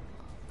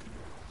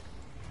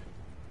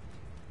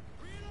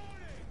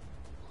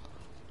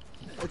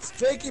 It's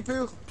Jakey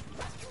Poo.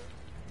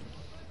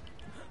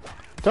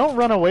 Don't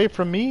run away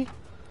from me.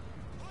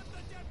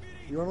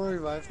 You want to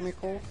revive me,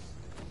 Cole?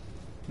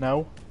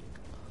 No.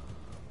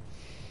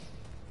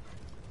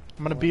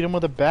 I'm gonna beat him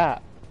with a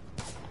bat.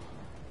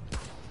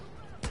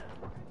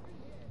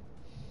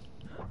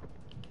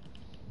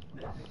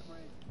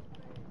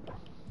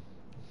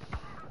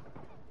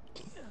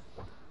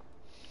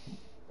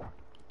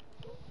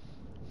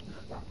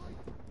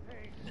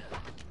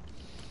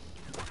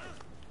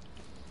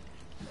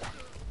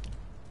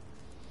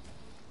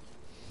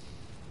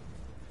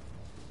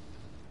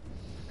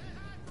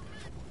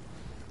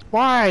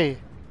 Why?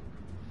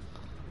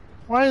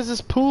 Why is this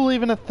pool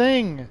even a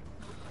thing?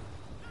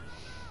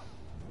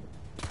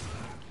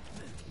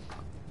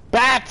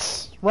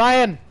 Bats!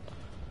 Ryan!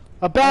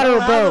 A bat or a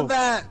bow?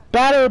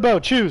 Bat or a bow?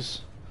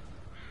 Choose.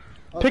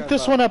 Okay, Pick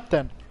this one up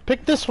then.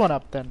 Pick this one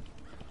up then.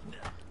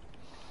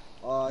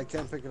 I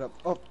can't pick it up.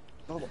 Oh,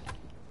 hold on.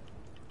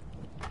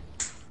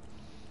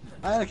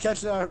 I had to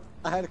catch it.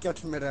 I had to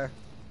catch it midair.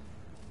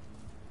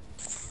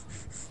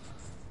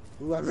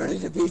 Ooh, I'm ready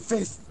to beat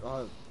Faith.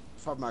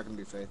 It's probably not gonna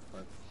be Faith,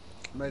 but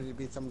I'm ready to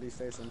beat somebody's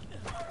face in.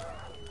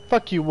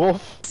 Fuck you,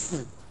 Wolf.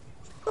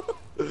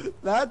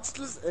 That's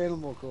just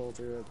animal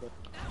cruelty right there.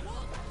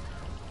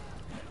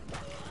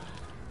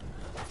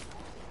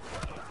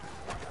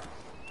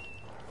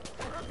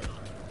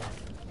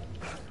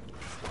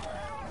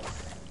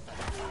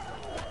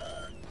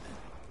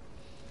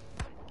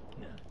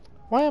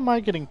 Why am I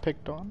getting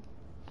picked on?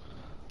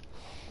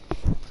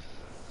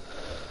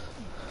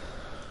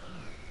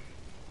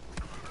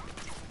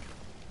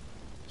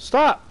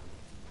 Stop!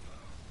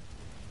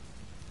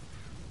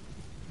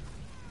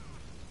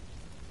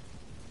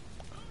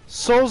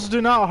 Souls do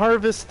not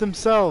harvest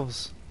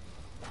themselves.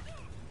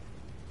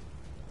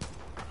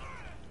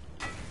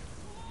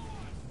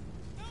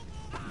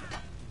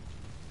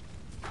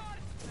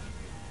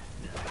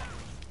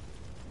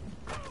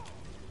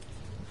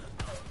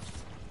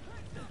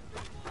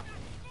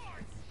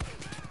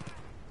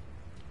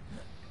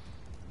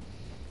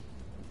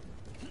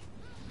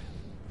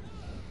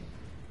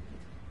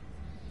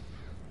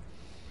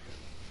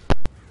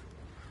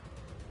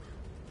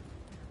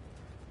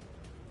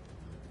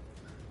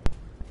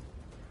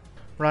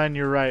 Ryan,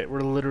 you're right.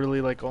 We're literally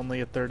like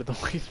only a third of the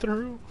way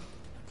through.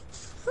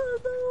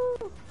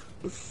 Oh, no.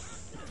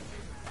 This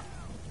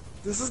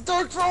is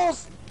Dark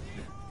Souls!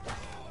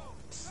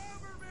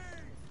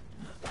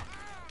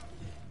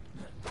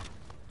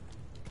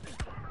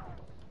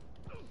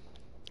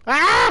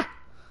 Ah!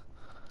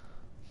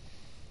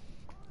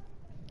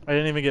 I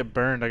didn't even get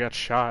burned. I got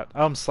shot.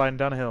 Oh, I'm sliding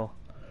down a hill.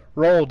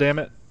 Roll, damn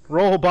it.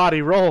 Roll,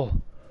 body,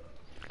 roll.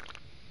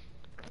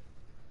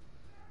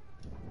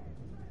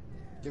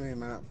 Give me a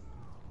minute.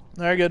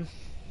 Alright, good.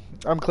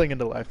 I'm clinging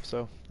to life,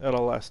 so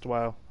it'll last a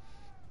while.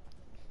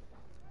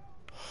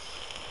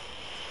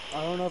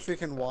 I don't know if you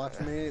can watch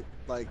me,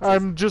 like...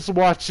 I'm just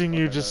watching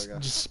you Okay, just there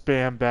we go.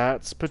 spam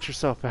bats. Put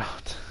yourself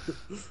out.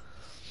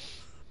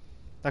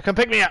 Now come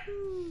pick me up.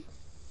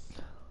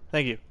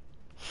 Thank you.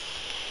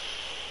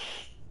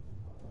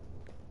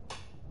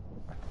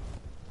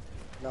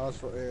 That was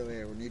for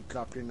earlier, when you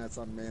dropped your nuts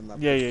on me and that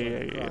Yeah, bitch yeah,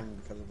 started yeah, yeah. crying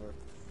because of her.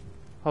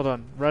 Hold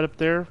on. Right up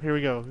there. Here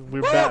we go.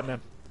 We're batting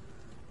him.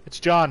 It's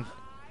John.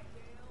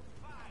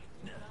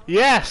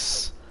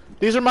 Yes!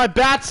 These are my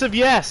bats of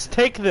yes!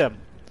 Take them!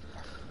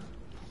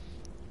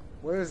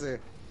 Where is he?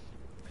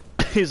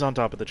 He's on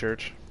top of the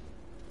church.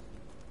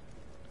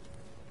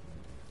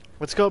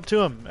 Let's go up to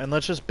him and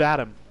let's just bat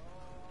him.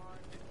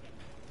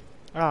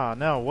 Ah,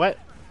 no, what?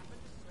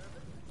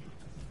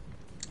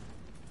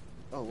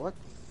 Oh, what?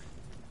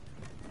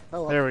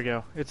 Hello. There we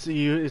go. It's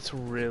you. It's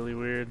really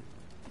weird.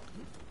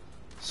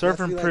 Serve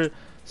Yes, and he, like,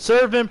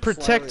 serve and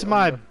protect slightly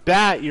my under.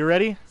 bat. You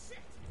ready?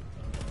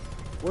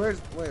 Wait,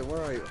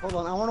 where are you? Hold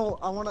on,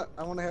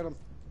 I wanna hit him.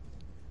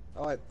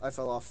 Oh, I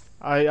fell off.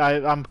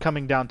 I'm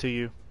coming down to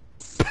you.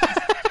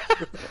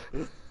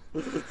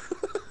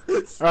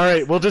 All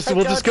right, we'll just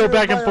go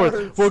back and forth.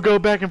 Arms. We'll go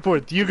back and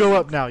forth. You go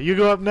up now. You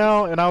go up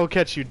now, and I will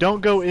catch you. Don't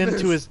go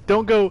into his.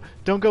 Don't go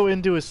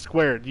into his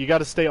square. You got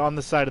to stay on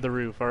the side of the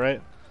roof. All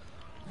right.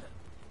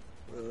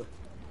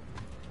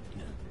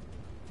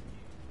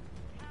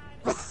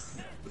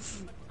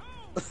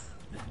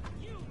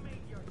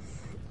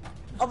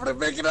 I'm gonna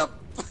make it up.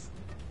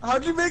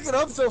 How'd you make it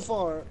up so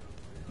far?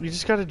 You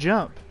just got to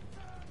jump.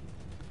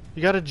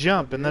 You got to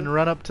jump and then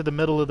run up to the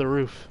middle of the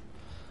roof.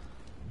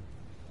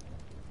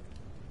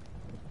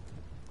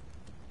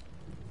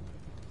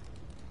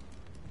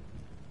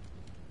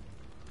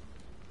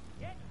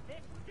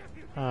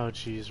 Oh,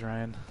 jeez,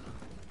 Ryan.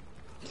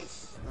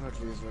 Oh,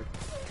 jeez, Rick.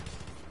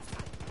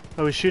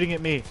 Oh, he's shooting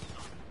at me.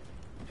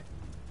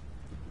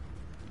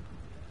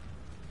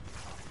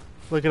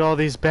 Look at all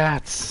these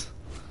bats.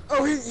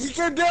 Oh, he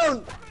came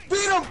down!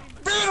 Beat him!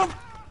 Beat him!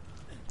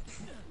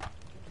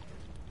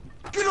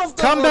 Get off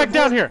that Come back road,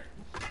 down boy. here.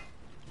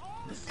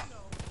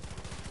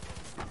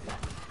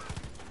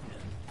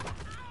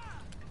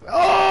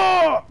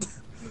 Oh!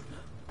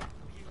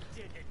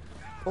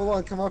 Hold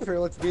on, come up here.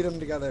 Let's beat him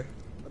together.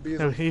 Abuse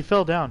No, him. he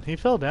fell down. He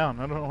fell down.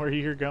 I don't know where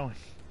you're going.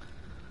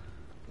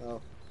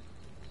 Oh.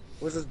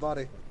 Where's his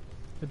body?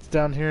 It's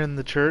down here in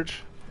the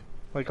church,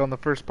 like on the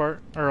first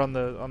part, or on the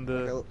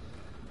Okay.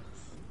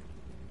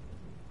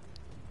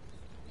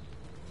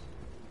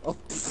 Oh.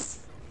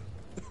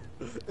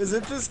 Is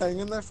it just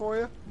hanging there for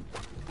you?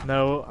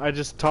 No, I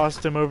just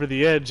tossed him over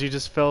the edge. He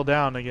just fell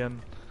down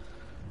again.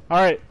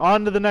 Alright,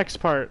 on to the next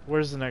part.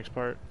 Where's the next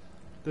part?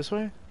 This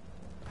way?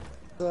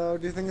 So,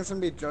 do you think it's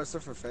gonna be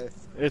Joseph or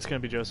Faith? It's gonna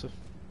be Joseph.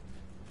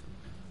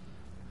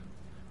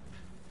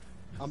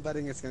 I'm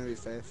betting it's gonna be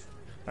Faith.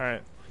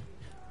 Alright.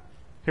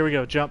 Here we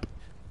go, jump.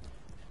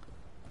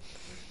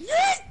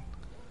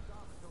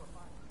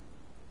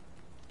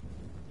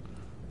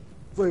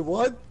 Wait,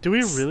 what? Do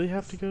we really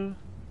have to go?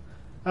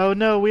 Oh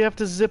no, we have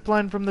to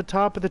zipline from the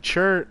top of the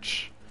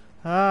church.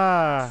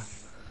 Ah.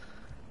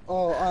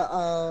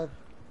 Oh,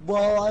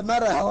 well, I'm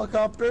at a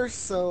helicopter,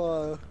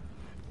 so,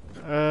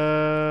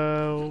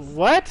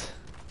 what?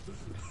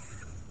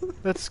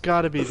 That's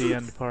gotta be the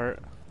end part.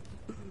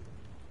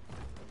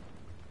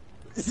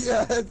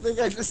 yeah, I think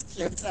I just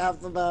skipped half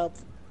the map.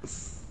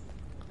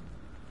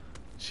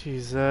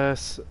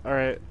 Jesus.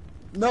 Alright.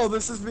 No,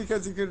 this is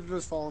because you could have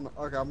just fallen.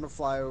 Okay, I'm gonna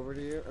fly over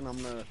to you, and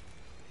I'm gonna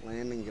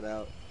land and get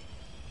out.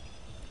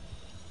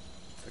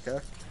 Okay?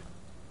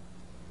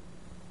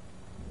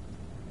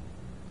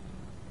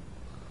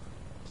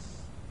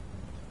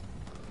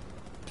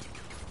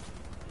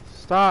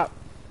 Stop.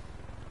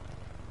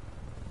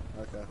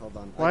 Okay, hold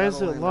on. Why I is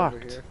gotta it land over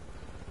locked? here.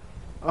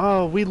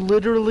 Oh, we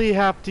literally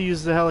have to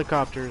use the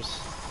helicopters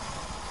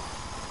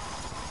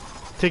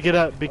to get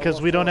up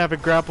because we don't have a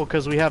grapple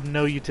because we have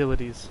no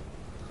utilities.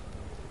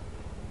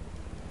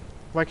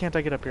 Why can't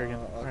I get up here again?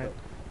 Okay. Alright.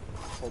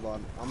 Hold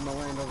on. I'm gonna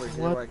land over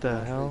here What where I the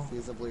can hell? actually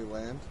feasibly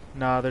land.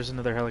 Nah, there's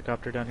another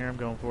helicopter down here. I'm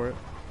going for it.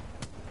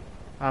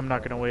 I'm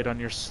not gonna wait on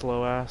your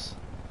slow ass.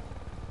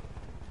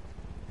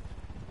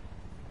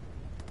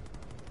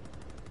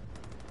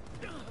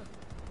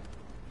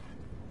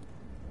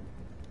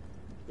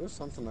 There's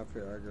something up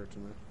here, I go to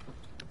me.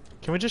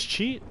 Can we just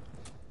cheat?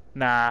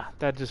 Nah,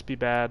 that'd just be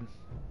bad.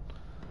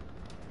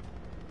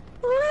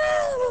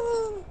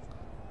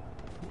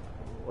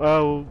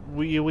 Oh,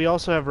 we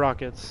also have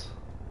rockets.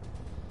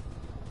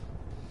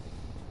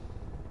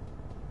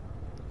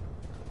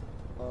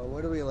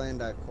 Where do we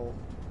land at, Cole?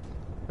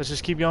 Let's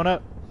just keep going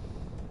up.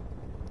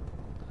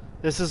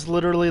 This is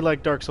literally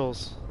like Dark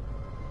Souls.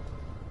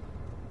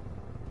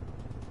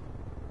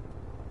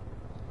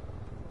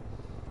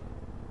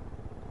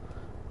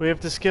 We have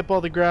to skip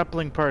all the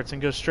grappling parts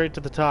and go straight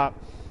to the top.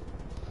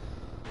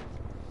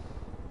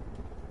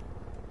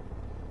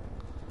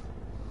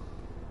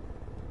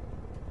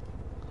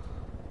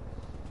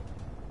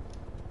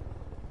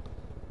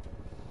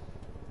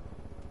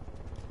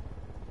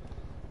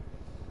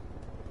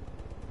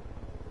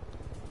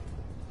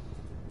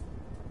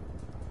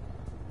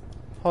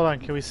 Hold on,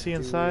 can we see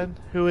inside?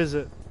 Who is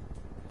it?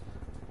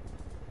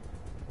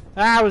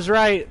 Ah, I was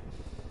right!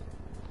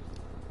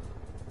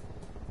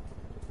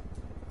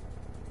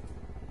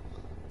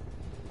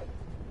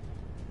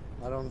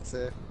 I don't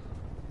see.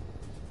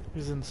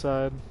 Who's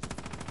inside?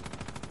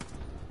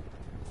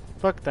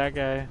 Fuck that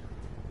guy.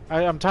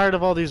 I'm tired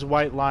of all these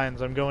white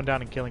lines. I'm going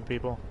down and killing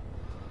people.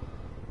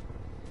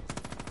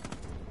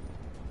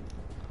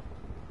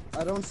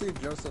 I don't see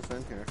Joseph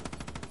in here.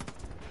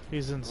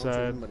 He's I don't see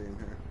inside. anybody in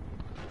here.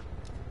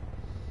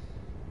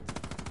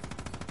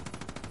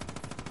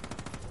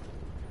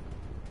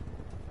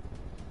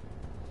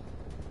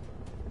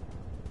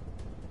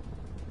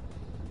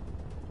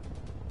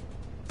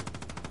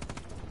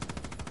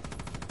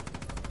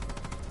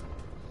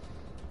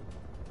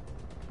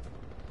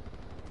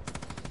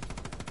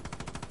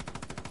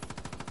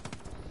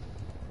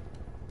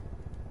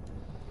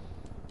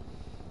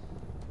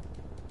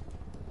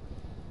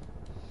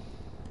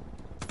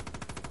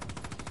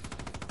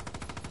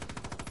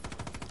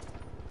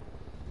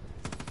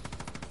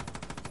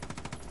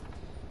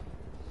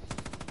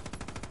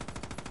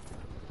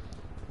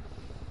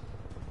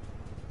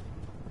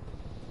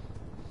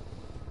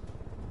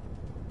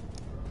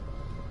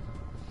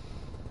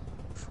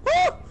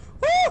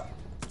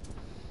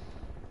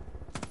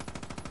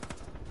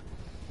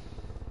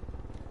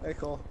 Hey,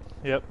 Cole.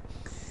 Yep.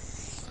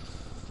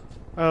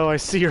 Oh, I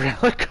see your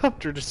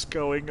helicopter just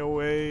going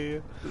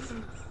away.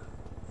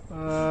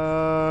 Hold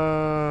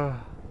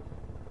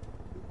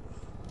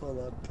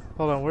on.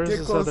 Hold on, where's Get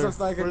this close other...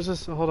 so I can- Where's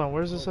this... Hold on,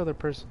 where's this other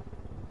person?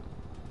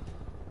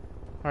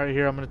 Alright,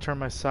 here, I'm gonna turn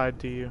my side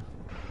to you.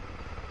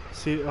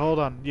 See, hold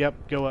on.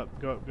 Yep, go up,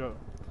 go up, go up.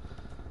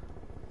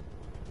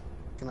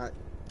 Can I?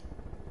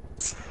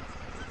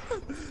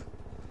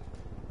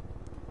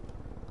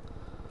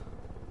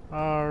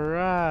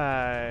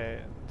 Alright.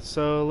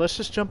 So, let's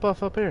just jump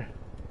off up here.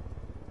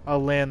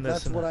 I'll land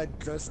this. That's what I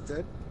just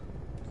did.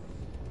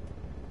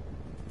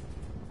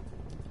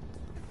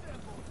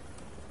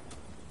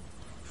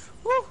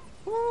 Woo!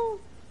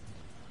 Woo!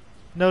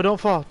 No, don't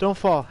fall, don't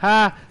fall.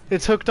 Ha!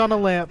 It's hooked on a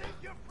lamp.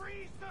 You're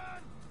free, son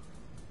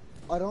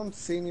I don't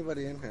see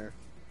anybody in here.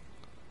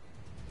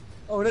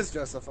 Oh, it is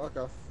Joseph.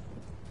 Okay.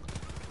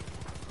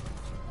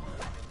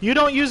 You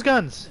don't use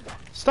guns.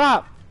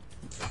 Stop.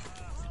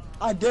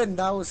 I didn't.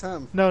 That was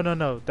him. No, no,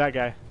 no. That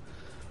guy.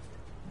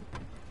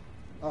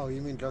 Oh,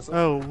 you mean Joseph?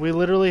 Oh, we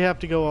literally have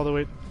to go all the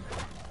way.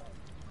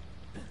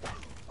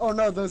 Oh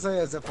no, there's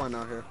a zip line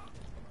out here.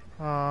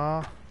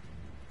 Aww.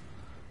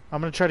 I'm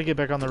gonna try to get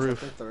back on the I roof.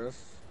 think there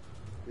is.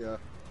 Yeah.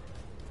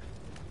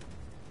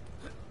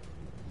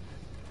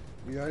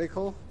 You ready,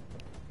 Cole?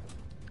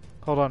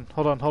 Hold on,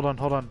 hold on, hold on,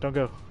 hold on. Don't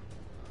go.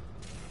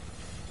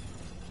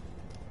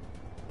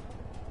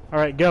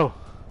 Alright, go.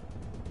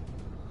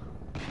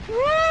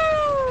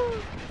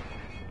 Woo!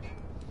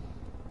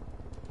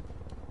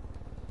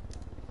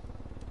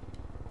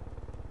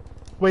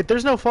 Wait,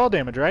 there's no fall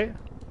damage, right?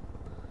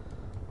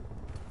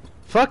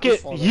 Fuck There's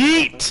it! fall damage,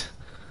 Yeet!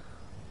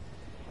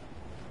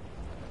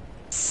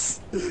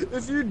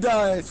 If you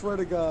die, I swear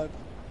to God.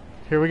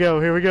 Here we go,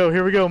 here we go,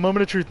 here we go.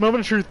 Moment of truth,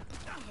 moment of truth.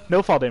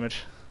 No fall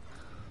damage.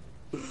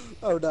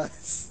 Oh,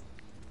 nice.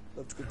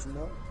 That's good to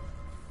know.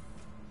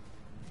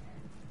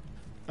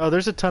 Oh,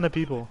 there's a ton of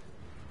people.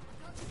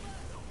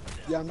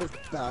 Yeah, I'm just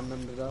batting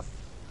them to death.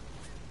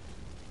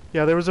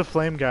 Yeah, there was a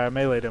flame guy. I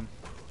meleeed him.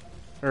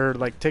 Or,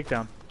 like,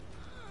 takedown.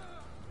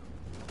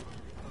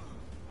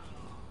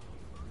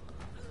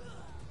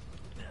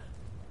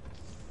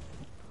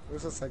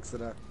 Where's this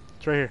exit at?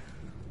 It's right here.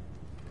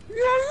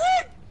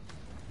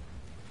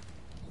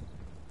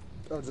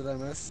 Oh, did I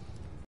miss?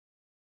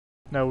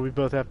 No, we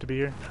both have to be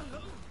here.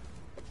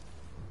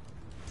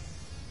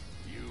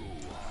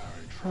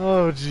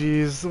 Oh,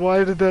 jeez.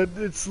 Why did that...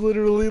 It's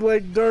literally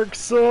like Dark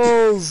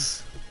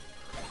Souls!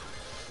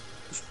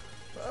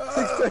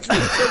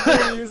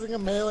 You're using a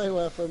melee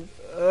weapon.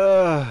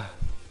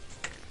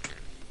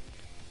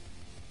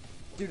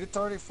 Dude, it's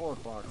already 4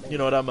 o'clock. You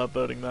know what? I'm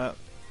upvoting that.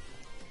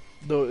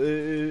 Though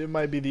it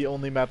might be the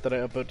only map that I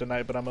upvote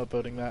tonight, but I'm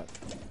upvoting that.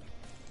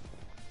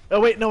 Oh,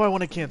 wait. No, I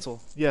want to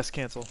cancel. Yes,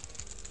 cancel.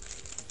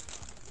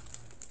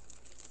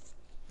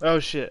 Oh,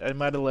 shit. I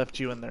might have left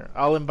you in there.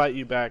 I'll invite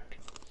you back.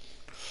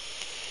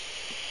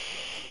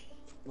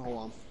 Hold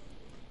on.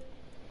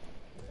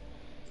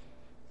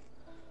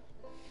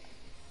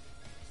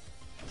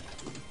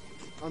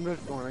 I'm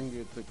just going to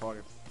get to the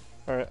party.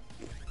 Alright.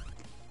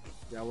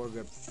 Yeah, we're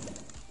good.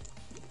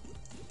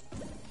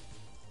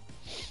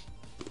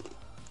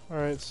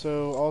 Alright,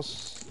 so all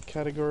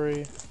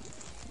category,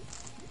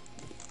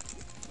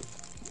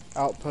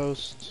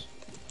 outpost,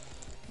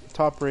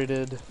 top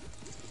rated.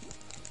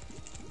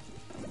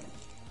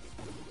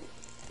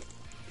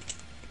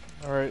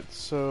 Alright,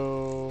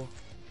 so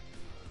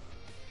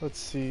let's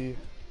see.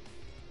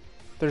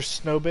 There's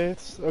snow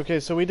baths. Okay,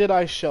 so we did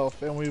ice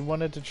shelf, and we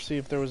wanted to see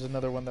if there was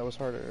another one that was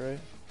harder, right?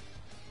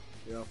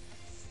 Yeah.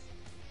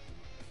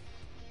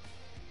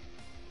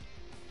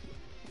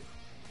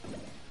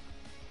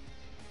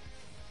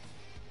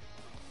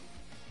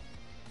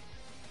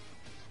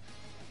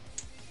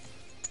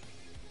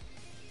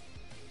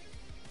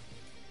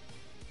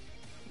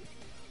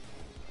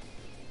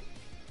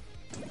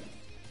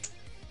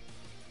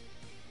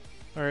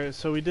 Alright,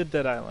 so we did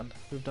Dead Island.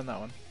 We've done that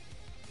one.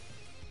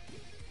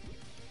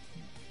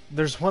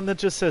 There's one that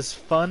just says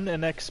fun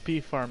and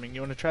XP farming.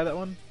 You want to try that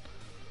one?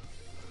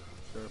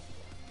 Sure.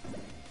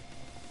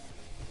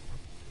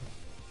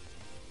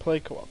 Play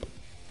co-op.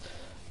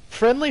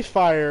 Friendly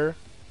fire,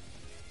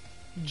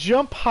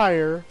 jump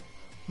higher,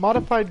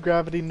 modified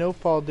gravity, no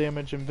fall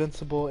damage,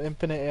 invincible,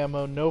 infinite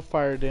ammo, no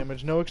fire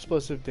damage, no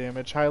explosive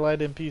damage, highlight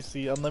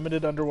NPC,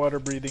 unlimited underwater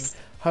breathing,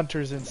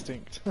 hunter's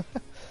instinct.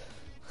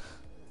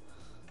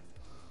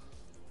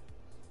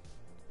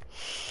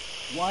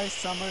 Why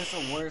summer is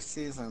the worst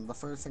season? The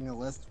first thing on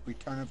the list,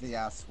 Return of the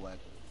Ass Sweat.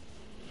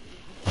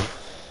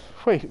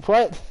 Wait,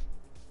 what?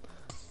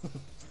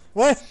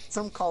 What?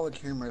 Some college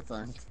humor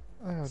thing.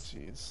 Oh,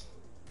 jeez.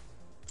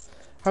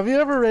 Have you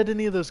ever read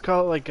any of those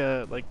like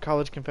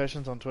college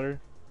confessions on Twitter?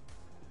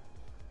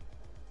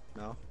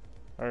 No.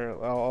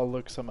 Or I'll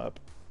look some up.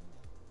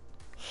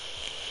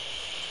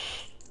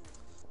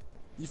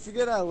 You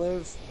forget I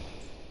live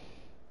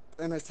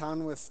in a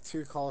town with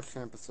 2 college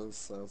campuses,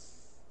 so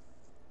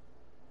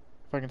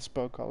If I can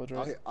spell college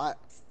right. I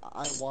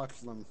watch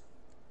them.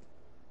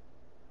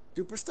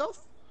 Super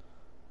stealth?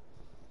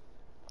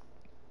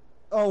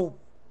 Oh,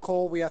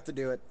 Cole, we have to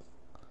do it.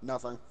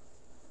 Nothing.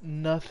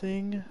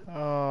 Nothing.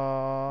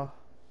 Now,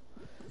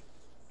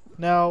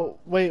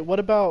 wait. What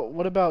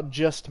about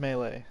just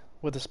melee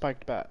with a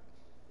spiked bat?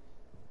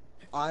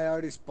 I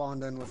already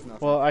spawned in with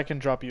nothing. Well, I can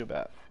drop you a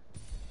bat.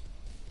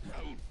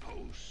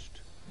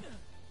 Outpost.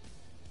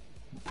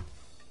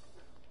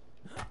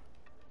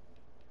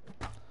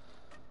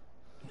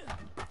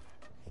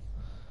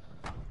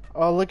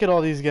 Oh, look at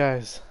all these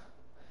guys.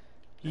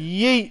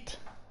 Yeet.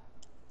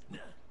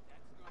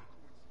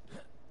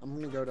 I'm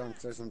gonna go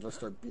downstairs and just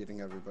start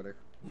beating everybody.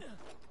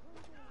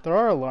 There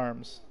are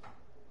alarms.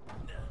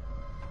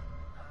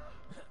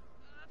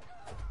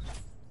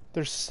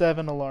 There's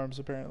 7 alarms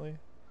apparently.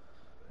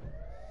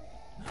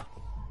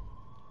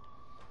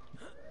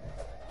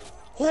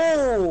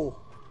 Oh!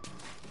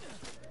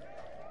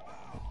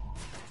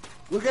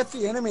 Look at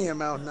the enemy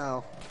amount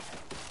now.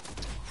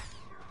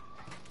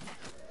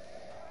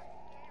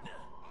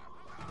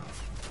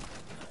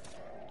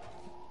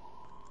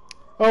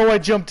 Oh, I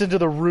jumped into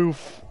the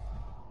roof.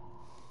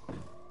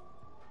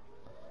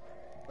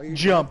 Are you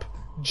Jump.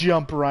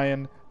 Jump,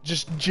 Ryan.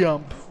 Just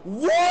jump.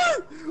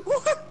 What?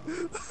 What?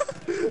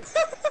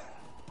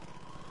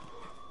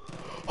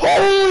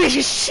 Holy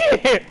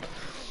shit!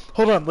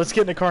 Hold on, let's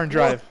get in a car and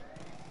drive.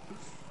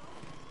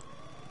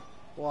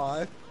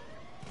 Why?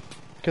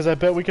 Because I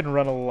bet we can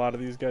run a lot of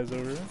these guys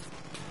over.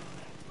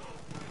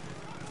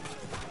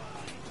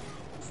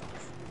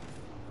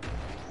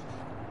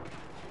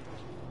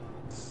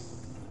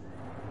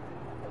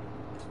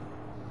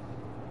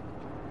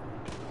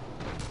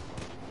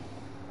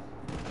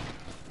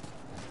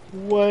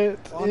 What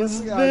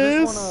Honestly, is I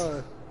this? just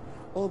wanna...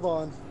 Hold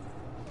on.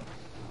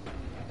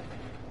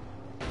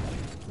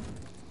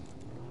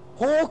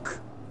 Hulk!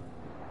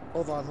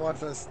 Hold on, watch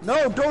this.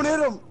 No, don't hit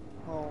him!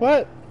 Oh,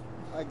 What?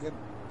 I get...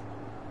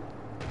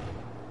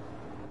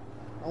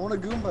 I want a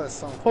Goomba or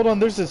something. Hold on,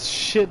 there's a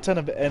shit ton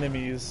of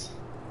enemies.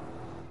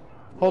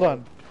 Hold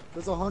on.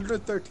 There's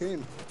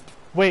 113.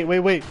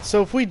 Wait.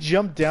 So if we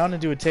jump down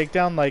and do a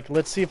takedown, like,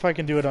 let's see if I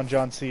can do it on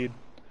John Seed.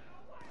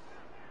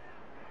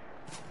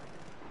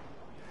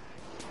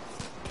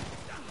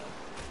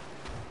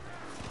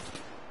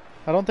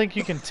 I don't think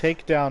you can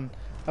take down...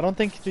 I don't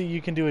think that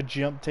you can do a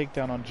jump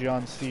takedown on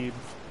John Seed.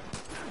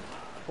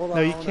 Hold on,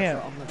 No, you I'm gonna can't.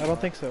 try- I'm gonna I try.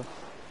 don't think so.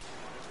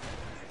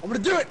 I'm gonna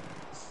do it!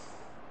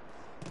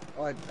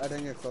 Oh, I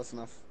didn't get close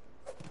enough.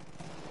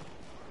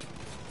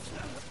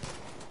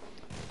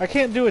 I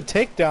can't do a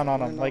takedown on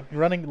Why him, not? like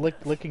running,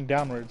 licking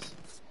downwards.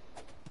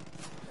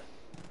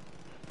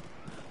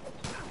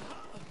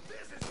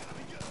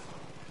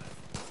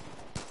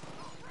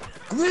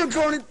 Come here,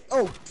 Johnny!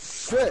 Oh,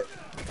 shit!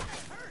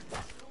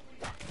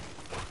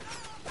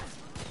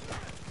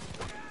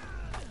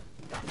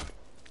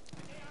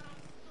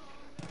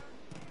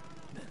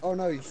 Oh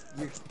no, you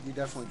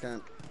definitely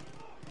can't.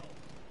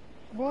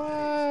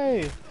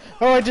 Why?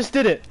 Oh, I just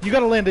did it. You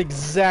gotta land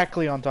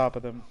exactly on top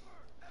of them.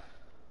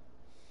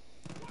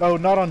 Oh,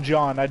 not on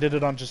John. I did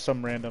it on just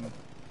some random.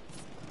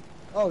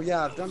 Oh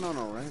yeah, I've done on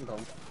a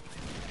random.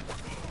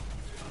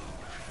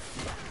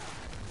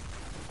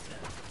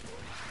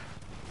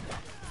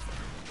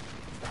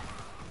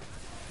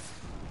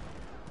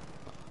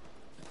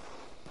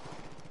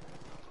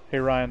 Hey,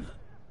 Ryan.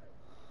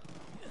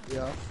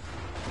 Yeah.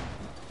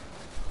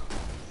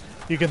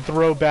 You can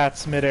throw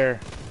bats midair.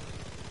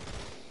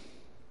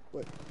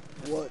 Wait,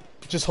 what?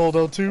 Just hold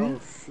L2.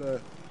 Oh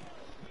shit.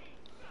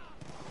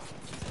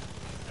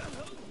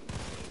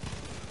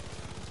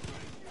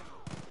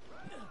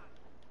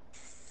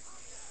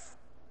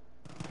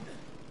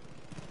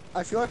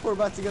 I feel like we're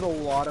about to get a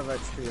lot of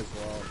XP as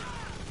well.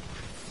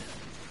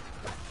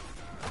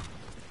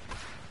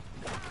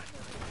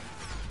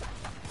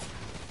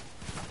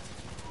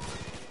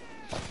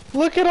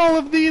 Look at all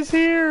of these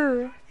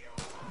here.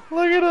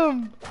 Look at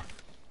them.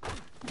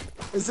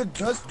 Is it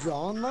just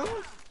John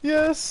though?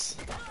 Yes.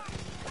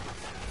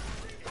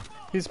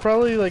 He's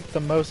probably like the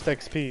most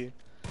XP.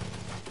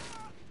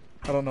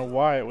 I don't know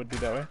why it would be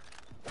that way.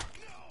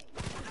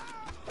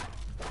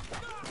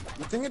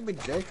 You think it'd be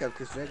Jacob,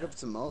 because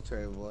Jacob's a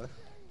military boy.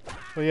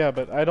 Well, yeah,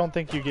 but I don't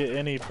think you get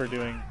any for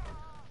doing...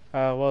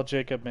 well,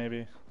 Jacob,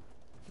 maybe.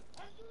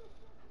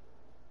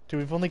 Dude,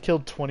 we've only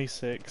killed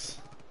 26.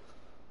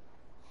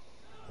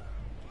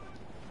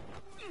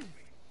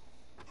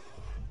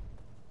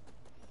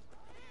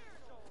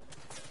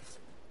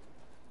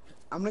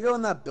 I'm gonna go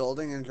in that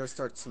building and just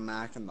start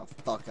smacking the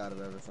fuck out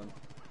of everything.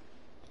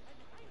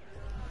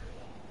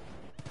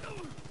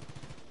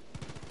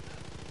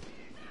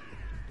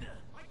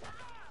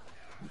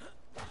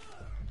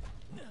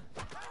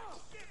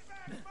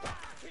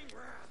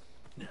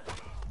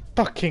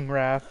 Fucking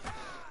Wrath.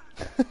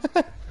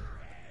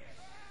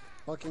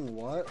 Fucking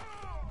what?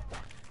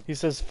 He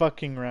says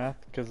fucking Wrath,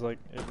 because, like,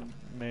 it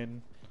made...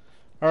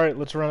 Alright,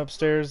 let's run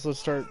upstairs. Let's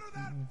start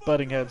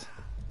butting heads.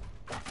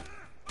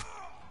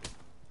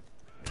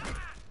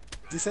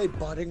 Do you say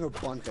butting or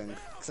bunting?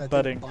 Because I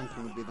Butting. think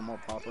bunting would be the more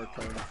proper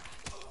term.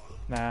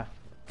 Nah.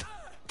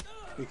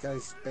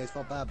 Because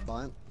baseball bat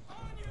bunt.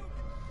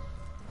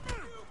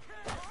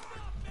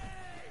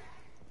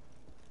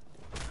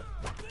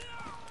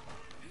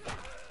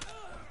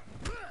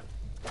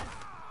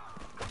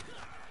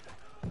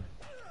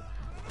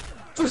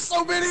 There's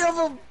so many of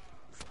them!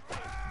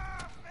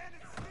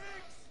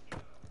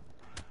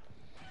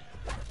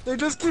 They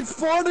just keep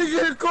spawning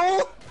here,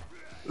 Cole!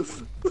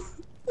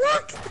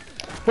 What?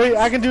 Wait,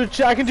 I can do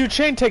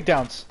chain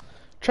takedowns.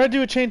 Try to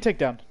do a chain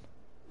takedown.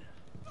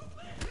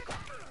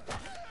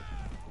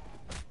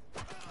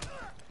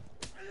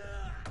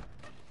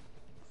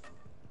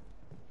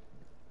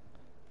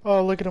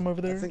 Oh, look at him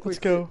over there. think Let's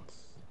we go.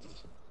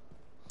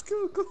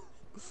 Go, go.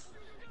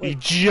 You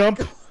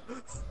jump.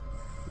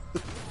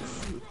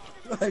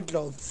 I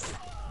don't.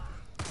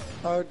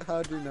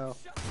 How'd you know?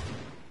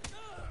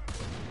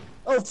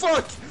 Oh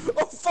fuck!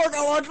 Oh fuck!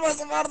 I launched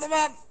myself out of the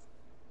map!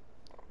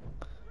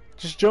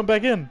 Just jump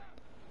back in.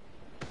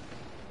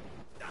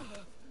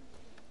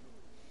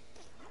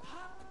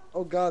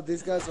 Oh god,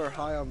 these guys are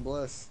high on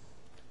bliss.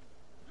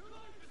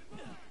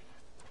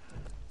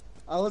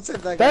 Let's see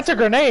if that That's a guy's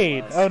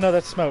grenade! last. Oh no,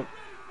 that's smoke.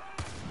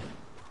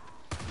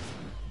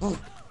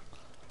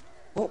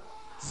 Oh.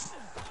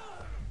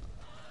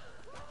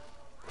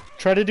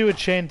 Try to do a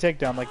chain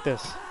takedown like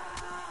this.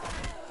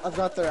 I've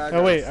got their aggro.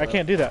 Oh wait, I so-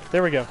 can't do that.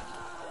 There we go.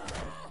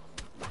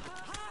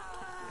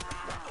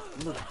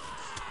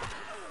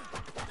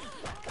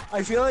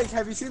 I feel like,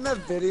 have you seen that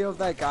video of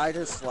that guy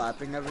just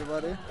slapping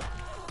everybody?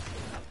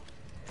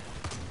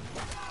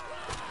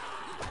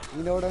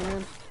 You know what I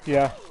mean?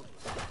 Yeah.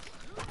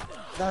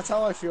 That's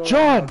how I feel.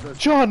 John! about this.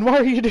 John, why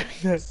are you doing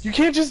that? You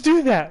can't just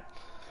do that!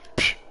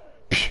 Psh,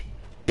 psh,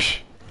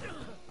 psh.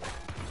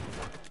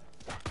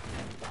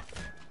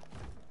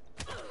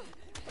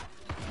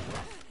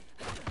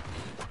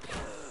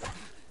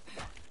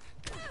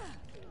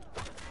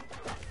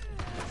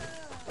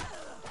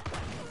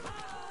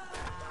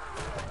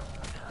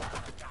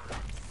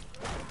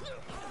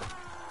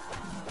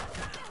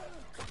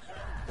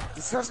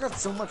 This guy's got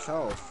so much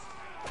health.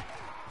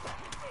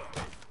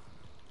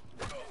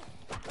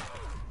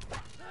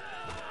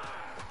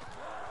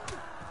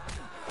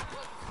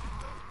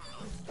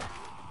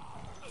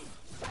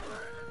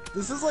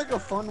 This is like a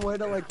fun way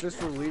to like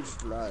just relieve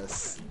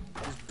stress.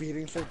 Just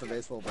beating shit with a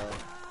baseball bat.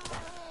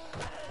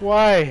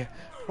 Why?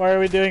 Why are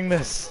we doing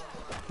this?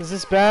 Is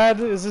this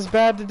bad? Is this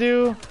bad to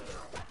do?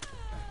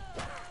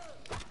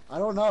 I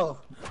don't know.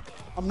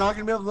 I'm not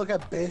gonna be able to look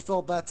at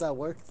baseball bats at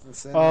work the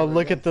same. Oh, ever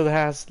look again. at the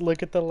last.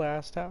 Look at the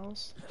last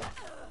house.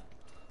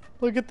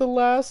 Look at the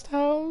last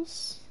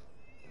house.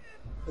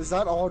 Is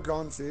that all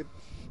John Seed?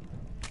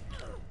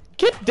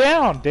 Get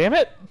down, damn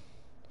it!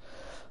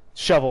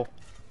 Shovel.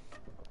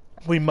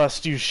 We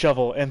must use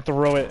shovel and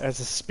throw it as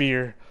a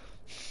spear.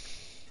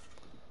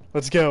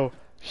 Let's go.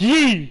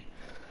 Yee!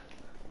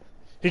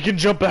 He can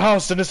jump a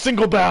house in a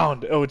single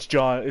bound. Oh, it's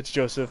John. It's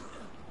Joseph.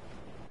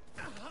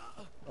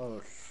 Oh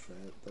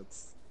shit,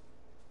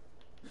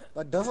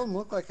 that doesn't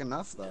look like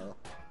enough though.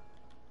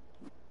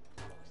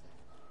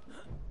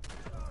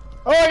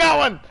 Oh, I got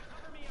one!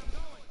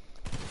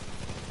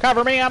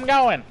 Cover me, I'm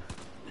going.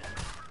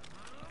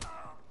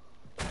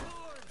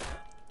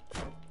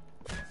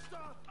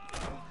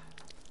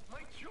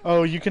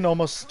 Oh, you can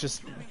almost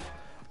just...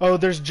 Oh,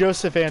 there's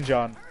Joseph and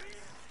John.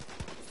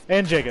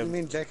 And You Jacob.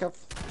 mean Jacob?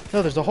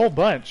 No, there's a whole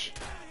bunch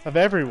of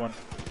everyone.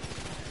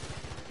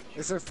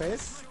 Is there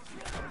face?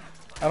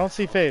 I don't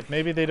see Fade.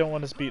 Maybe they don't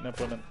want us beating up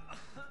women.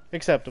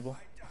 Acceptable.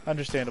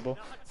 Understandable.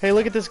 Hey,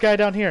 look at this guy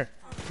down here.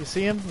 You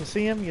see him? You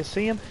see him? You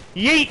see him?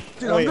 Yeet!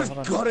 Dude, Oh, wait, I'm just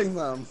hold on. gutting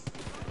them.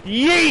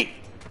 Yeet!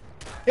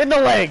 In the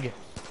leg!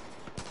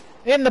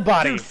 In the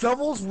body! Dude,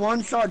 Shovel's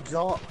one-shot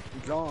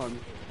John.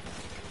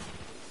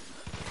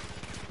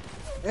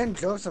 And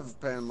Joseph,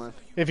 apparently.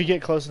 If you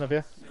get close enough,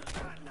 yeah.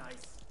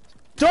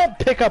 Don't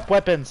pick up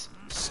weapons!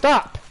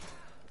 Stop!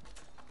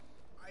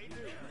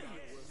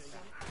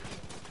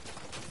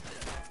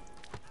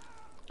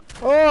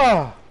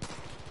 Oh!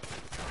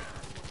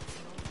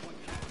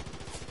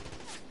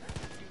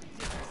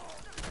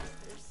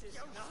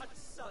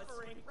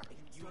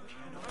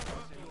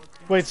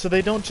 Wait, so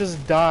they don't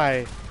just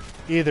die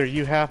either,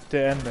 you have to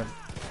end them.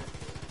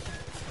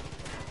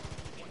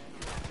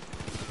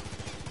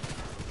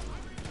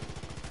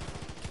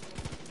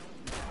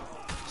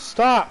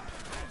 Stop!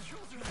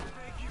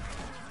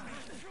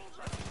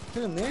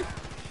 Who, me?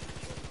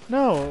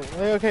 No,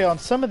 okay, on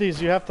some of these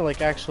you have to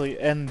like actually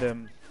end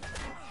them.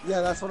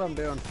 Yeah, that's what I'm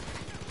doing.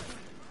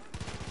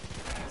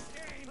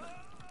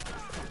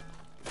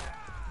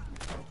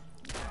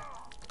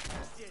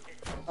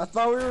 I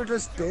thought we were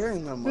just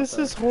daring them with This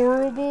is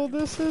horrible,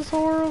 this is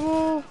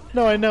horrible.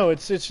 No, I know,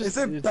 it's just... Is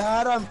it it's-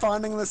 bad I'm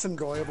finding this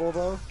enjoyable,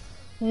 though?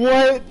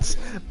 What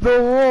the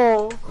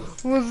hell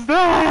was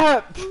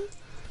that?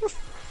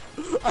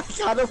 I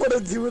kinda wanna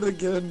do it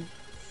again.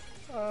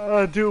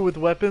 Do it with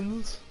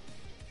weapons?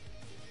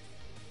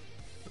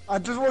 I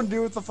just wanna do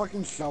it with the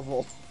fucking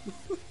shovel.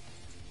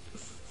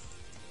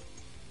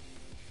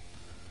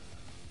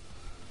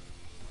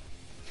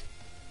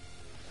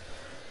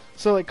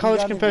 So like college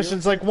got any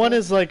confessions, viewers like like one that?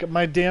 is like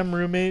my damn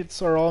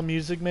roommates are all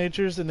music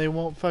majors and they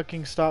won't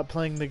fucking stop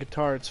playing the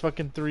guitar. It's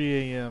fucking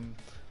 3 a.m.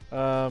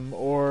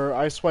 Or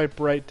I swipe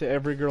right to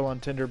every girl on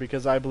Tinder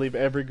because I believe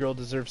every girl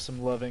deserves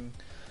some loving.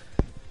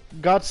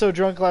 Got so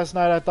drunk last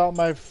night I thought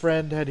my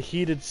friend had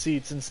heated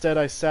seats. Instead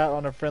I sat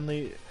on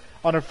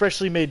a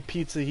freshly made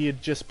pizza he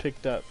had just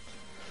picked up.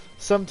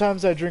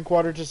 Sometimes I drink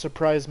water to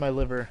surprise my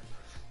liver.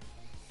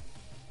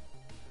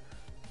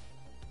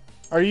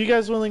 Are you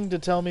guys willing to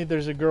tell me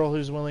there's a girl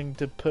who's willing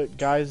to put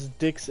guys'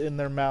 dicks in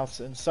their mouths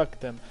and suck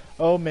them?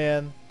 Oh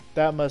man,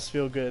 that must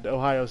feel good.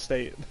 Ohio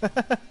State.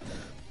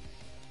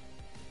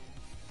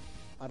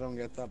 I don't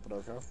get that, but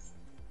okay.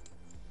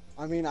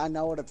 I mean, I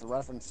know what it's a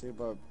reference to,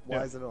 but why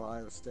Yeah. is it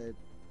Ohio State?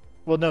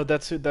 Well, no,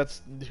 that's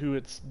who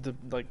it's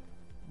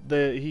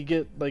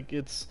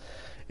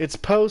it's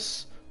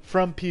posts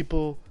from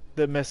people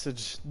that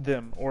message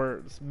them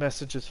or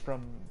messages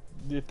from,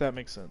 if that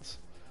makes sense.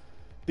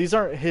 These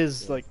aren't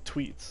his like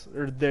tweets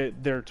or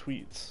their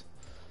tweets.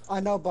 I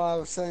know, but I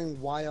was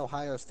saying why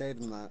Ohio State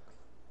in that.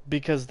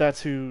 Because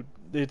that's who,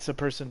 it's a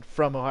person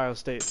from Ohio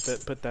State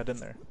that put that in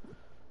there.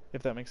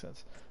 If that makes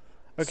sense.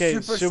 Okay,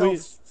 Super should Stealth we...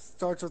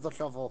 starts with a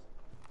shovel.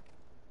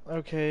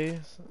 Okay.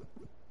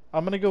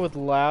 I'm gonna go with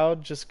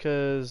loud just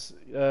because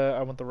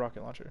I want the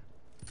rocket launcher.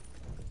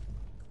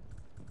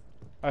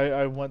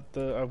 I want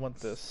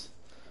this.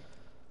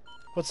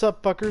 What's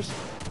up, fuckers?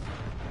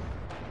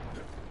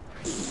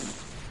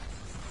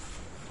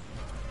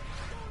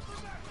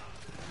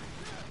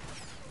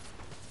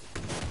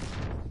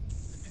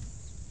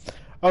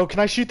 Oh,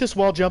 can I shoot this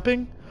while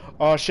jumping?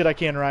 Oh shit, I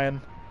can,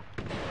 Ryan.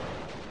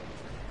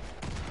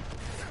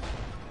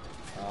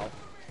 Oh.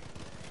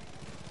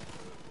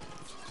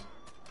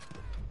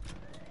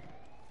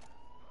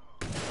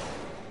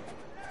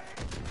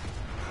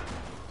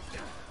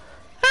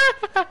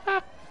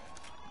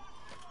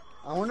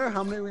 I wonder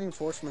how many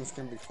reinforcements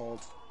can be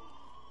called.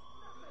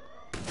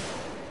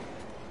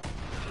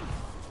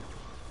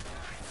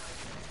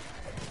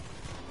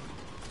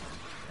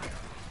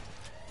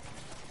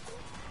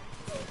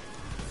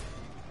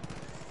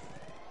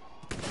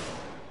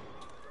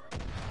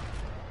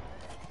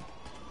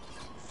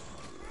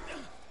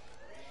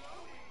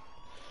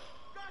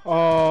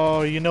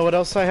 Oh, you know what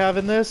else I have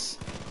in this?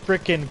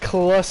 Frickin'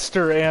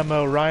 cluster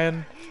ammo,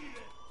 Ryan.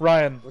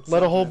 Ryan, What's let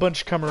a that, whole man?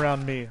 bunch come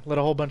around me. Let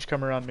a whole bunch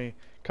come around me.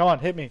 Come on,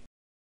 hit me.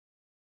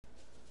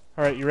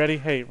 Alright, you ready?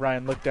 Hey,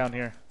 Ryan, look down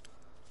here.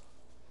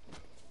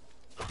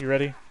 You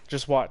ready?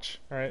 Just watch,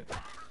 alright?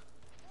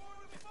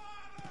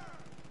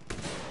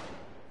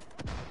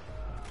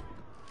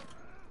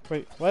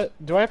 Wait, what?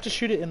 Do I have to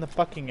shoot it in the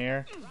fucking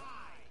air?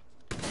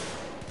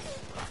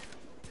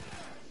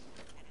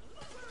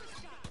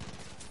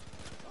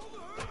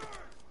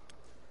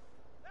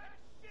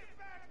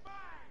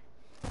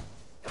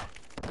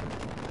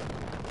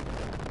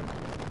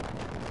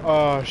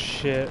 Oh,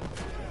 shit.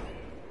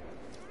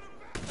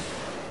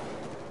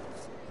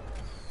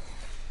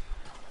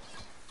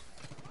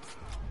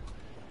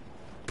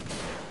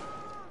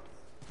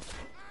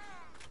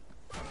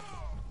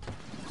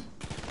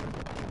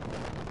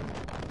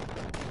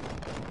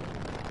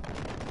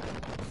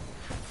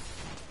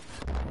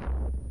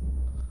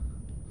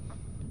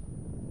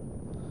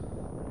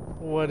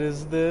 What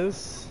is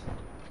this?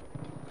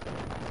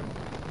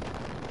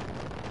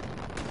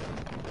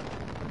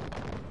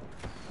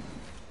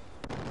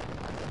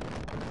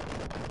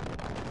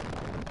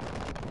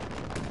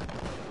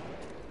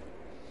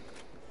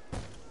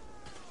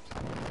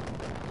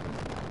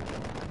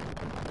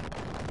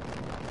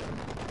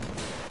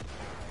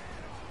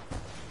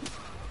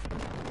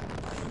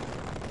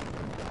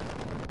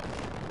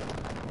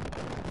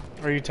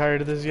 Are you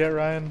tired of this yet,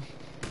 Ryan?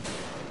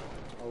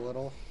 A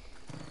little.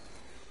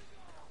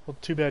 Well,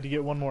 too bad, you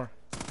get one more.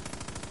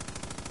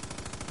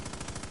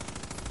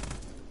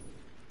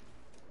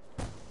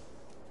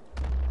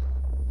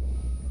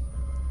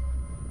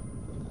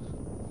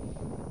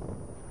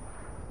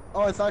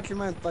 Oh, I thought you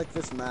meant like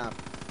this map.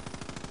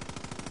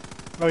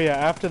 Oh yeah,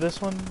 after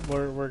this one,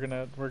 we're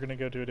gonna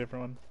go to a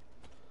different one.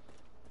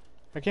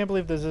 I can't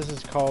believe this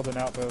is called an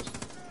outpost.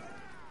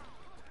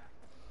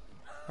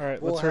 All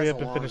right, Well, let's it hurry has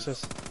up a and finish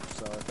launch, this.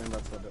 So I think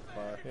that's what it.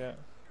 Yeah.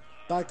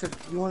 Back to.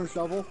 You want a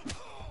shovel?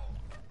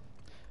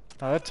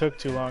 Oh, that took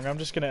too long. I'm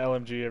just gonna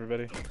LMG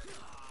everybody.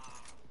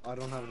 I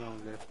don't have no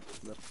idea.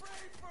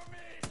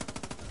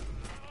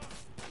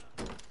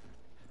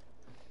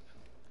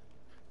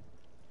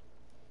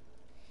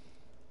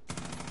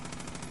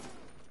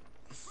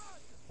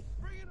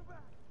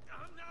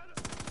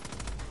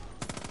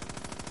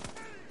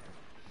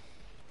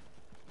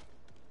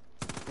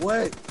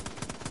 Wait!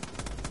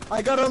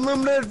 I got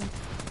unlimited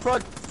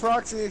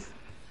proxy.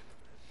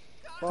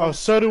 Oh,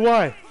 so do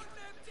I.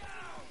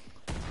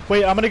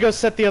 Wait, I'm gonna go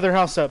set the other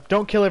house up.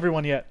 Don't kill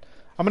everyone yet.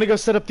 I'm gonna go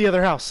set up the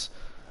other house.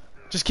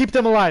 Just keep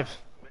them alive.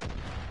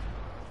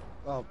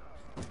 Oh.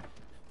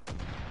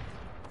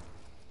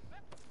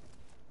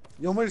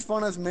 You want me to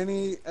spawn as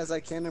many as I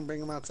can and bring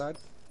them outside?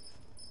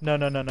 No,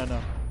 no, no, no, no.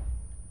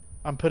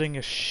 I'm putting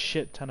a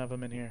shit ton of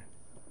them in here.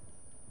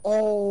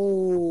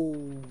 Oh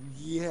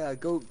yeah,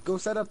 go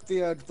set up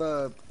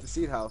the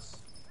seed house.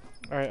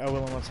 All right, I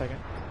will in 1 second.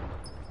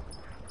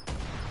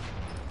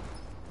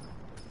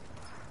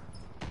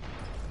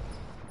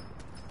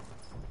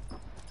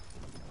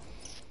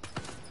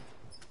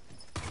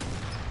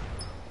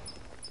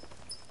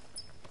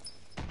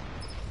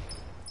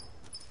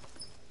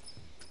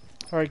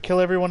 All right, kill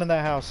everyone in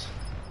that house.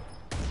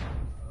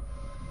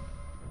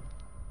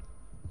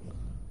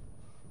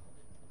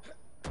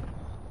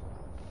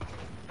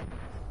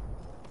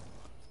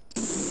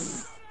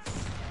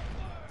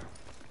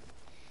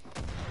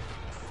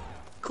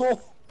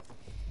 Cool.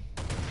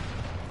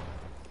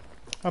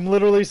 I'm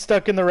literally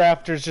stuck in the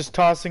rafters just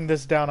tossing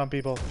this down on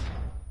people.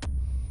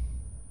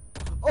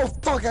 Oh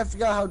fuck! I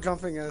forgot how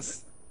jumping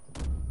is.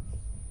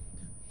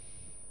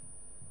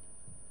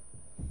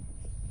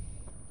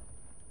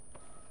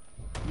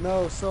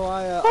 No, so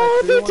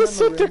Oh, they're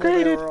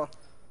disintegrated!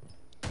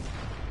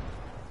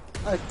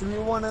 I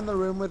threw one in the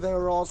room where they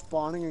were all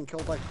spawning and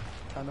killed like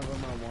 10 of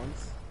them at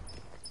once.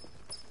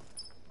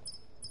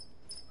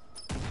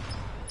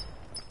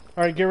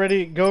 Alright, get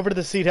ready. Go over to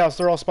the seed house.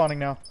 They're all spawning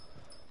now.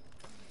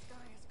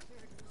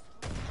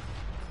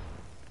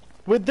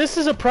 This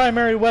is a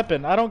primary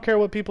weapon. I don't care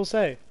what people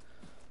say.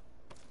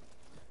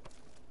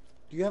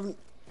 Do you have?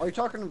 Are you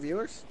talking to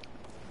viewers?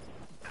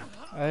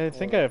 I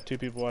think I have 2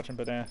 people watching,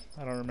 but I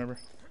don't remember.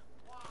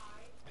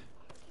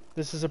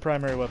 This is a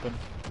primary weapon.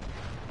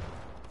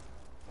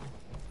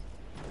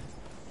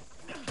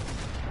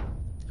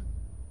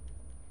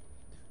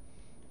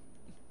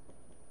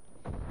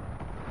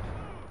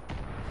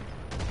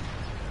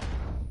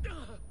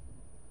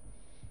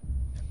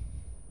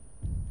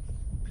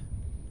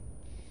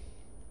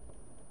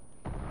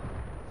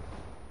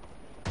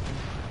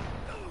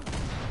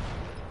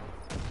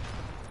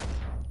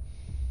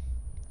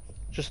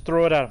 Just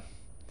throw it at him.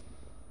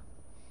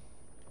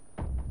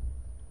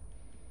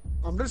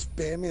 I'm just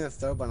spamming the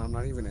throw button. I'm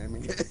not even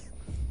aiming it.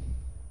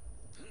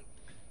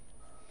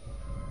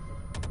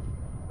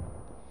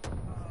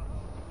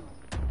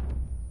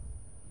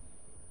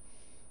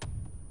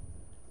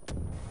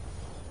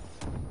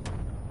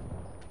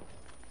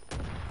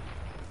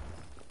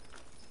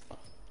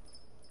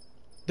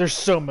 There's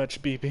so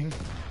much beeping.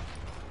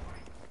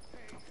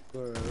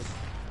 There it is.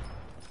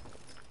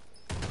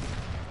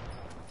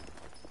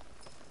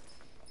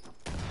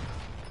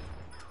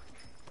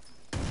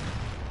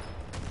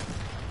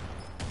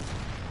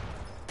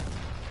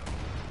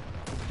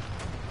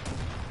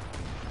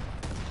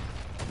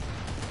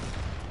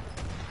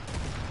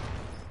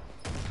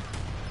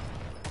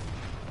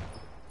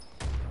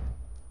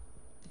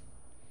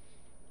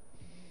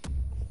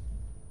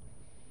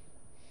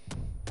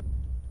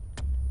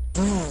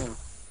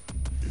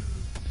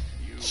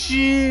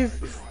 Jeez!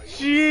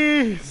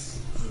 Jeez!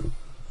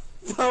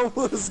 That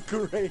was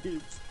great.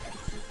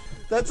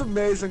 That's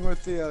amazing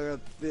with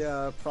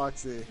the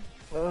proxy.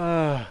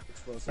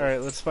 Explosive.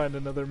 Alright, let's find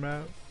another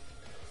map.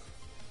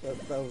 That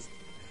was.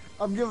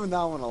 I'm giving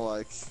that one a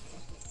like.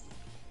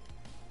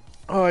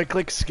 Oh, I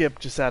clicked skip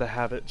just out of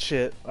habit.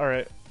 Shit.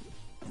 Alright.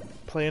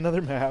 Play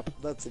another map.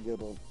 That's a good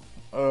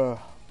one.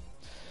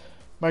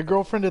 My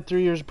girlfriend of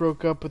 3 years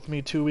broke up with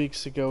me 2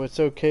 weeks ago. It's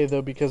okay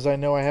though because I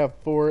know I have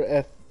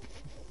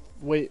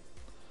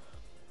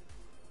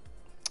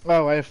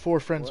I have 4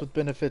 friends with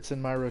benefits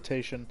in my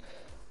rotation.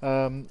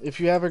 If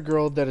you have a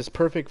girl that is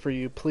perfect for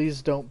you,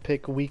 please don't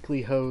pick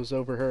weekly hoes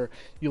over her.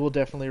 You will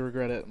definitely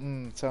regret it.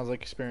 Sounds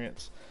like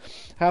experience.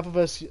 Half of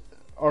us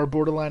are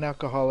borderline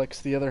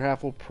alcoholics. The other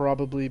half will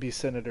probably be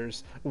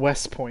senators.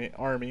 West Point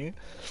Army.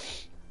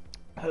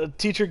 A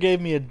teacher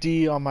gave me a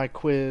D on my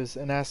quiz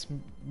and asked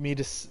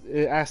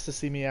to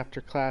see me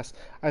after class.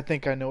 I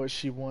think I know what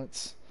she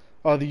wants.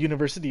 Oh, the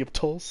University of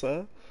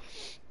Tulsa.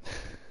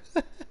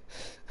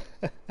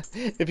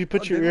 If you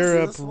put your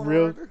ear up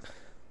real...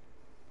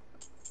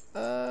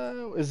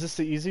 is this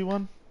the easy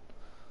one?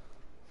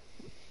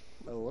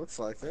 It looks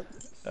like it.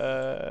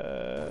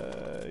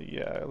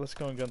 Yeah, let's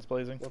go in guns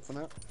blazing. What's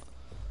it?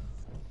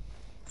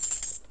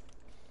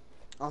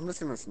 I'm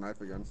just gonna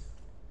snipe again.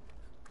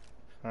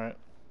 Alright.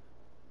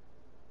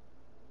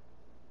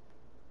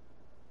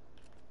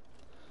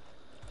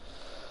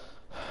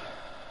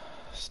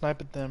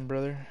 Snipe at them,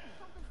 brother.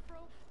 Something's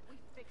broke, we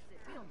fix it.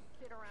 We don't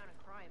sit around and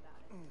cry about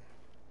it.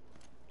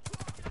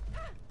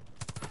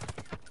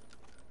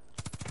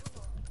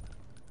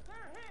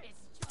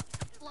 It's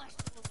just flesh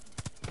wound.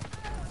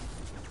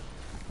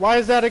 Why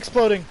is that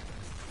exploding?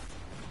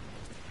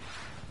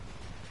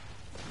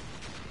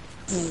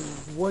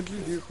 What'd you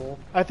do, Cole?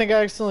 I think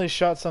I accidentally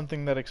shot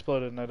something that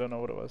exploded and I don't know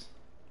what it was.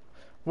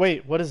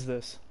 Wait, what is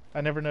this?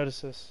 I never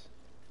noticed this.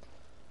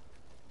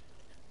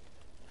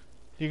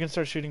 You can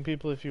start shooting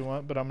people if you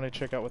want, but I'm gonna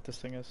check out what this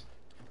thing is.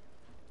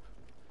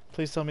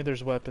 Please tell me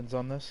there's weapons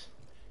on this.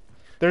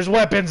 There's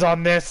weapons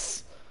on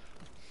this!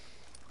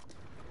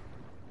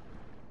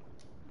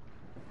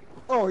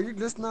 Oh, are you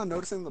just not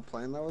noticing the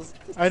plane that was?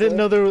 I didn't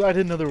know there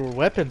were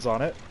weapons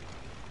on it.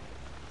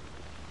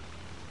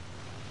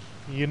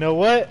 You know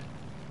what?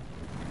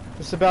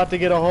 It's about to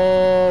get a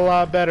whole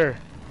lot better.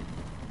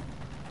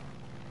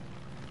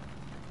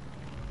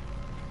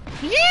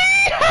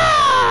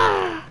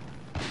 Yeehaw!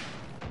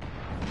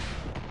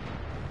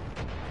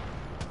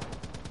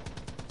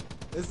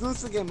 Isn't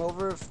this the game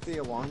over if the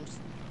alarms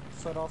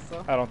set off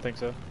though? I don't think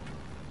so.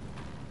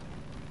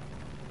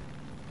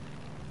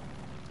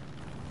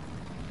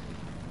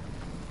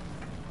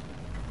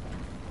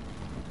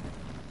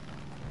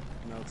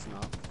 No, it's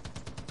not.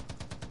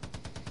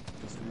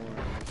 Just more.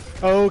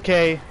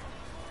 Okay.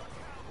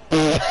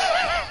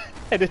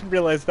 I didn't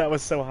realize that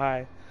was so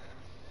high.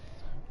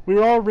 We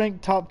were all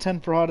ranked top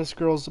 10 for hottest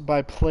girls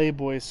by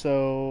Playboy,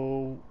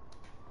 so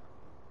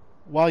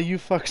while you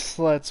fuck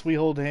sluts, we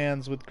hold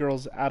hands with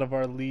girls out of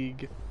our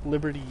league.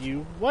 Liberty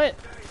you? What?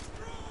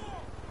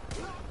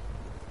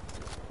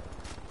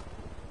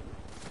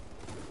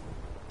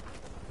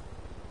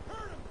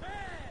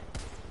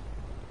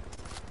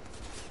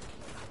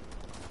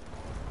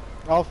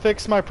 I'll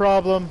fix my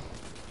problem.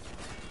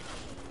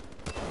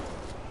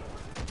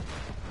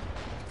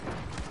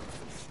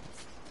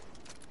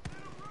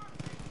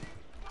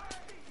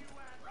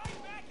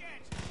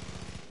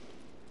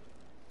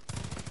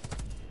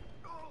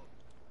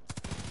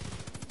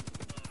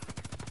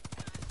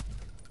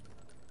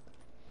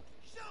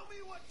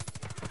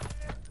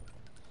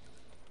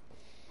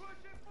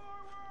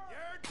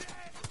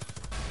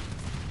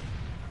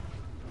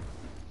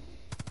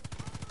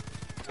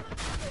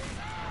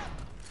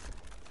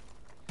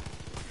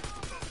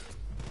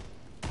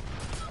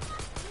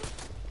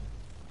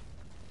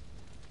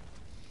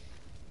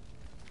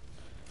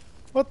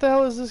 What the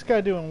hell is this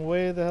guy doing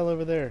way the hell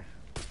over there?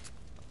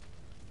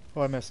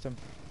 Oh, I missed him.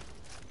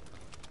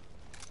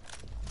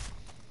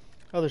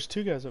 Oh, there's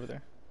two guys over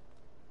there.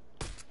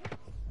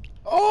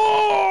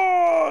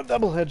 Oh!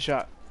 Double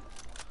headshot.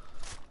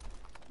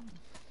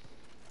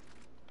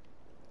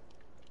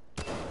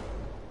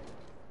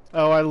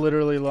 Oh, I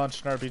literally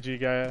launched an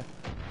RPG guy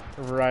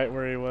right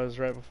where he was,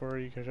 right before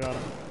you shot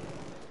him.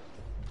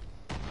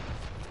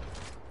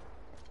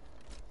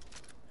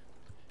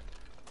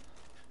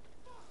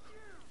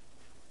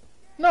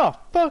 No,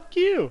 fuck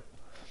you!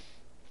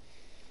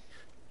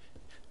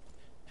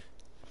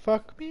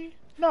 Fuck me?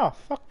 No,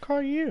 fuck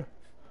are you?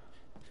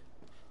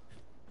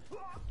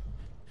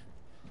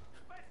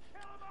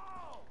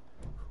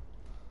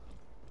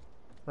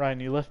 Ryan,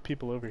 you left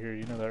people over here,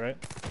 you know that, right?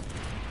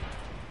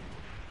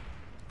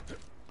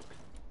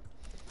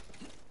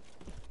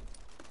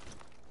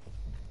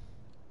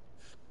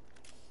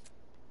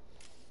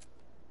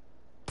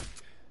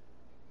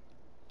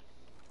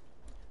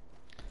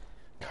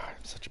 God,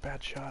 I'm such a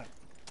bad shot.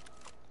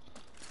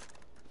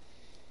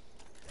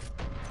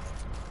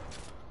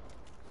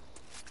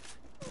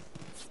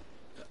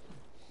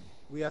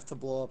 We have to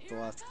blow up the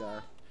last guy.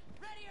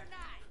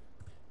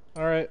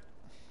 Alright.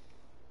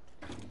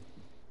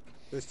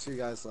 There's two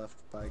guys left,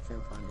 but I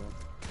can't find one.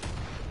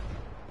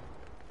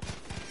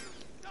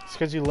 It's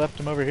because you left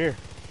him over here.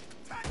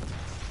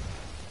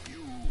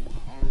 You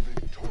are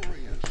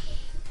victorious.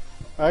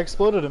 I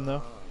exploded him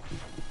though.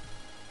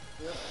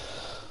 Yep.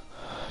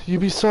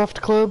 Ubisoft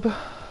Club.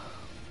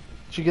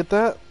 Did you get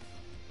that?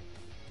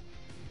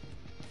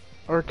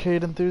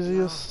 Arcade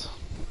enthusiast.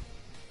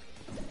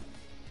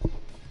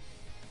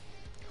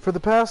 For the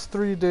past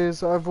 3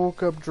 days, I've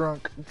woke up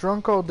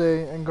drunk all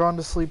day, and gone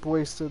to sleep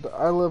wasted.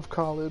 I love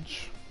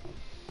college.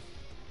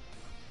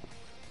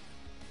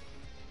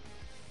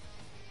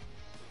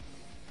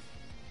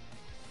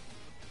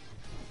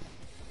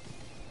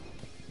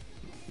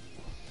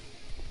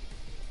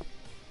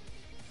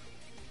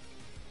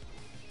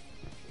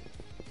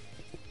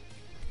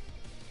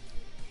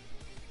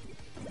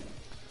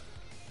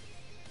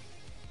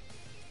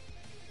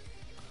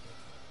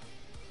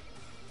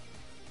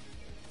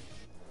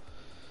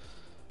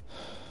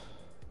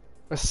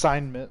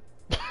 Assignment.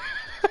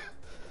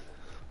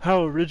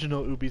 How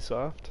original,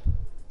 Ubisoft.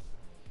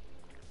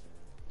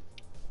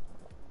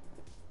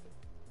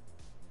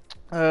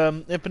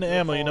 Infinite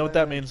ammo, you know what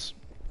that means.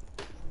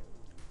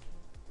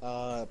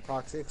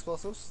 Proxy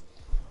explosives?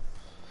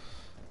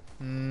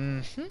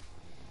 Mm-hmm.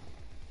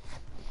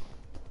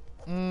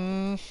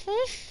 Mm-hmm.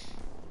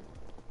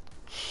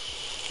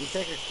 You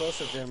take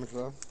explosive damage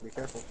though, be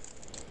careful.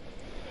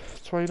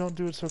 That's why you don't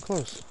do it so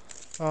close.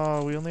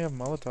 Oh, we only have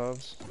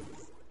Molotovs.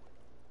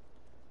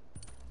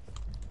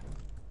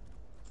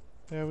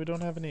 Yeah, we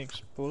don't have any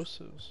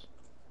explosives.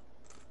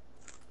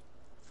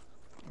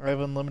 I have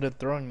unlimited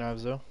throwing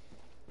knives though.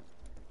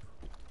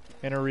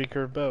 And a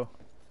recurve bow.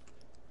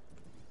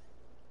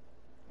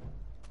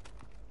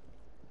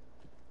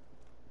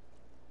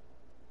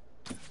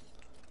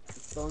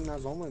 Throwing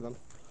knives only then.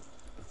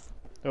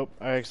 Nope,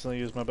 I accidentally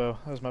used my bow.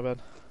 That was my bad.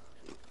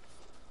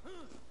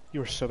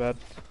 You were so bad.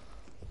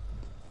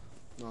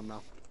 No, I'm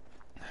not.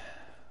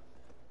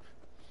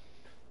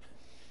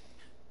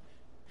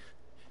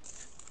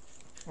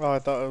 Oh, I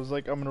thought I was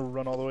like, I'm gonna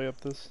run all the way up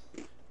this.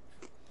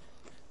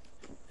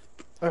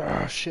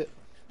 Ah, shit.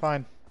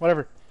 Fine.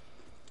 Whatever.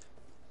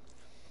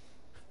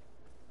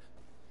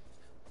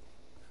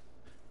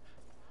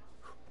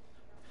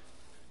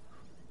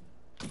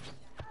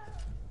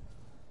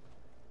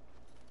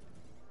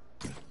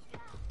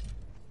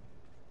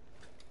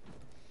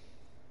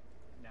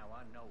 Now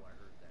I know I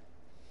heard that.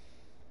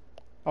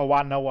 Oh,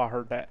 I know I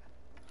heard that.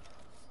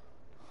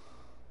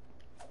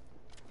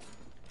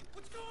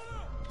 What's going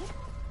on?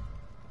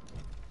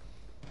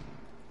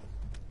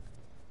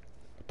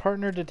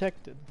 Partner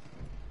detected.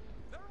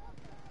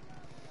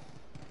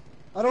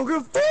 I don't give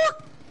a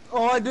fuck!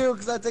 Oh, I do,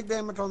 because I take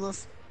damage on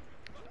this.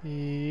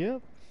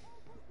 Yep.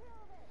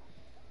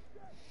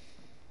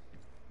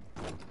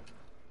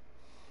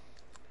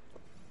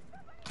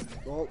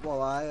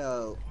 Well, I,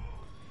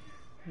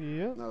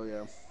 Yep. oh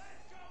yeah.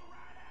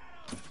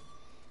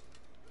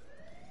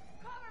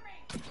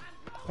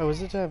 Oh,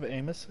 is it to have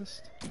aim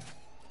assist?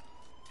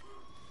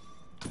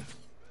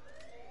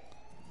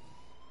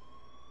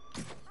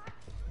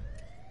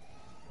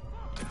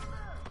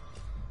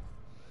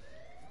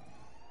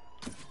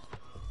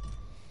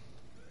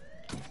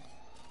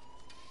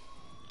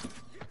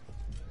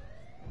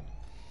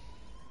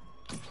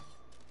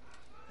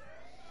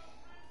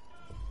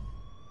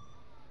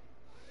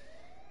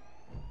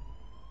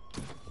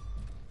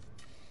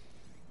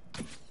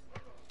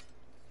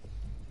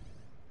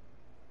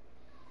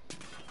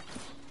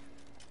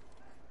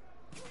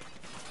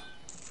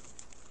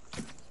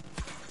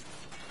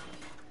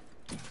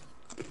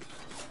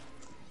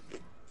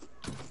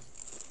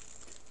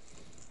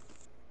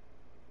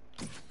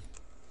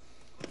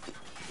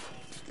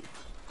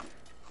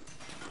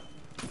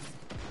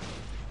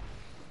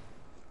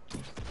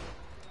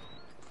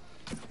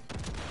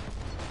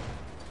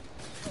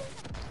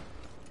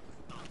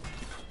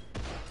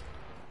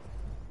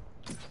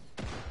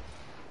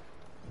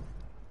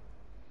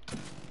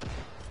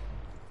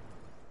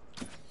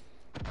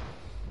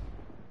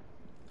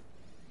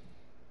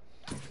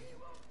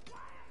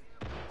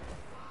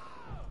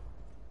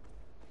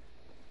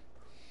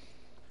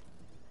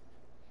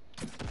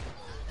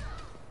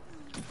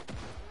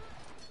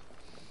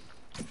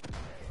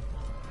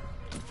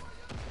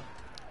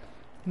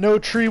 No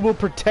tree will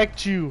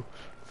protect you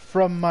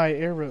from my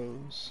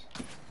arrows.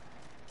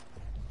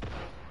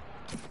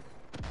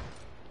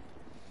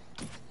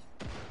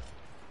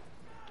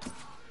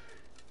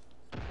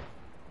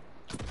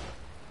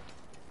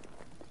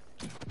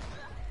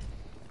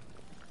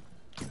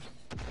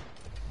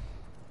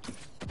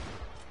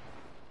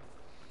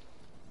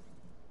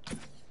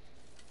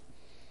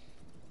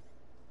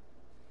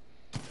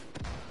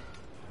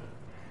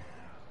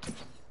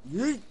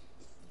 Yeet.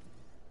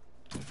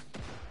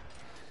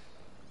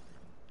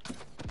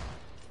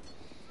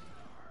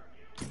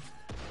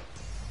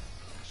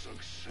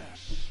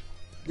 Success.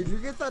 Did you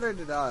get that or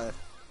did I?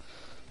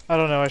 I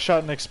don't know, I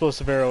shot an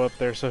explosive arrow up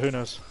there, so who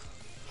knows.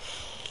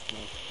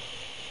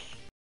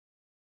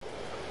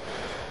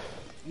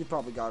 You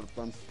probably got it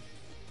then.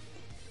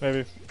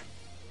 Maybe.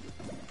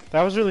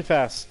 That was really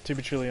fast, to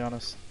be truly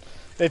honest.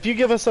 If you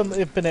give us some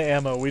infinite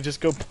ammo, we just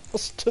go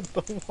balls to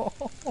the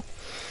wall.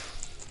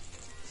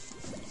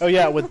 Oh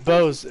yeah, with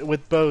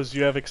bows,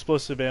 you have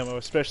explosive ammo,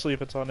 especially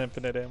if it's on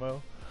infinite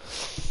ammo.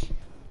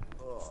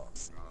 Oh,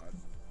 God.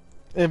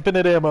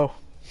 Infinite ammo.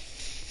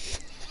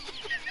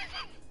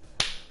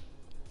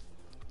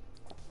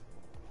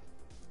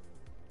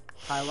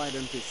 Highlight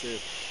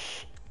NPC.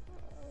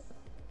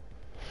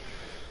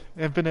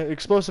 Infinite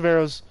explosive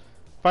arrows.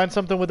 Find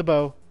something with a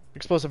bow.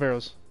 Explosive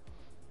arrows.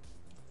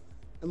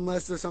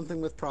 Unless there's something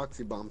with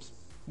proxy bombs.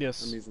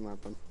 Yes. I'm using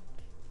that then.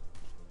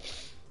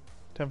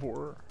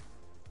 10-4.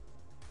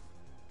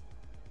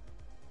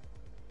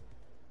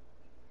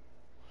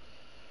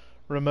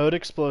 Remote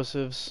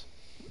explosives.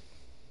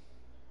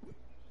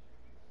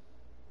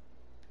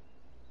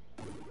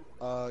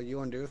 You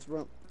want to do with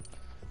remote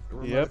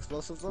Yep.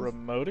 explosives then?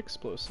 Remote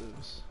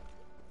explosives.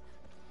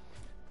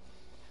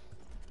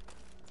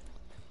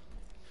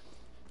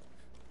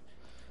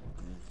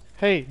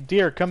 Hey,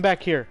 deer, come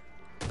back here.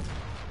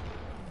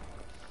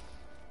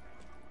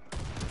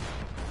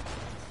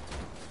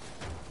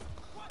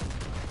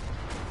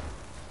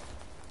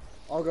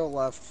 I'll go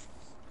left.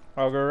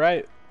 I'll go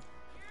right.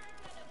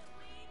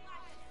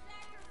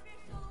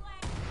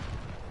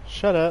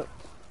 Shut up.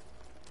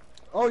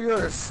 Oh,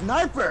 you're a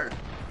sniper!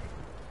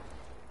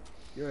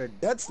 You're a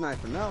dead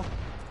sniper now.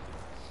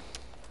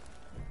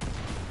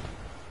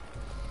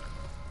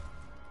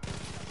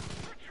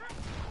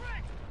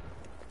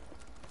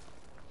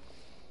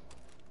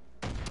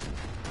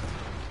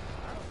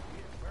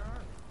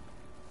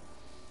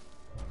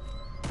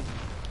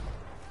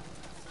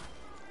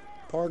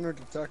 Partner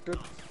detected.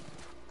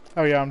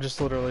 Oh yeah, I'm just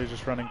literally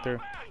just running through.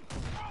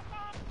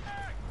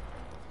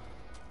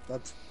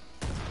 That's...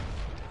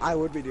 I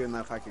would be doing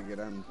that if I could get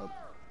in, but...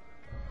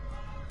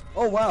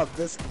 Oh wow,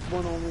 this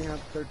one only had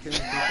 13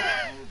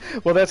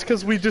 people. Well, that's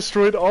because we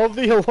destroyed all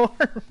the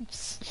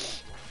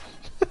alarms.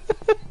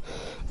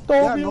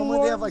 Yeah,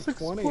 normally they have like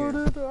 20.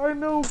 exploded. I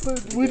know,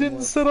 but we Good didn't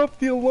work. set up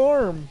the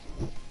alarm.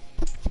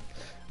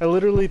 I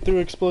literally threw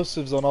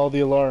explosives on all the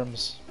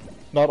alarms.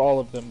 Not all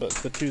of them, but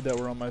the 2 that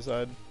were on my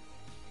side.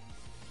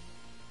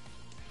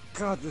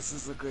 God, this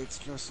is a great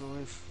stress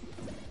relief.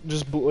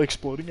 Just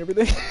exploding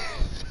everything.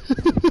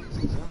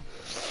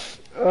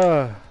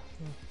 uh.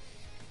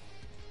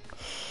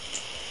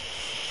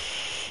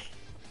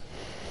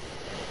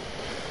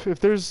 If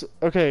there's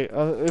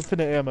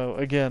infinite ammo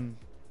again.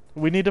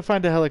 We need to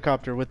find a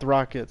helicopter with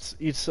rockets.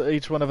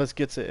 Each one of us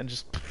gets it and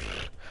just.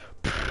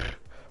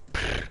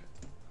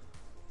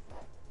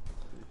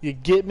 You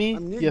get me?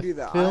 I'm need You to do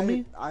that. feel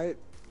me?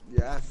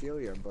 Yeah, I feel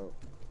you, but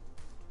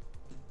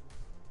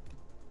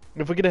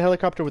If we get a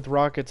helicopter with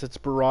rockets, it's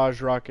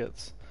barrage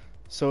rockets.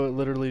 So it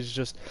literally is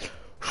just.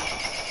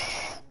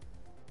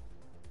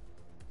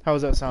 How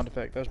was that sound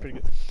effect? That was pretty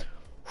good.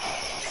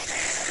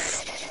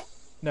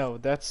 No,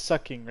 that's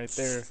sucking right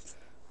there.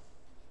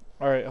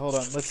 All right, hold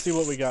on. Let's see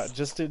what we got.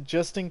 Just in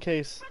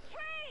case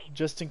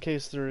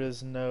there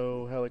is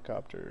no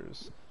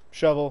helicopters.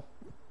 Shovel,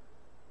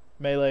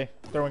 melee,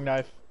 throwing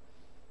knife.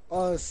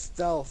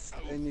 stealth,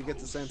 and you get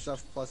the same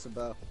stuff plus a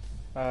bow.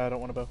 I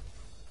don't want a bow.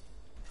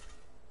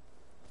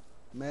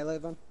 Melee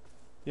then?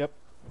 Yep,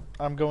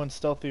 I'm going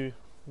stealthy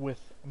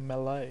with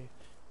melee.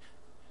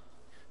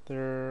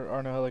 There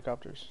are no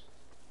helicopters.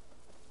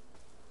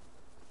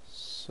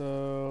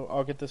 So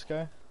I'll get this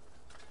guy,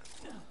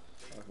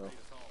 Okay.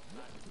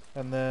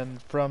 and then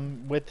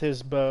with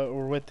his bow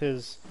or with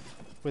his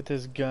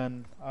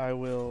gun,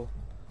 I'll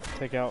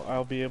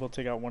be able to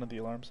take out one of the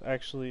alarms.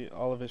 Actually,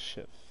 all of his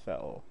shit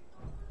fell.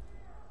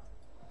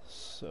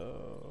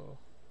 So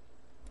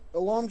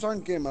Alarms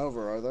aren't game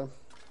over, are they?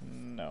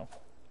 no.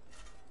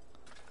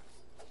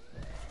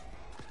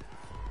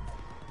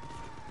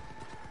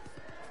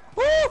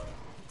 Woo!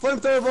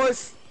 Flamethrower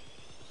voice!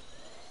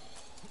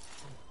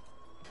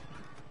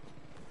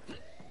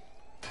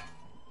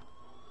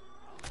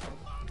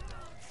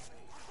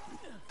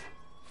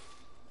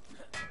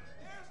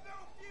 There's no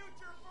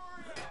future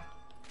for you!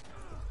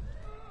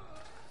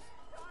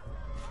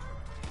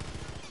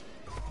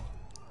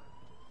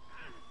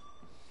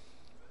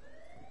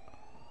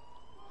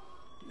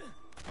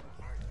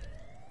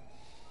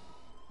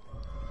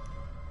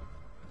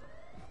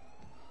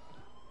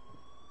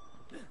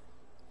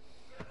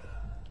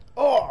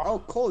 Oh,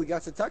 Cole, you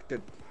got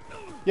detected.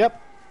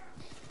 Yep.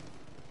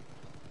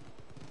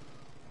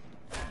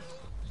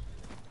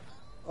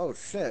 Oh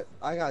shit,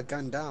 I got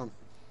gunned down.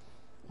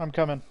 I'm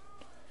coming.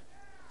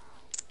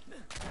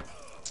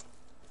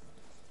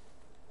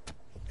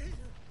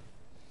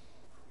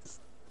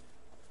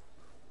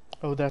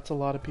 Oh, that's a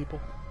lot of people.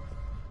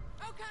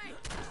 Okay.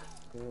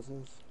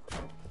 Business.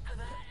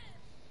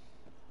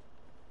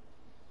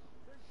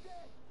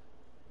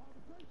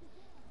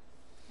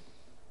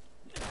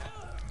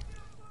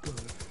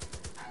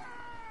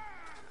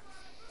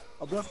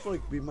 I'll definitely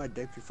like, beat my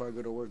dick before I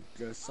go to work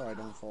just so I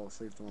don't fall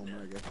asleep the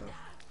moment I get there.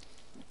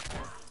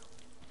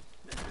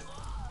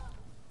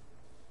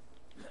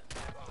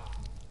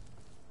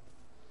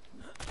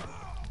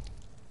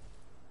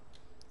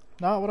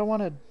 Not what I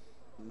wanted.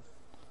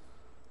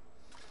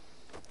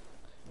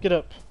 Get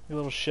up, you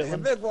little Hey,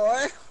 shitling. big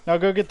boy! Now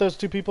go get those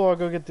two people, I'll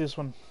go get this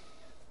one.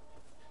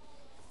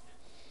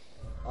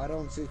 I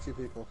don't see two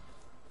people.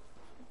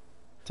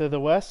 To the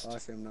west? Oh, I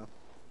see him now.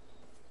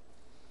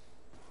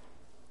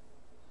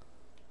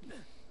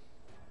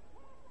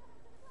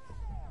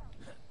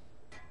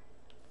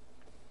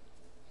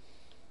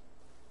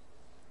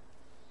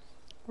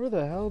 Where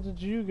the hell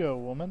did you go,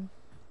 woman?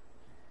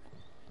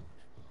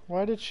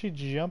 Why did she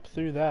jump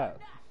through that?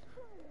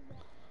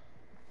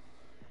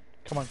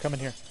 Come on, come in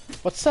here.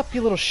 What's up,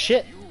 you little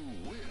shit?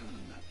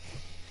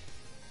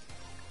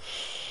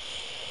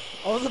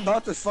 I was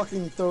about to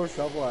fucking throw a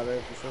shovel at her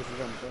before she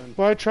jumped in.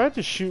 Well, I tried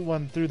to shoot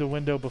one through the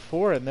window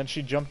before, and then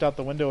she jumped out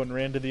the window and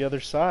ran to the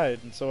other side,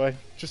 and so I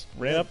just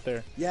ran up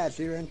there. Yeah,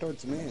 she ran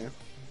towards me,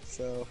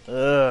 so...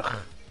 Ugh.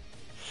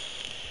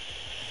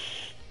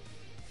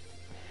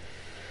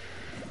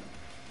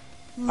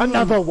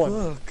 Another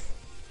one! Fuck.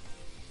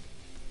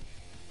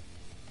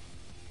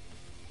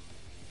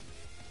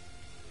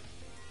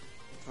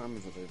 What time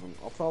is it even?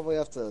 I'll probably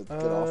have to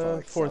get off at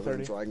like 4:30.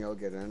 7 so I can go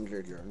get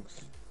injured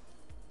drinks.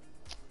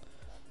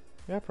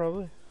 Yeah,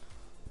 probably.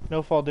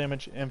 No fall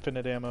damage,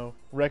 infinite ammo.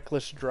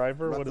 Reckless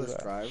driver? What is Reckless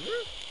that? driver?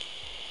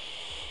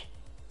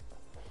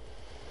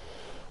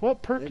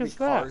 What perk Maybe is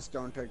that? cars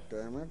don't take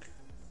damage.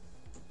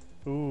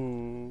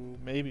 Ooh,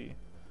 maybe.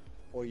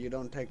 Or you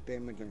don't take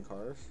damage in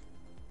cars.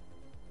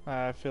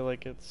 I feel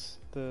like it's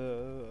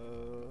the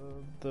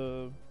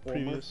Former?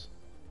 previous.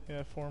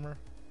 Yeah, former.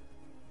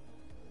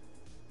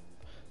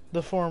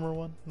 The former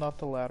one, not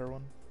the latter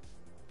one.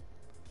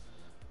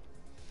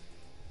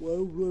 Why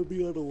would I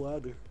be on a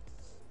ladder?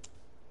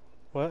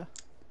 What?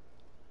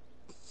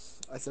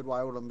 I said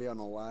why would I be on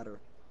a ladder?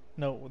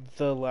 No,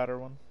 the latter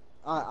one.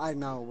 I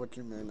know what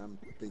you mean, I'm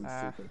being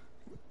Ah. stupid.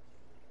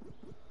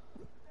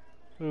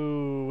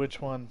 Ooh, which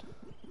one?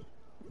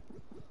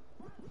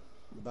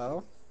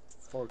 Bow?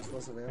 For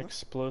explosive ammo?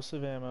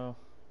 Explosive ammo.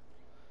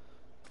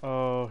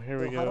 Oh, here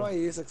we Well, how do go. I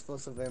use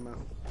explosive ammo?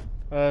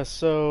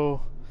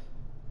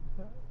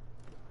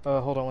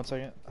 Hold on one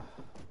second.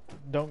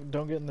 Don't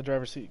get in the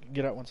driver's seat.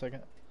 Get out 1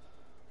 second.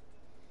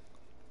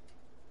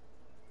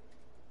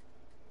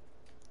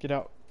 Get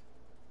out.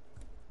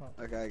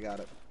 Okay, I got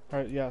it.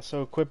 Alright, yeah,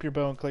 so equip your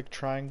bow and click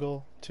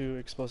triangle to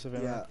explosive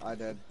ammo. Yeah, I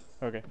did.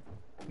 Okay,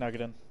 now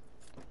get in.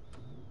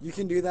 You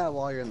can do that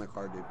while you're in the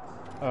car, dude.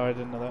 Oh, I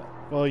didn't know that.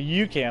 Well,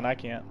 you can, I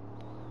can't.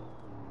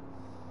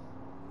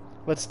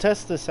 Let's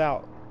test this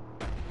out.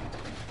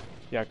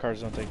 Yeah,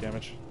 cars don't take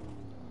damage.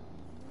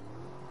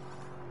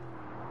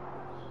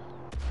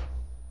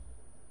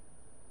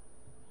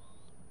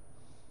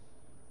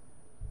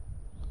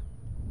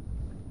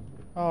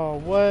 Oh,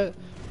 what?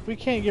 We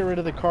can't get rid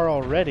of the car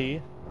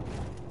already.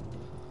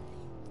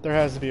 There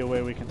has to be a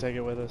way we can take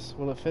it with us.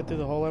 Will it fit through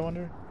the hole, I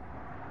wonder?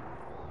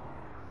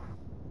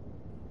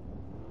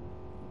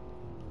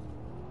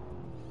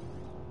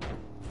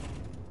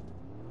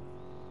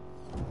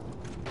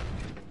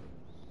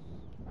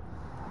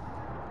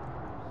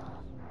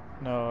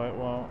 No, it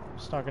won't.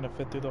 It's not gonna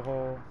fit through the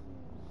hole.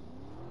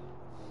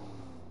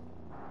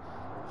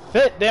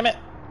 Fit, damn it!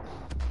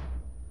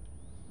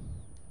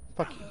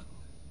 Fuck you.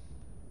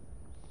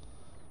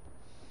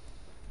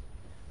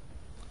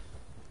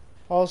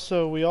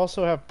 Also, we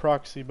also have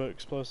proxy boat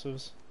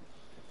explosives.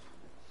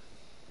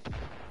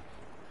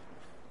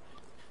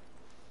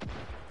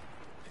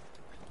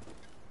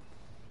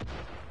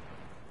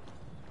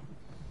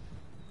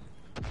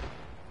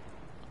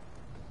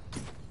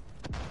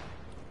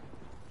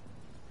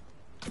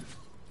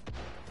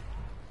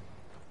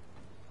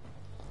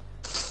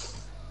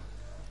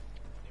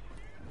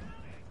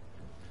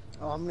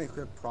 Oh, I'm gonna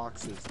equip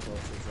proxy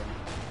explosives then.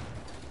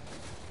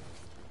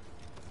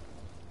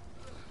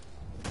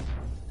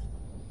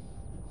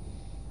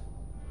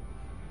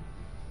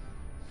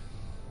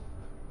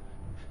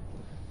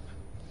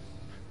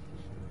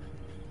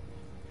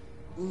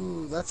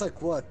 Ooh, that's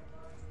like what?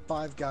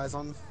 5 guys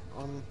on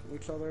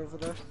each other over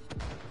there?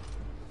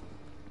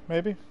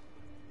 Maybe?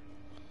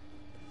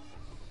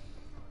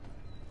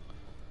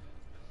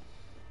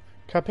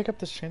 Can I pick up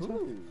this chainsaw?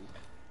 Ooh.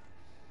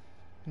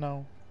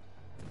 No.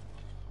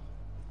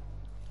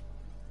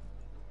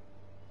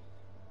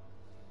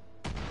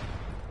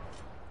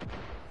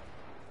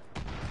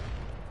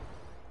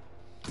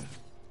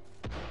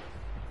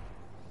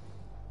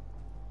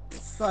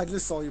 I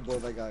just saw you blow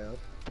that guy up.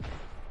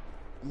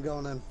 I'm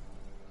going in.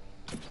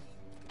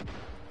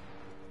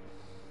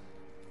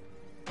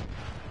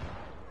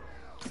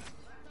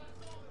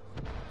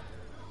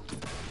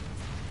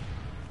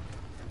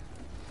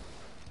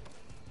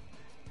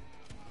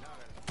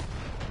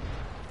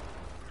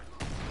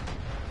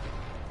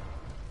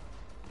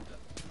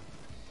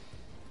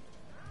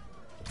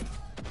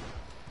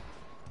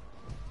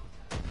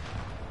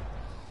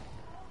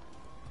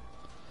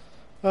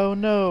 Oh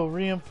no,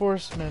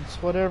 reinforcements.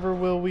 Whatever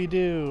will we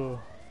do?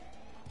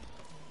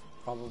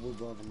 Probably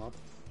blow them up.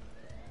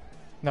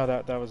 No,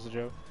 that was a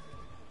joke.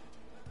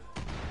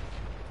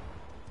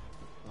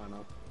 I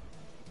know.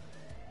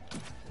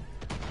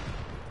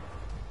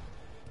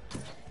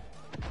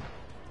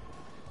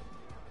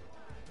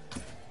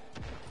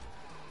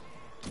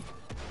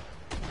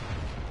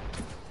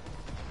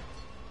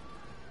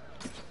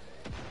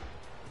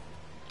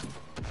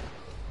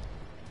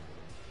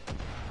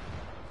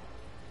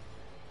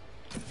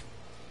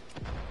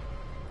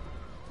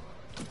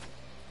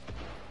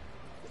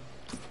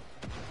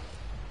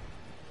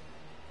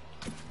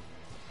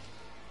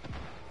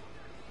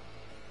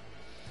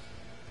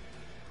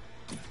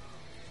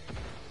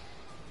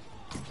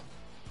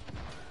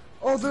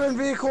 Oh, they're in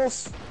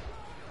vehicles!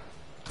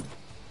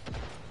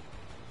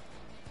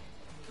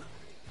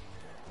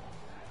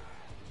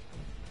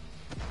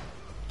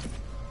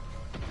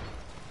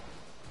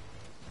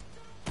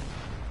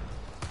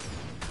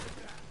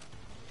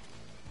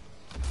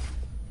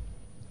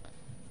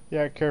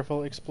 Yeah,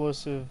 careful.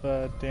 Explosive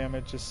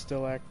damage is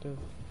still active.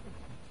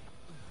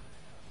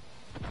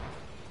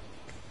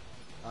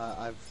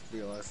 I've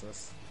realized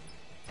this.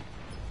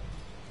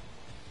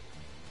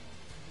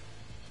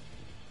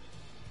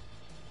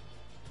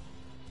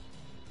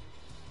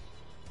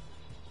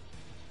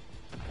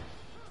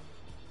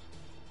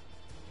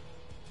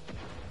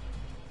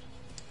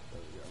 There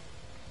we go.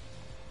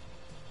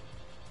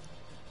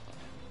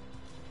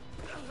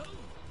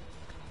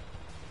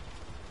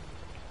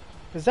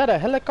 Is that a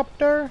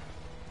helicopter?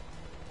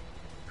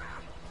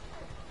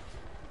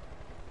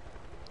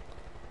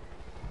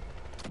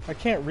 I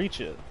can't reach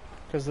it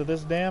because of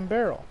this damn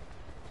barrel.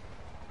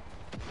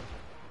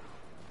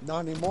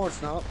 Not anymore,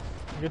 it's not.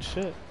 Good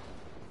shit.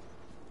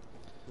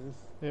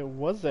 It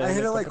was a I hit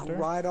it helicopter.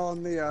 like right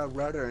on the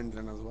rudder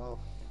engine as well.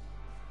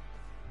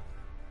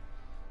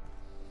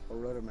 Or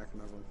rudder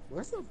mechanism.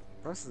 Where's the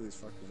rest of these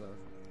fuckers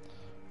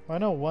at? I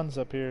know one's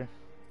up here.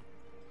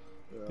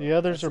 Yeah, The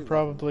others I are see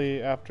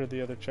probably after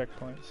the other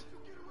checkpoints.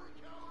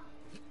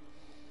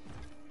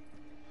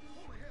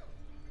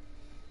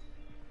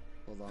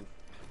 Hold on.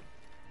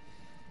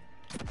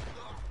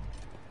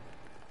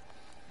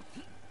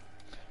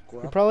 Go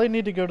We up. probably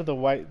need to go to the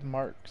white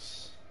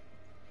marks.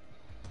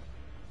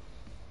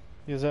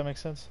 Does that make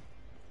sense?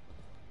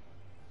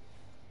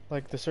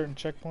 Like the certain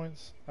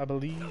checkpoints, I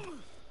believe.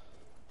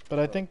 But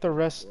I think the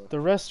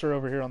rest are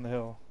over here on the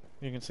hill.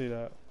 You can see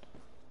that.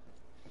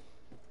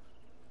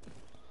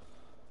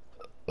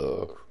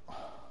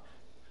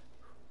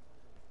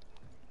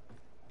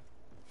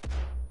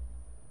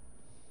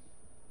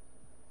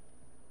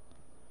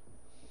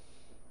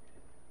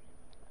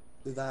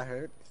 Did that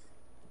hurt?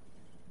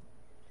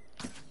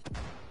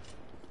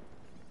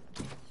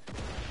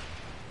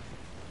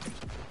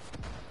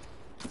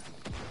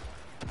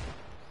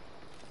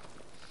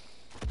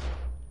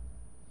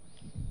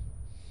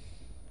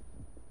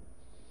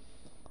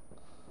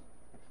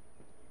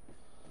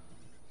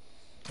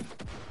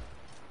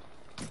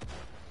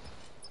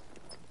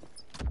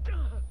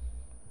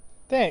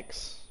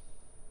 Thanks.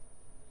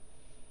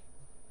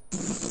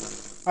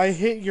 I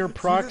hit your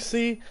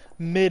proxy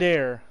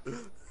mid-air.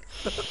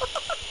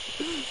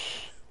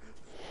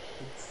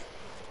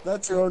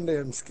 That's your own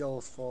damn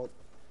skill's fault.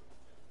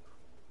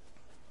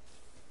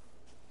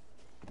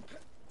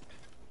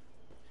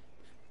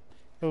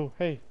 Oh,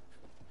 hey.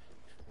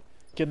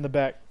 Get in the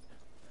back.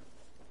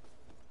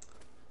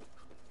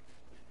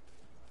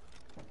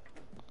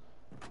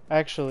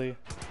 Actually,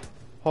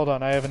 hold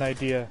on, I have an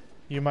idea.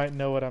 You might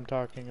know what I'm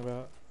talking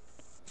about.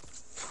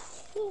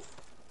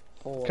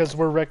 Hold Because on.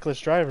 we're reckless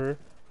driver,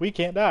 we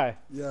can't die.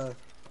 Yeah.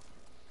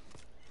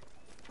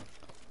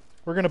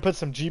 We're gonna put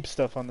some Jeep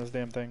stuff on this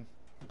damn thing.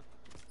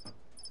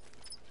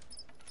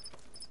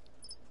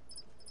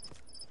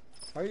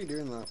 How are you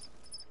doing that?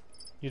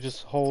 You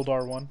just hold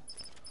R1.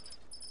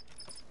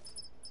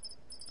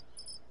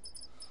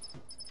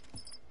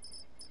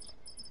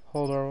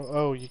 Hold R1.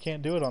 Oh, you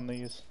can't do it on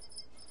these.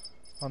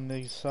 On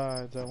these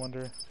sides, I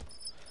wonder.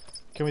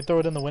 Can we throw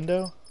it in the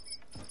window?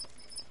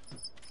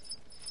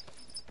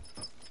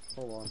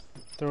 Hold on.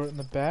 Throw it in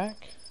the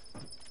back?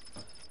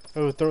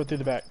 Oh, throw it through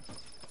the back.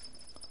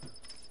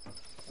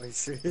 Are you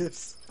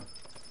serious?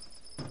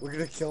 We're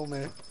gonna kill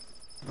me.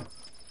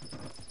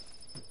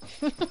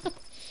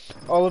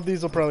 All of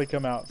these will probably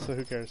come out, so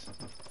who cares?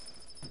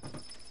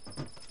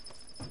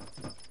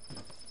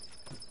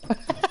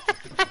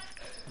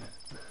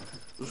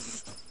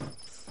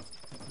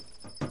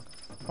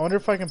 I wonder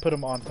if I can put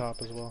them on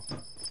top as well.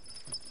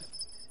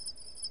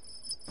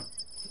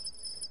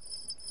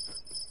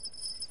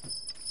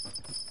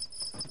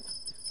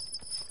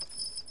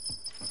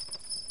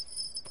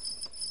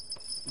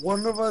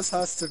 One of us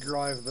has to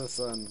drive this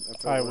in.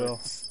 If it I will.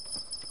 works.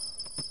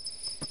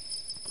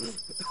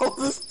 Oh,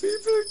 this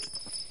peeping!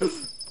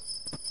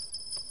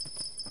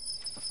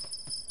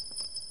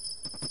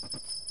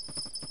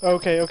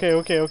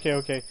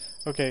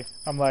 Okay,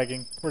 I'm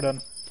lagging. We're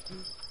done.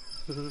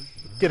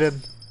 Get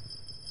in.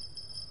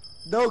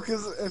 No,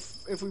 because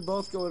if we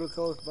both go, it'll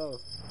kill us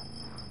both.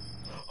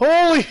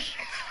 Holy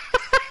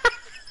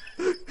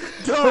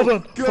Go! Hold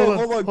on, Go! hold on,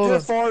 Hold on, hold get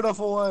on. far enough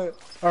away.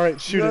 Alright,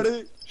 shoot Ready?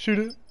 it. Shoot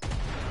it.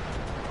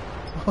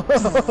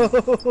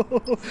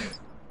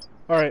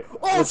 Alright.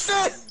 Oh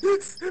shit!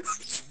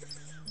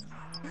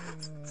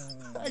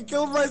 I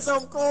killed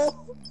myself,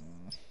 Cole!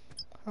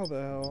 How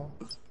the hell?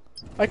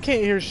 I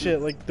can't hear shit.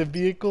 Like, the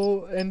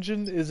vehicle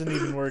engine isn't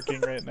even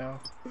working right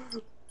now. I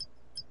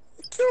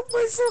killed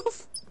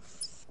myself!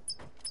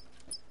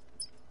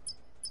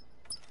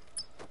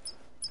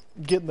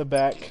 Get in the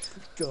back.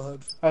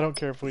 God. I don't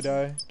care if we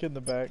die. Get in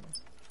the back.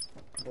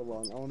 Hold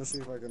on, I want to see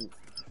if I can...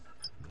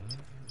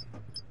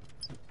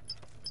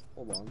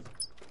 Hold on.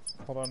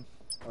 Hold on.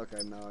 Okay,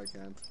 no I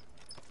can't.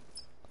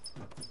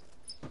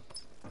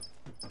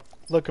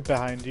 Look up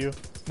behind you.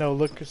 No,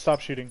 look. Stop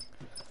shooting.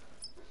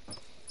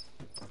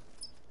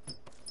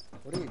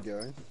 What are you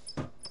doing?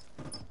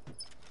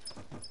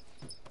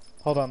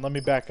 Hold on. Let me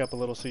back up a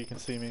little so you can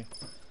see me.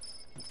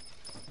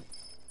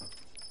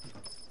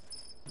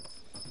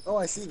 Oh,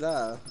 I see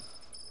that.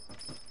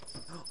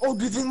 Oh,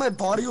 do you think my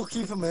body will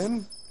keep him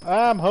in?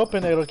 I'm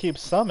hoping it'll keep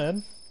some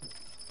in.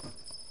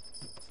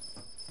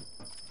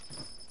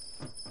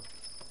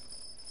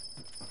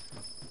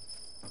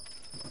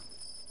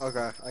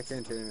 Okay, I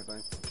can't hear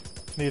anything.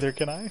 Neither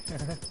can I.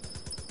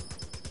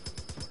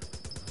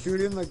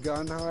 Shooting the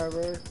gun,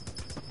 however...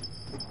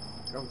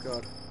 Oh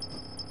god.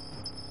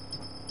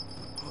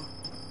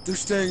 They're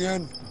staying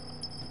in!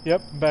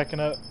 Yep, I'm backing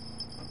up.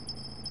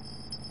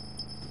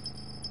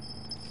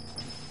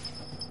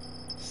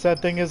 Sad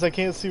thing is I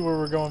can't see where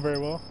we're going very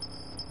well.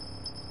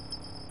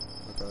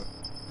 Okay.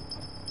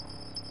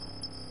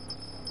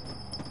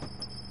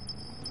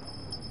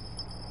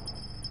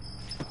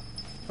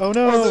 Oh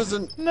no! Oh, there's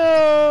an...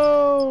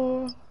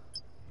 No!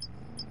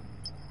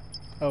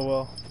 Oh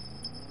well.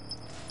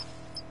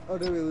 Oh,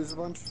 did we lose a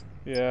bunch?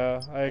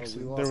 Yeah, I we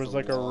actually lost there was a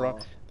like a rock.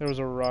 lot. There was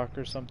a rock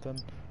or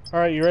something. All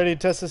right, you ready to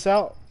test this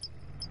out?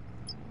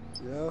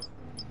 Yeah.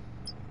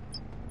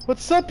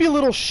 What's up, you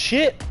little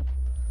shit?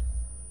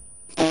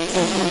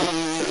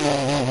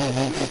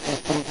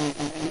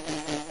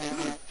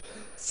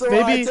 So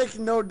Maybe- I take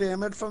no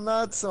damage from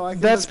that, so I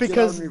can just get out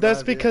and revive That's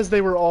you. because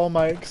they were all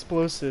my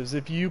explosives.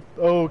 If you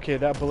oh, okay,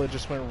 that bullet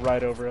just went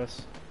right over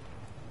us.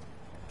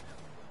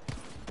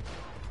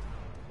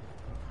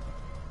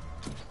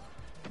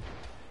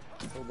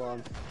 Hold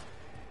on.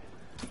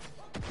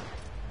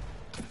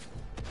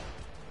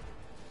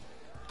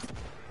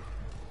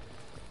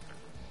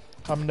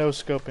 I'm no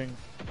scoping.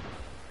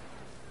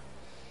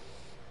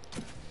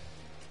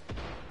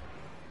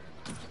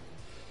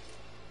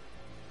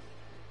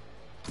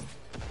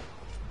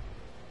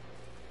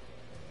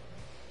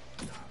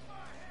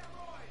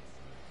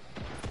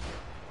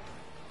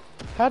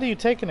 How do you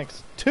take an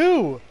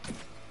two?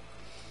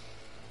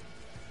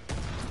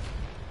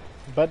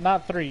 But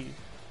not three.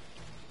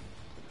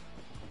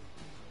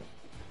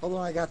 Hold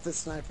on, I got this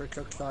sniper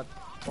cook shot.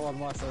 Hold on,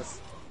 watch this.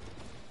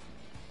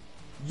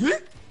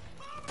 Yeet!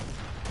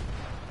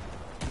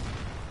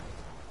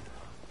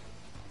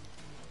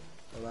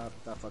 Oh,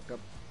 that fucked up.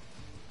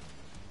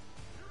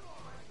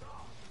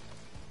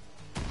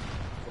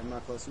 I'm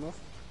not close enough.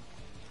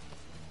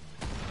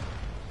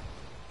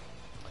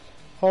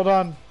 Hold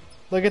on.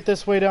 Look at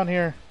this way down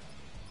here.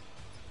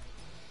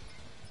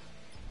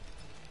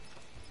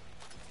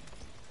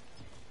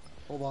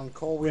 Hold on,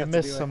 Cole. We have to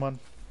missed do it. someone.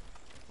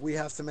 We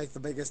have to make the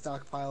biggest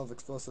stockpile of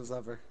explosives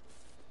ever.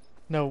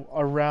 No,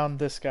 around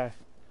this guy.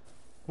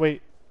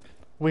 Wait.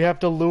 We have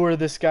to lure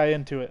this guy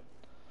into it.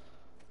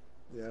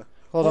 Yeah.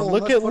 Hold on.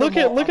 Look at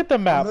the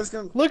map.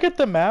 Look at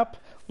the map.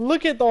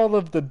 Look at all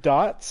of the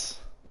dots.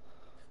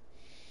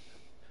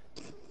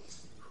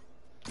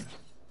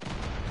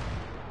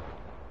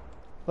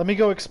 Let me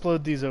go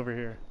explode these over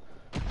here.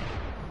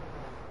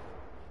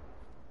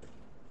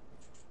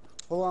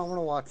 Hold on, I want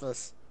to watch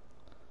this.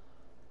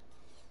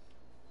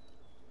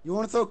 You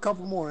want to throw a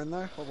couple more in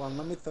there? Hold on,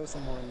 let me throw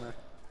some more in there.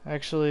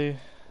 Actually,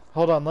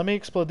 hold on. Let me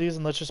explode these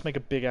and let's just make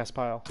a big ass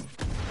pile.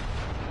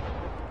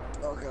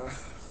 Okay.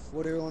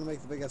 What do you want to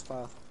make the biggest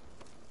pile?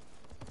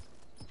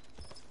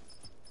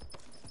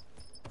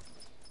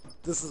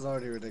 This is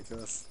already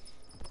ridiculous.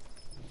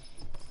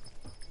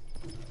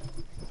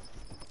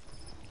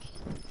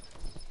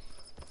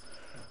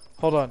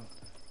 Hold on.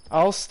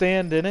 I'll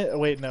stand in it.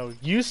 Wait, no.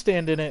 You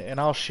stand in it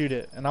and I'll shoot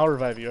it. And I'll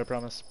revive you, I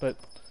promise. But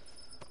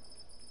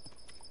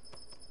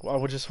I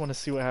would just want to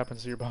see what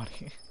happens to your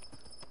body.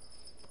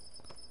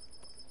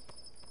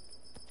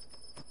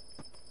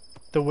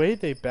 The way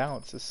they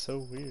bounce is so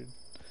weird.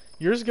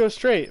 Yours go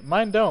straight.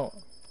 Mine don't.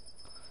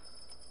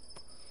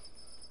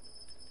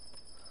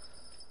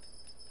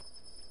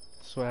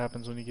 That's what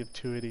happens when you give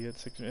two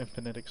idiots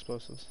infinite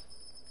explosives.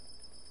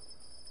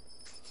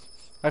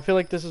 I feel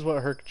like this is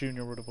what Herc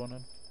Jr. would have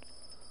wanted.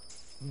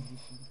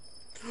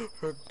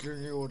 Herc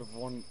Jr. would have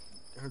won.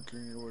 Herc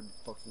Jr. would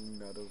fucking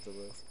nut over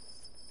this.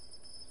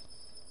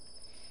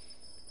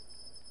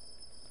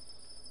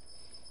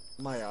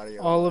 My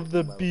audio. All of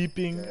the low.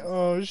 beeping. Yeah.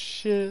 Oh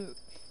shit.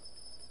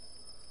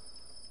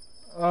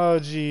 Oh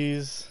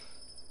jeez.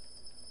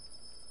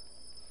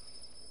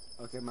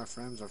 Okay, my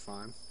frames are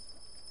fine.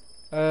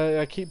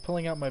 I keep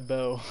pulling out my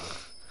bow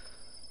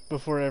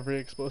before every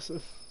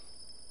explosive.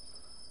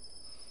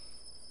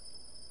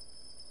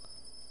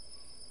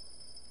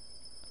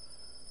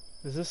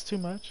 Is this too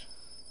much?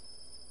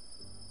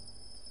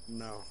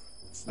 No.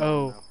 It's not,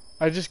 Oh, no.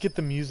 I just get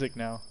the music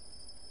now.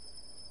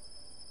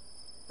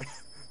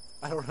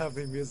 I don't have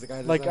any music. I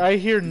just Like have I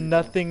hear beeping.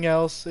 nothing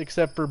else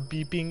except for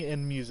beeping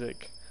and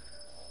music.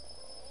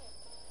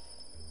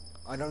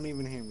 I don't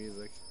even hear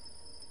music.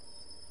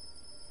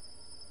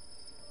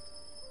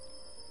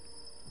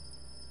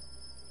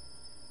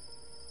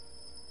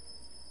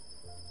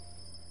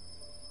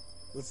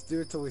 Let's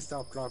do it till we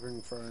stop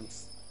dropping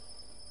frames.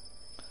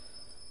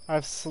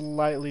 I've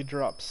slightly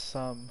dropped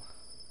some.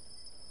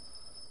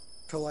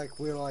 Till like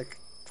we're like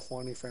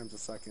 20 frames a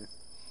second.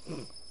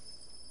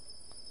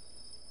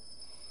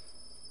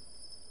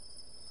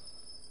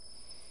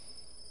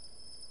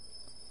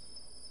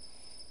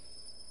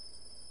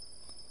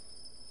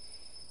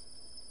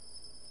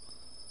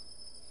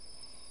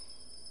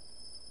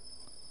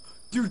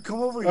 Dude,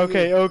 come over here.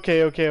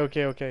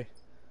 Okay.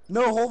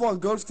 No, hold on.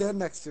 Go stand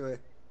next to it.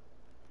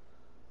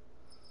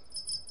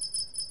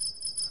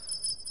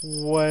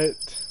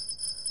 What?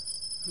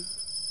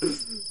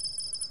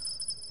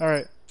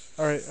 Alright,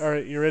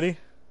 you ready?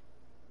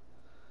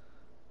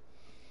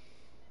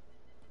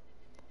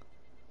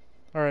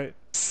 Alright,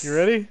 you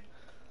ready?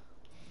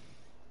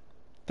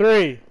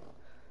 3,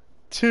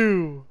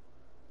 2,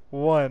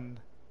 1.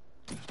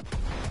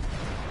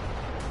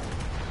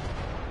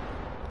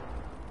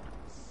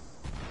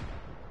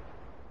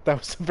 That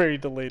was a very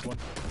delayed one.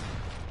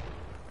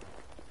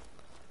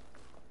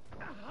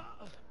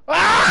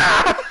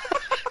 Ah!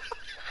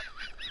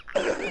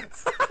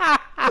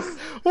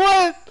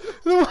 What?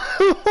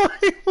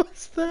 Why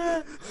was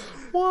that?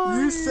 Why?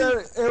 You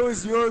said it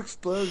was your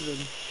explosion.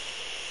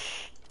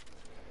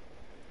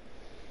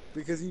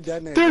 Because you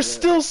detonated There's it.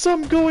 still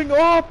some going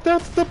off.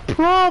 That's the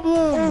problem.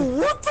 Oh,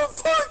 what the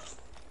fuck?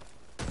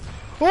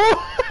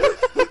 Oh!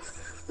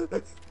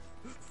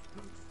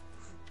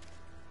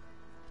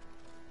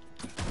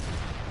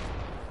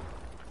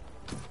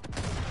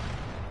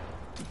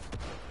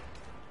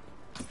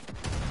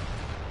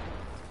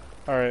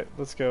 All right,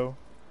 let's go.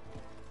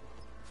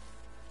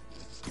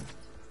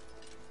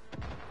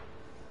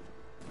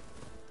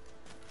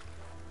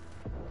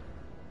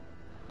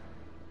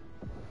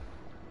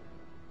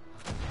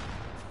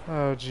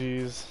 Oh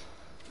jeez.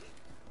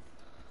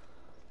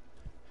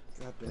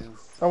 Goddamn.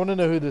 I want to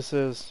know who this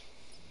is.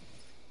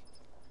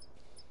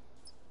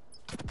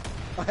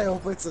 I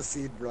hope it's a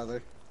seed,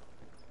 brother.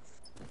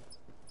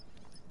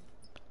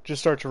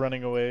 Just starts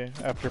running away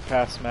after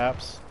past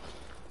maps.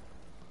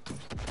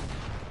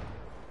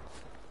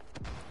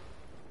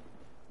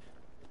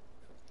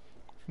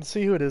 Let's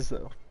see who it is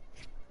though.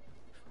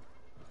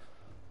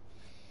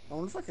 I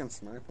wonder if I can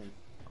snipe him.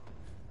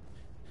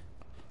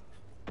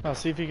 I'll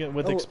see if you can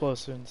with Oh.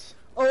 explosions.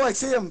 Oh, I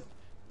see him.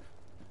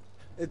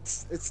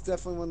 It's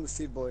definitely one of the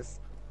seed boys.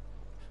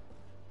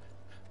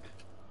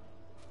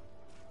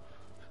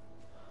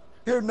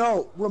 Here,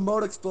 no,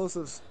 remote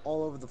explosives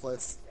all over the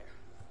place.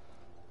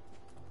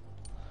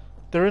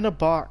 They're in a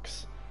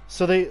box.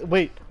 So they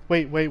wait.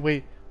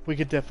 We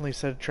could definitely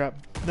set a trap.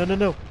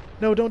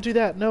 No, don't do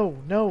that.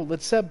 No.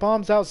 Let's set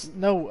bombs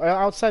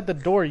outside the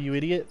door, you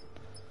idiot.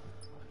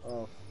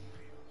 Oh.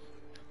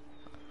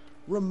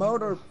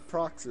 Remote or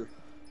proxy?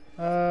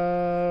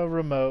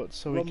 Remote,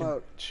 so we can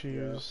Remote,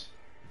 choose.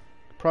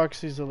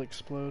 Proxies will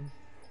explode.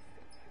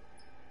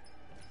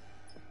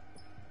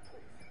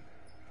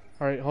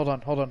 Alright, hold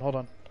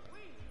on.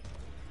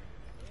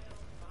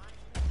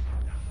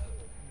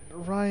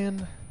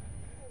 Ryan,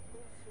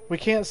 we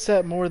can't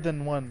set more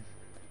than one.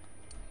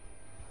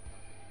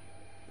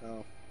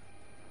 Oh.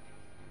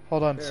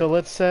 Hold on, Here. so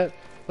let's set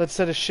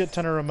a shit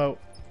ton of remote.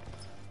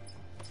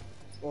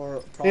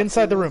 Or proxy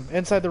Inside the ones?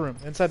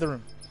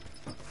 room.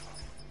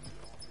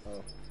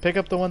 Oh. Pick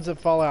up the ones that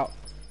fall out.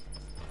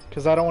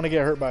 Because I don't want to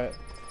get hurt by it.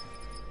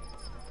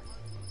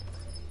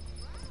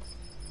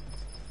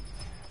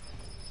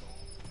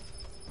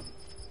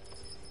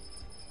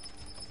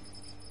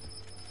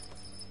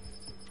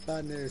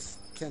 Bad news.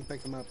 Can't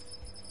pick him up.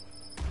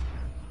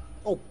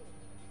 Oh.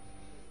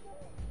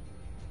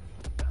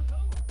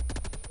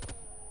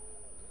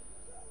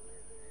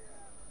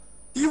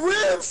 He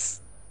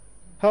lives!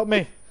 Help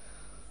me.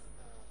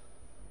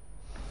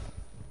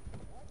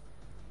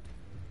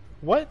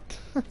 What?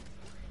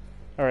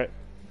 Alright.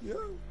 Yeah.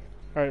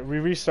 Alright, we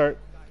restart.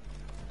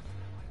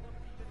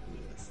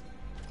 Yes.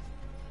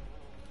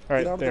 Get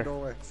Alright, out of there. the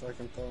doorway so I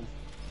can throw him.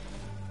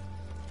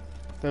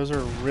 Those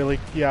are really...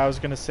 Yeah, I was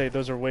gonna say,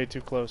 those are way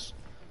too close.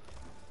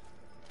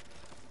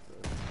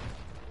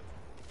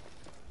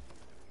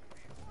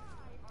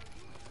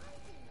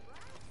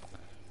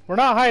 We're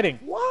not hiding.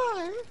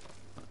 Why?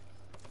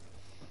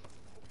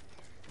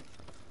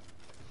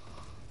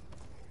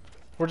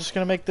 We're just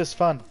gonna make this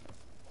fun.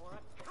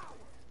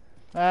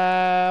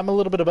 I'm a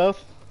little bit of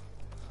both.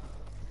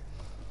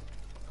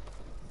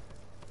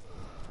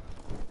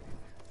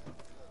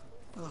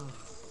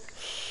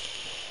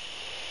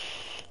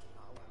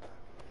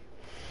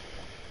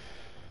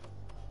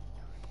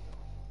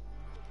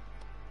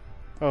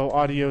 Oh,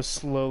 audio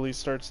slowly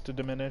starts to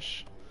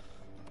diminish.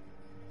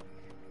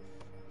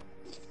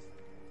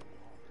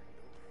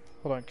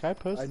 Hold on, can I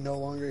post? I no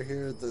longer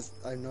hear this.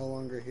 I no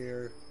longer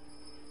hear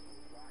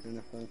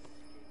anything.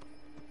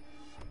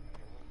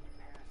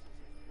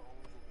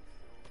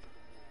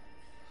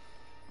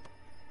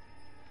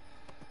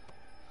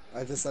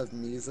 I just have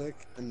music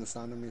and the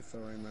sound of me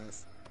throwing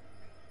this.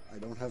 I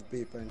don't have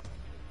beeping.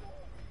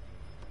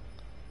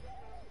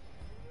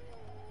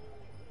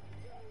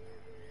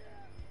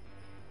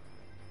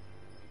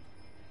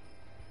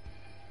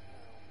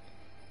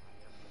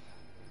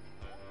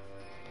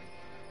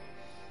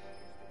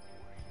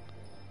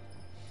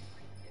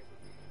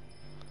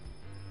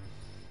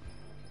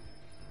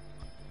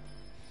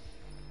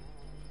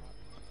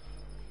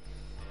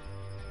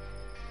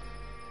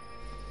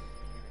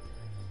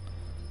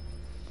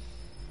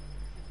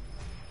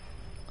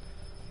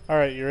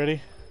 Alright, you ready?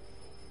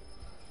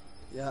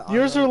 Yeah.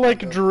 Yours are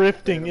like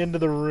drifting into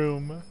the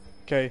room.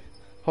 Okay,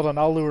 hold on,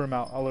 I'll lure him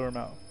out. I'll lure him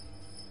out.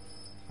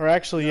 Or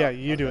actually, yeah,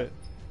 you do it.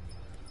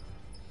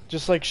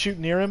 Just like shoot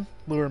near him,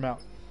 lure him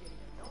out.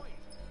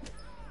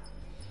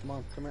 Come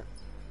on, come here.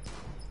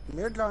 Come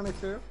here, Johnny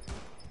too.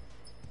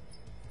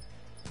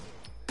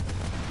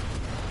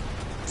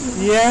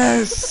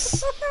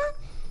 Yes!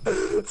 Why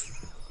did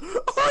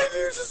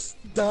you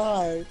just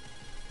die?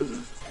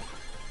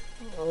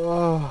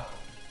 Oh,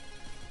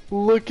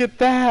 look at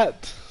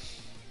that!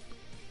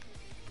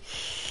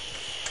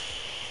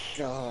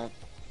 God.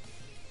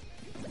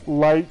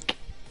 Like,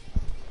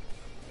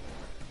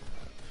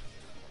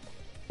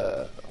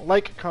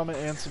 comment,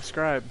 and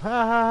subscribe. Ha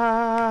ha ha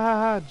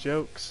ha ha!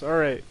 Jokes.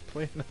 Alright,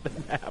 play another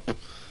map.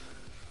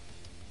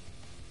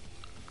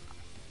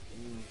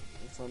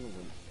 What's on with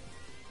him?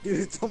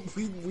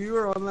 Dude, we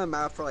were on that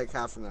map for like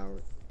half an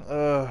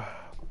hour.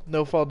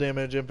 No fall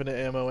damage, infinite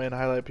ammo, and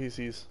highlight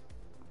PCs.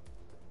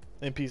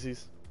 And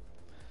PCs.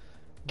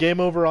 Game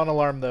over on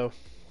alarm, though.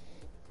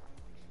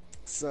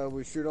 So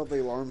we shoot all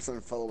the alarms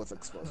and fill it with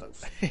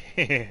explosives.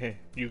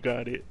 You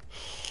got it.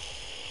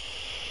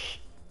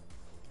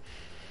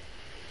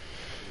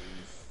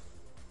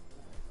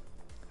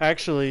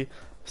 Actually,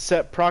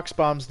 set prox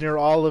bombs near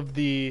all of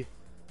the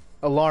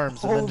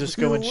alarms and then just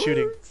go in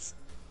shooting.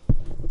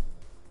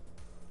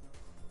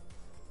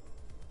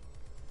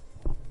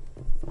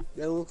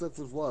 Yeah, it looks like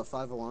there's what,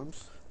 5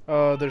 alarms?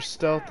 There's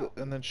stealth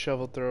and then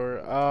shovel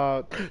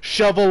thrower.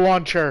 Shovel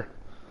launcher!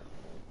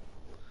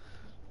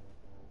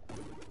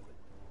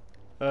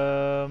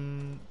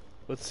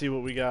 Let's see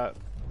what we got.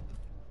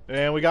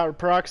 And we got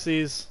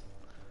proxies.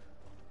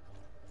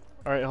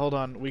 Alright, hold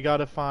on. We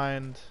gotta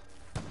find...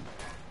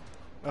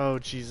 Oh,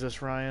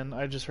 Jesus, Ryan.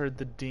 I just heard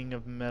the ding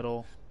of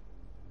metal.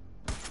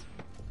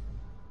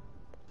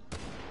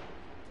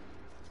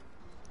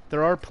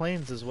 There are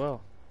planes as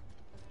well.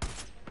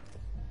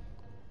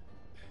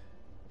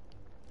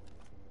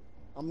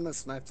 I'm gonna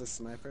snipe the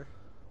sniper.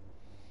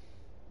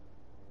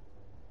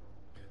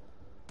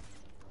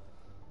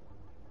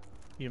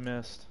 You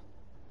missed.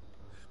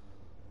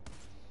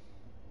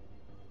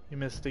 You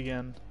missed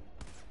again.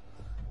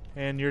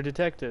 And you're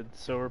detected,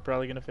 so we're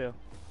probably gonna fail.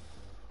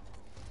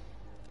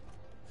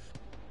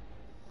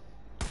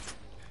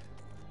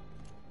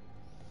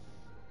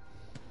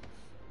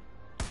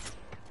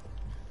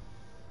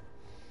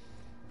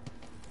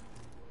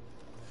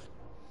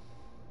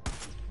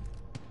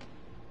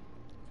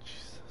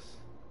 Jesus.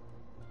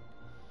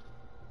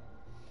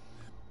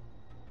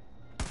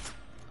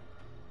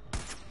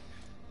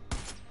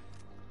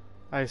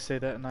 I say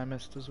that and I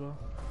missed as well.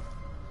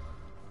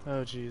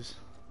 Oh jeez.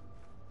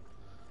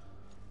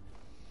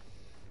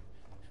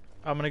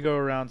 I'm gonna go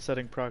around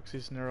setting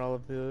proxies near all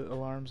of the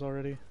alarms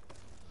already.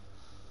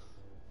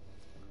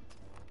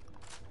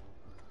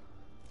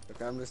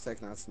 Okay, I'm just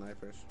taking out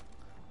snipers.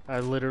 I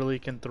literally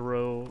can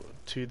throw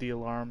to the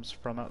alarms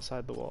from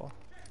outside the wall.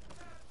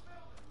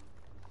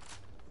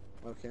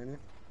 Oh, can you?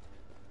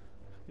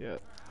 Yeah,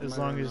 I as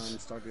might long run as... around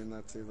and start doing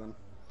that too then.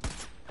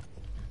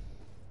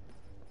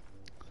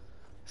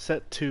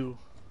 Set 2.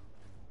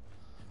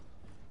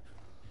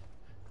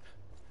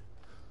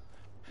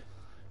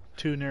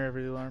 2 near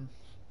every alarm.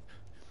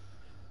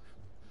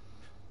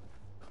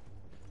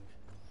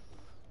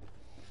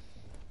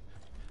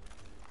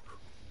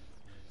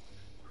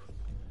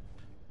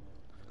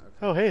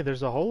 Oh hey,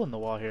 there's a hole in the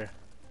wall here.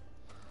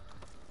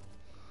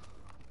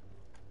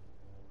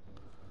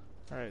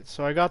 Alright,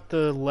 so I got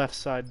the left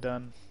side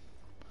done.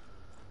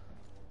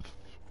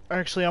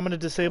 Actually, I'm gonna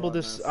disable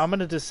this. Nice. I'm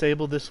gonna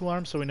disable this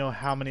alarm so we know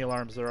how many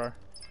alarms there are.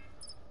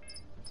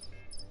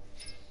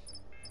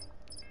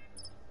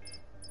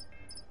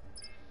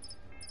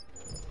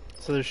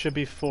 So there should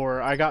be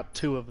 4. I got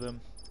 2 of them.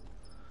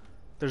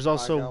 There's I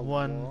also got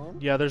one.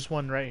 Yeah, there's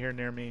one right here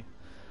near me.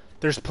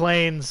 There's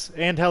planes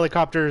and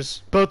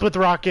helicopters, both with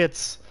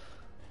rockets.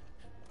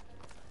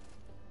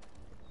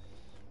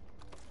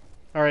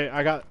 Alright,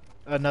 I got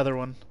another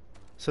one.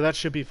 So that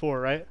should be 4,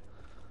 right?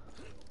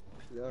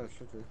 Yeah, it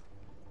should be.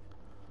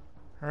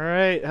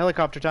 Alright,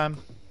 helicopter time.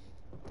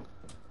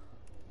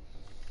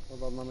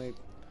 Hold on, let me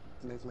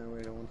make my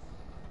way to one.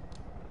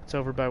 It's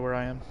over by where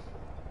I am.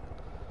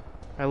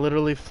 I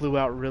literally flew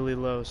out really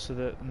low so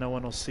that no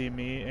one will see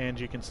me and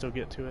you can still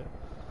get to it.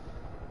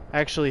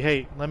 Actually,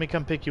 hey, let me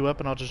come pick you up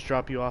and I'll just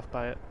drop you off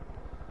by it.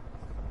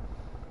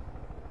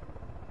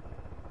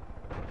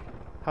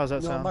 How's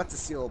that No, I'm sound? about to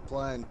steal a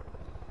plane.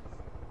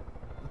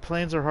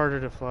 Planes are harder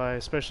to fly,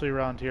 especially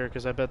around here,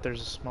 because I bet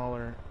there's a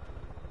smaller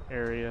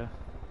area.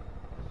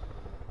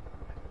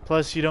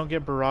 Plus, you don't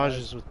get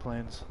barrages with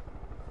planes.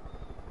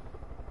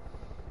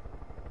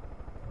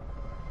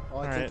 Oh,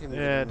 I Alright, can't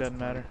yeah, it doesn't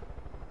matter.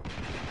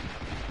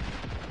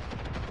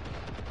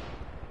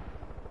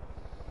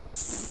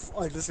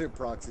 I just hear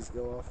proxies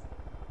go off.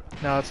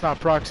 No, it's not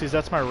proxies,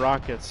 that's my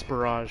rockets,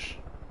 barrage.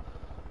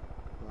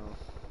 Oh.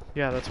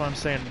 Yeah, that's why I'm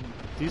saying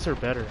these are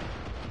better.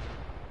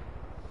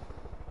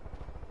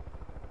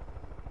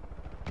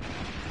 Can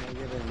I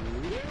get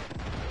in you?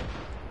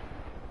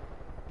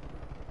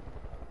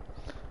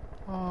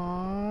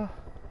 Aww.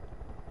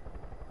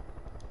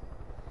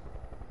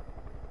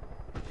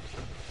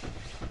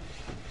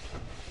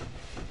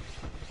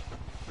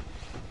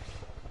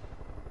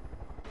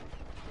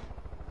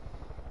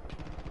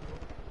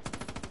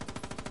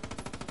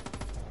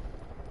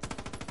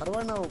 How do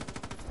I know?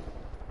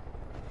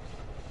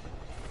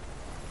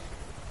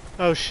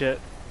 Oh shit.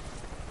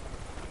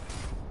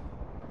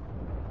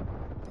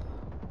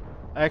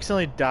 I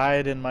accidentally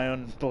died in my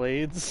own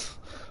blades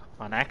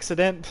on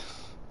accident.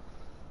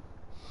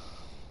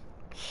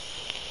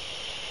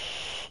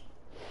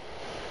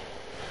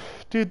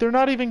 Dude, they're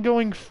not even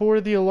going for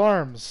the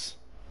alarms.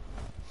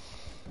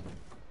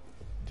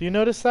 Do you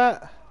notice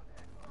that?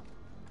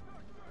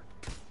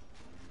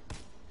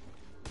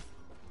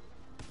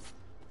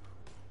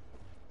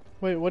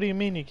 Wait, what do you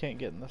mean you can't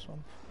get in this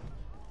one?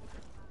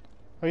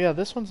 Oh yeah,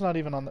 this one's not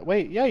even on the...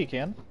 Wait, yeah you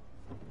can.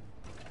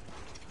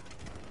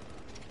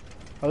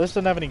 Oh, this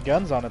doesn't have any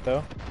guns on it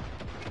though.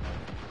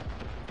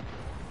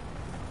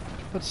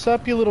 What's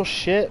up, you little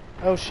shit?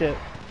 Oh shit.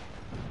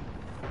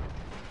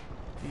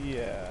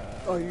 Yeah.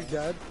 Oh, you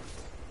dead?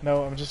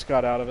 No, I just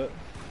got out of it.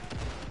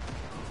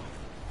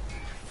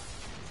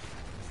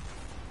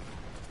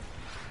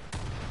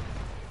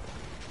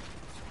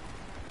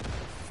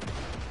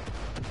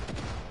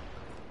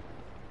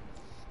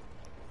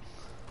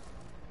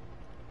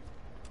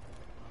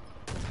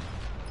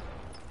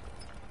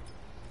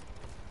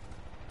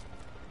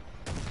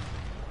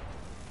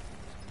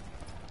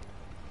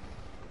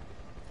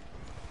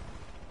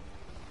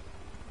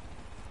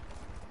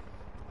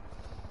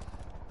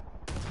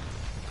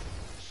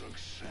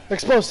 Success.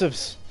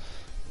 Explosives!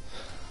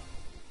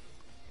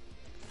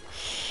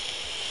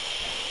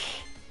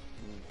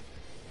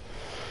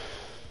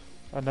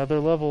 Another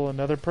level,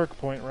 another perk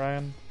point,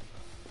 Ryan.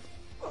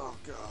 Oh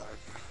god.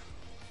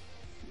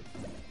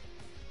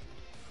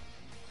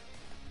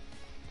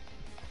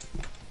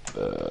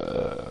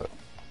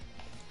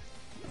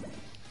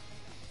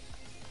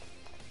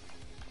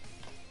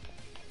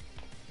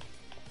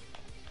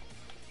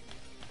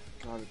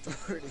 God,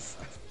 it's already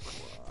 5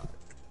 o'clock.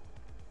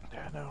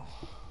 Yeah, I know.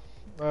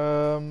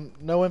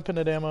 No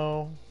infinite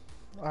ammo.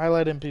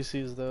 Highlight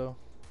NPCs though.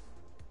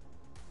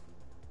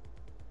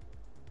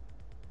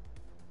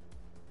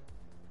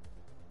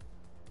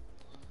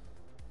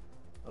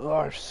 Oh,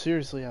 I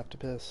seriously have to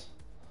piss.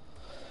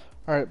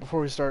 Alright,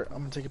 before we start, I'm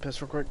gonna take a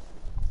piss real quick.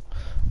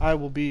 I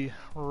will be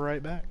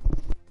right back.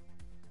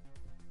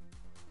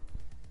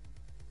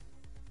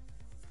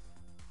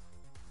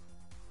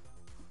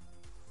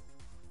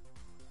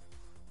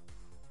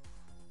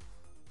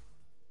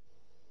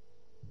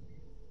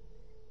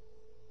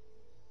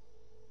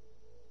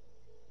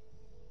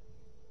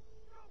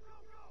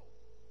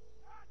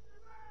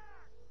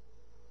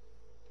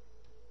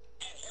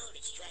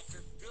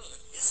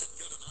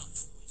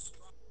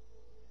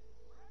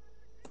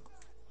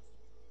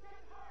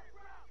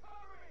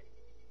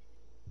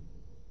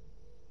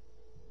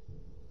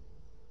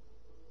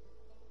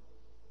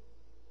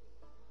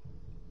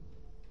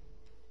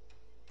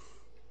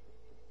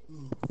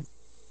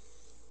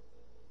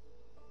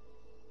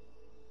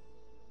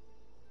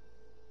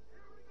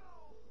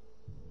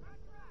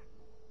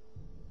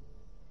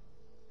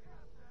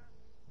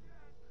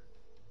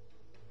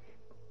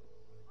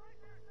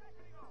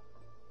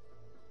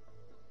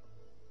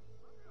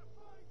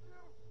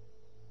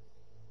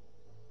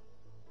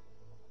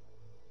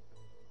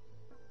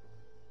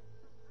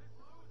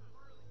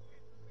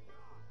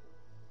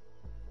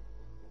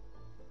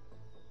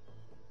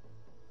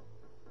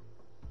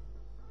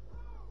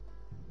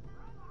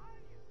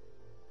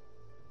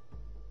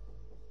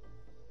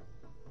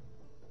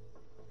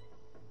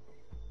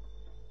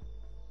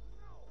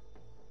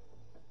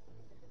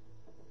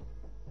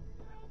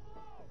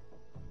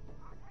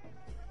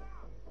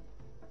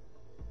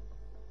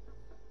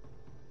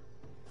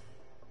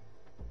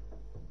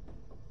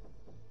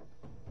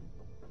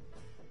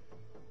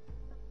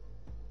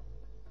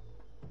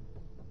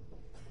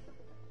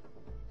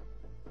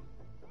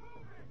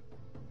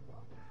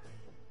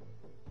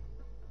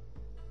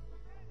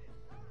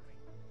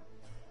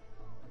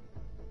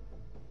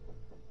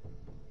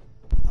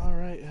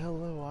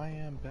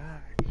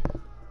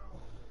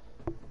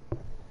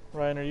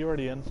 Ryan, are you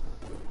already in?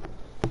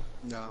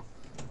 No,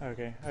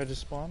 Okay, I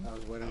just spawned. I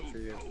was waiting for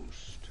you.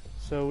 Ghost.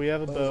 So we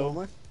have a That was bow. all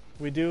mine?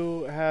 We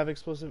do have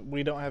explosive.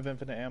 We don't have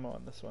infinite ammo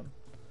on this one.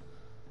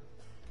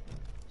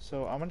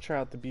 So I'm gonna try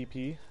out the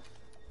BP.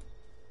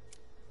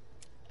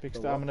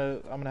 Because The I'm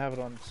gonna have it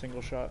on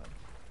single shot.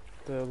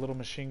 The little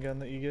machine gun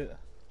that you get.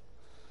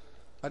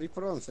 How do you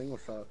put it on single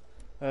shot?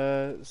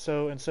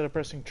 So instead of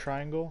pressing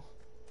triangle,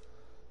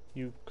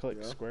 you click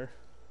Yeah. square.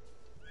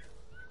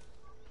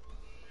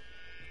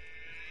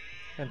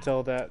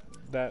 Until that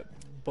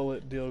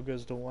bullet deal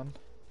goes to 1.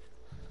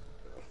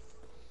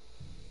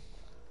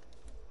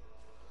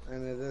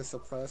 And it is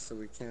suppressed, so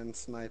we can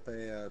snipe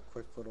a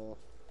quick little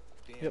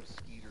Damn Yep.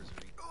 skeeters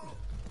are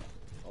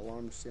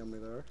alarm. See me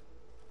there?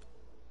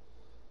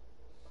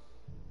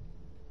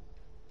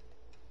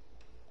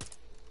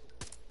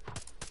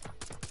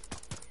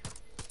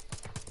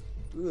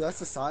 Ooh,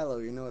 that's a silo.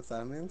 You know what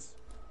that means?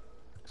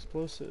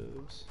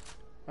 Explosives.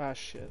 Ah,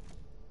 shit.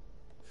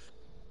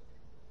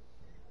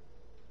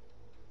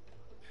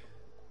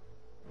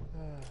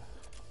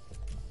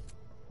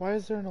 Why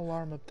is there an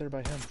alarm up there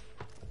by him?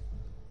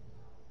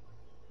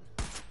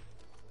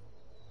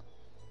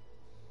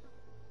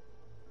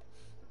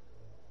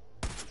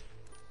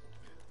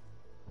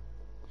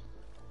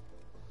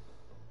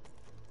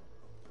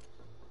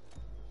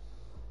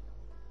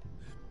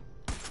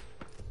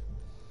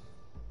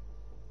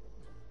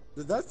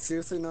 Did that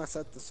seriously not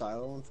set the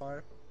silo on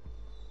fire?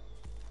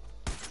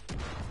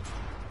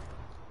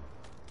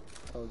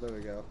 Oh, there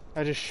we go.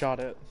 I just shot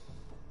it.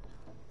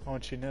 I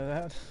want you to know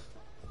that.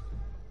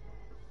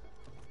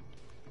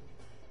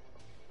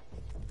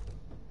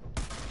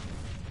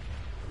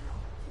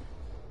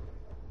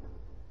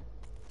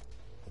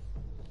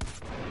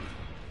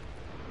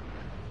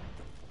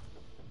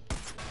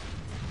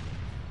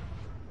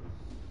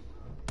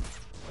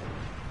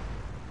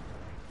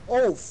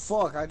 Oh,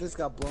 fuck. I just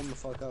got blown the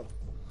fuck up.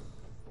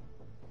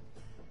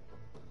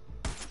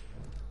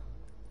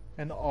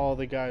 And all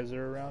the guys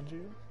are around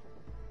you.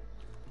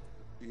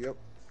 Yep.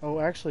 Oh,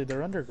 actually,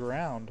 they're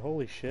underground.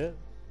 Holy shit.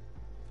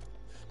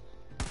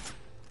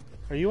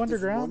 Are you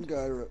underground?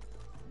 There's one guy.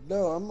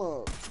 No, I'm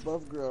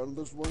above ground.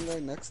 There's one guy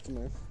next to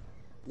me.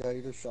 Yeah,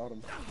 you just shot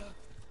him.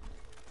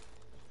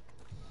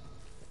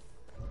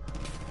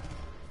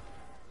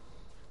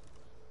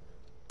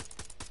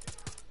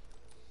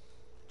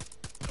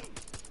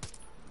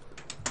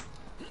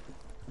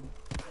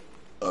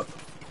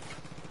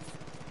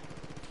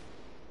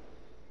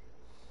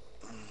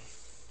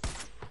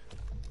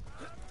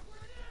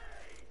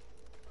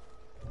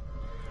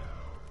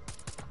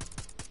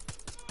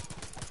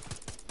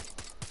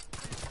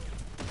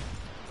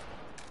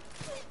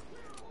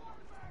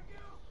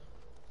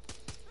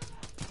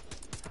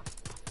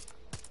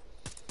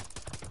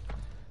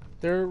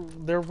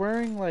 They're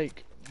wearing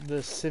like the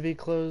civvy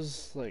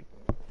clothes like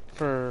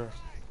for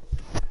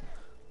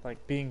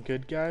like being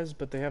good guys,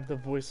 but they have the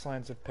voice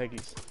lines of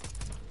Peggy's.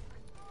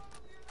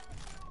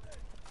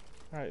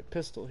 Alright,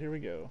 pistol, here we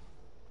go.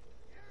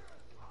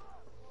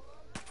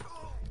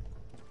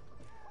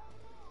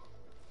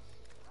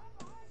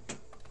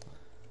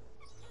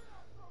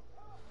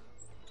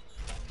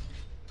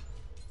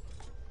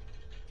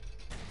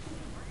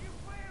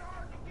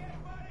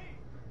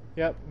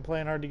 Yep, I'm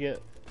playing hard to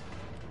get.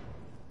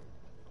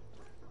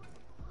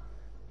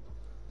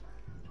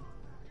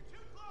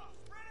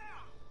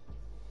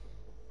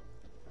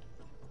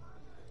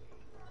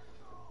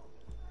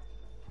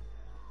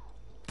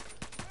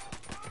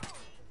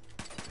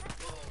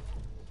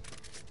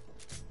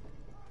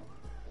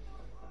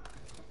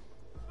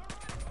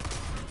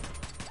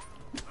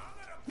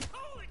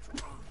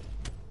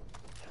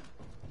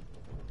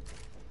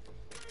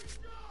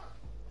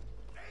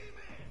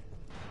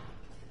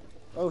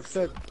 Oh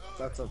shit.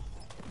 That's a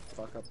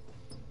fuck up.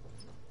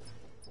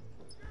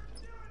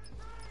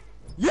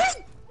 Yeah!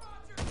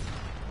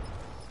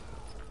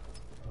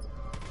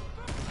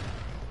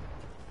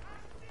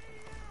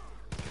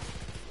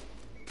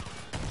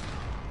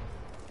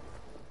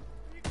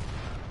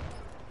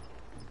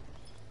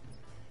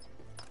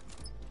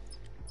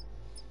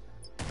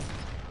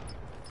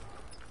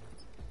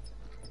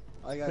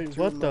 I got Wait,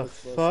 two what the more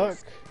fuck?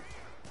 explosives.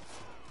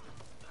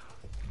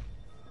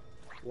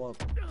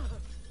 What?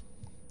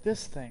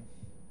 This thing.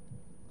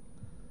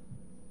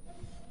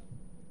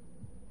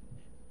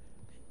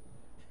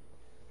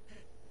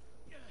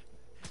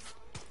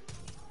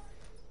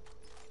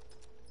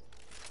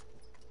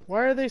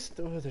 Why are they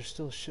still? Oh, there's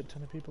still a shit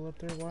ton of people up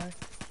there. Why?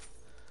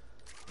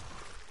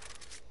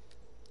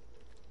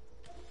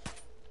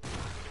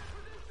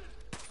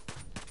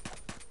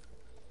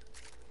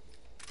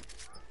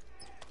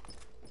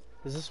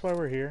 Is this why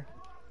we're here?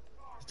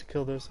 Is to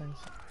kill those things?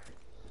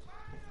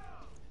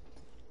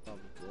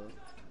 Probably.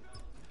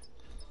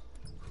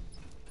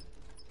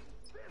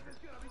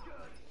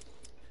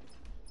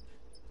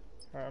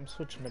 Alright, I'm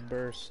switching to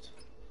burst.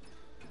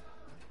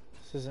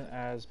 This isn't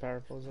as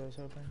powerful as I was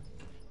hoping.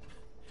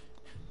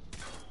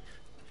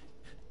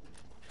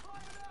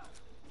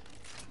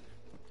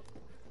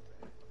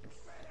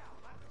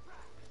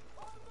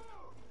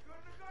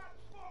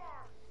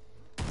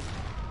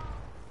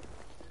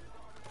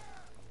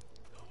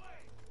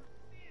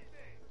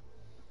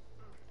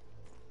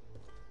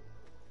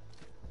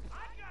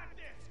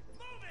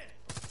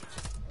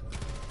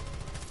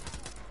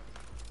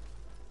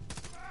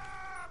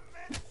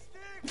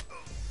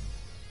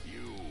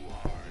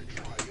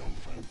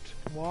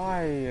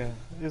 Why?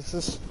 Is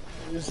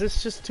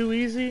this just too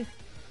easy?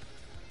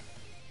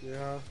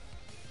 Yeah.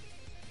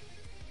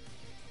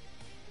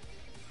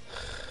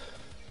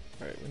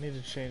 Alright, we need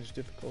to change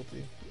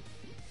difficulty.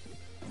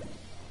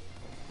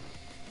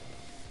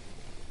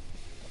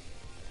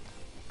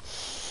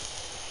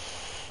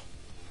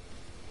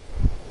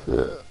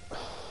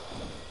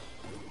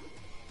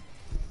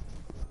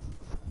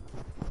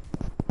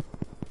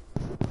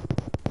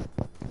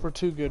 We're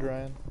too good,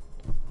 Ryan.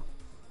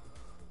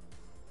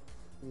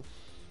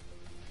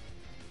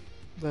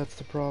 That's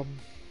the problem.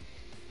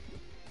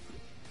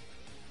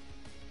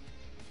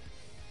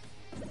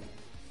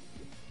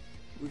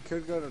 We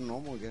could go to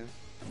normal again.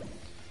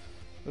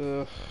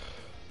 Ugh.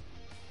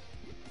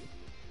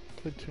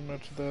 Played too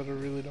much of that, I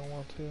really don't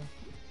want to.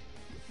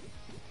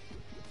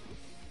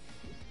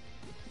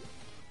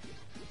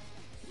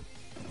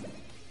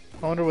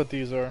 I wonder what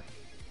these are.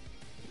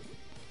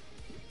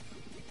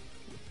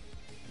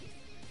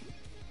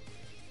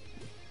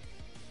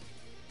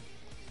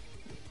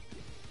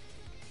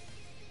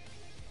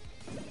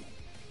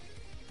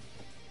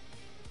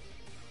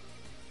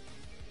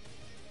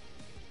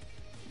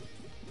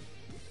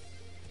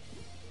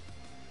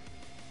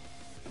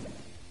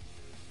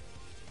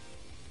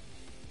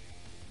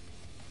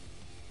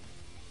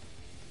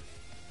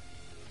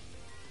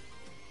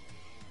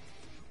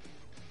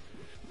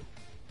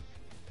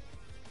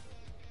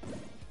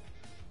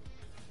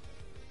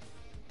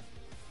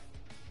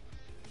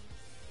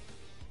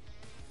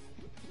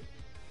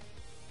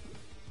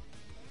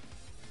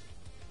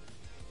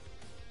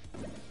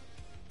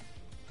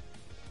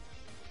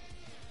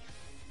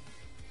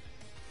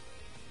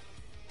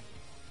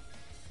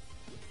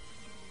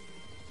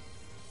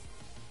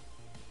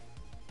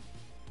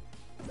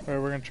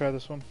 Alright, we're gonna try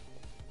this one.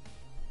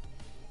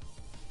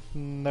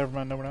 Never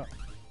mind, no we're not.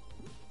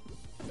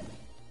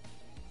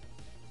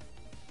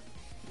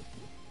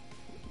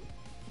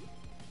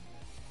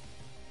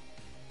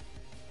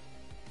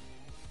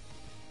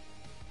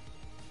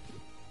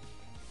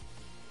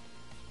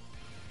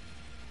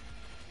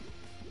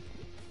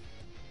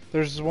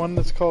 There's one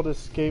that's called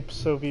Escape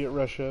Soviet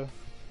Russia.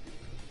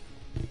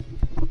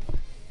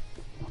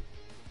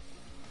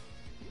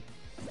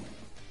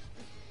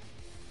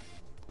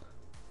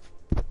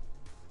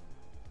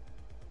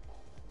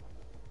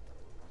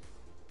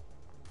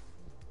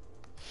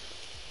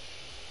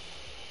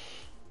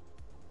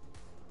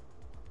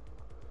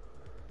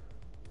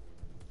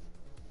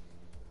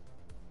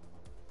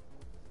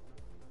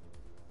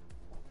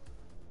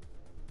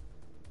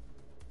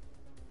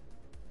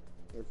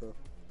 Okay.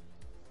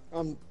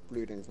 I'm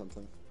reading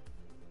something.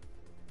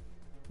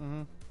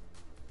 Mm-hmm.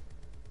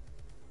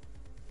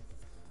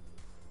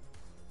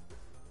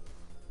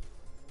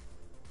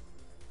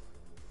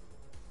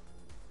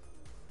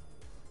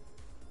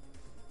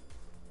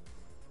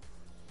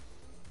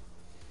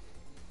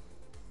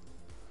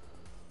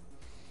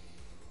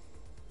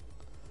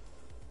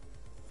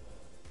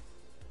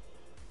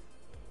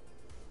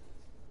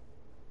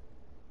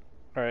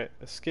 Alright,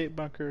 escape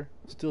bunker,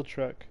 steel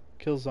truck,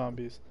 kill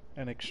zombies,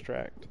 and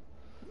extract.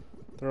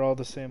 They're all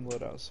the same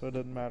loadouts, so it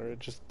doesn't matter. It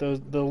just the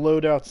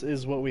loadouts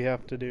is what we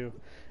have to do.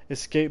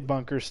 Escape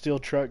bunker, steel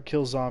truck,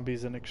 kill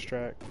zombies, and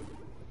extract.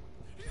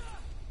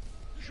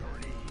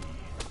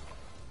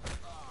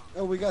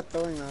 Oh, we got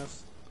throwing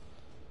knives.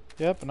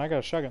 Yep, and I got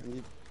a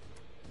shotgun.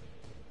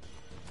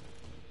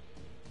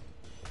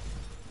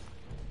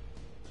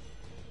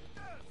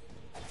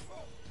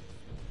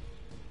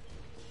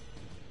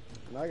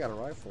 And I got a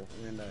rifle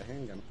and a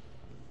handgun.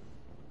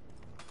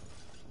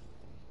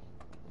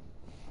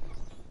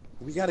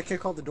 We gotta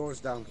kick all the doors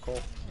down,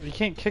 Cole. You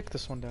can't kick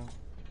this one down.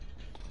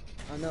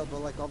 I know, but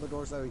like all the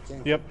doors that we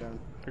can Yep. kick down.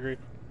 Agreed.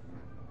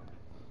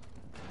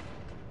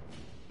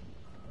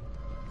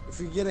 If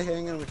you get a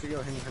handgun, we could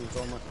go handgun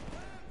so much.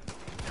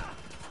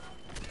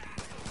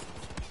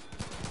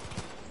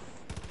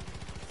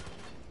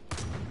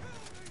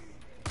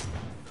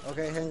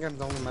 Okay, handguns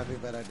only might be a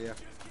bad idea.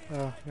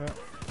 Oh, yeah.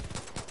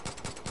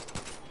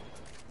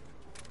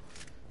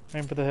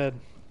 Aim for the head.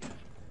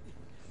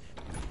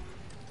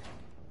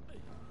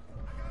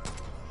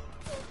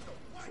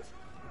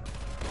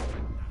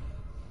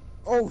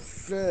 Oh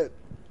shit!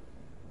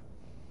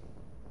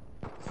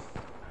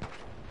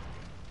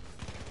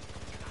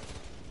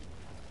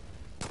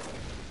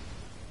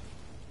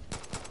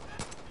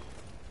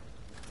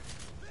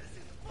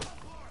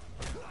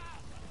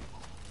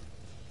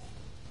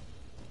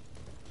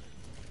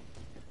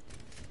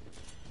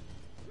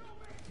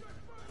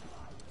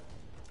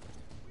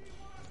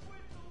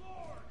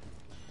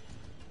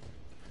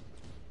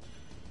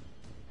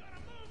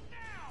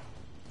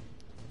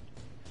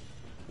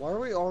 Why are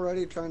we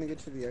already trying to get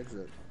to the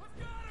exit?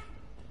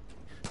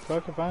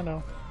 Fuck if I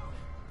know.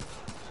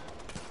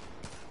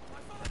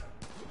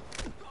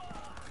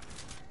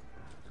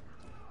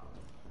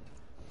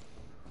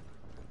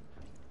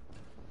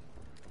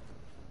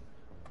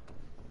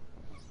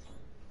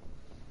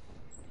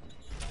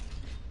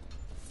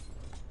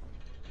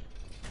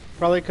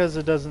 Probably because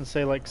it doesn't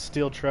say like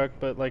steel truck,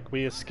 but like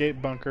we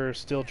escape bunker,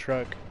 steel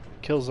truck,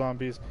 kill kill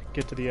zombies,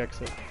 get to the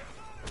exit.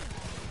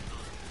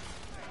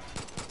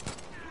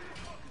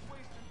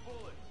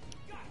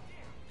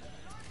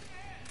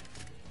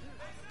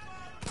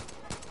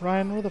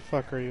 Ryan, where the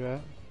fuck are you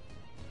at?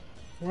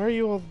 Why are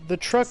you all... The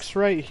truck's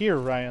right here,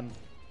 Ryan.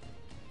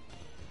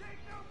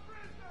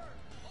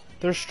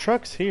 There's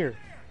trucks here.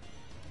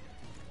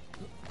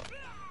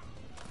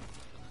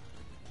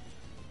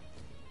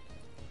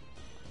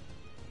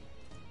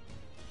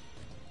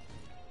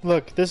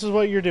 Look, this is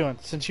what you're doing.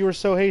 Since you were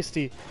so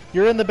hasty,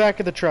 you're in the back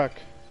of the truck.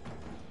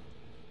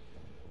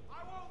 I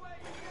won't let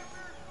you get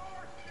very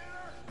far,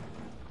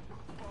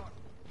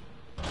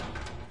 sinner!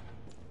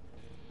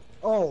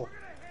 Oh.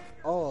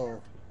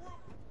 Oh.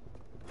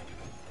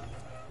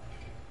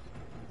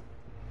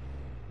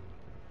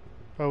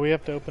 Oh, we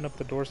have to open up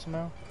the door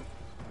somehow?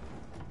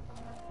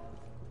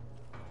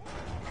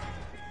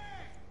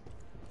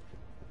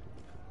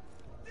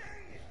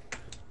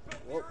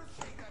 Whoa.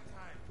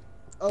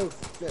 Oh,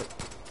 shit.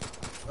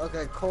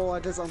 Okay, Cole, I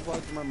just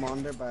unplugged my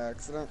monitor by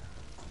accident.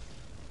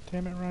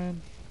 Damn it, Ryan.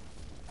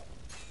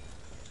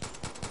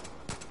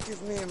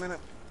 Give me a minute.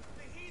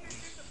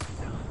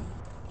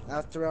 I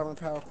have to route my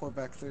power cord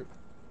back through.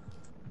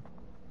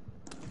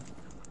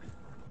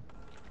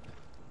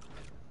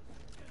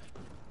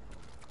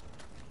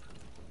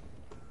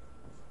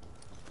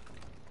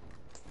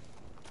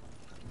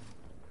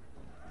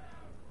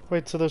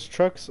 Wait, so those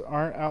trucks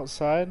aren't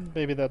outside?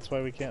 Maybe that's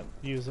why we can't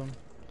use them.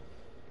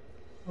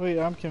 Wait,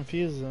 I'm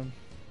confused then.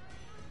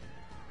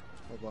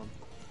 Hold on.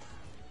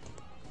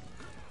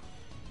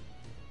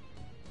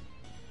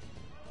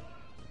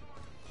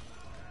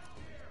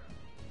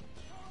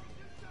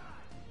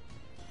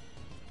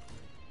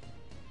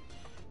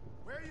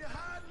 Where you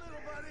hiding, little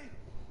buddy?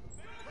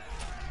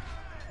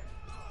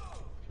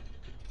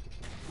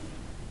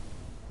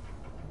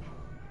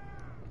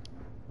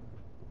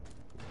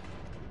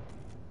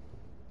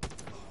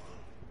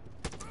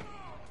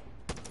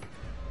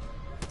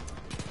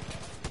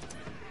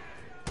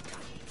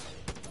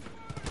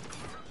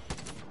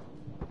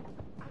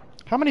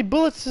 How many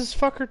bullets does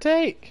this fucker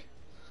take?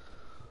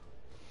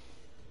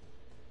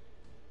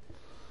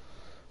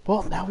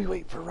 Well, now we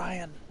wait for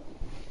Ryan.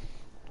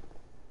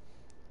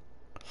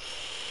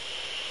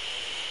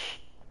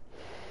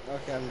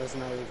 Okay, I'm just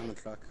now leaving the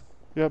truck.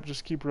 Yep,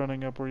 just keep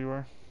running up where you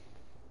are.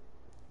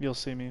 You'll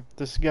see me.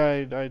 This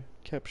guy, I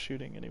kept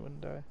shooting and he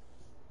wouldn't die.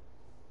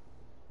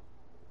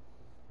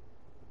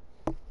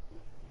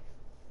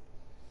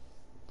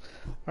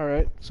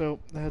 Alright, so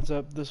heads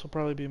up, this will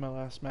probably be my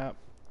last map.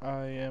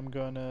 I am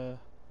gonna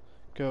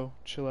go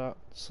chill out,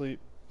 sleep,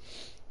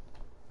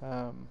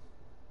 then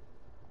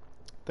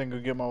go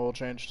get my oil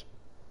changed,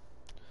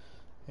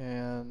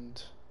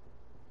 and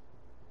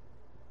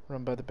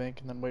run by the bank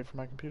and then wait for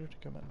my computer to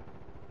come in.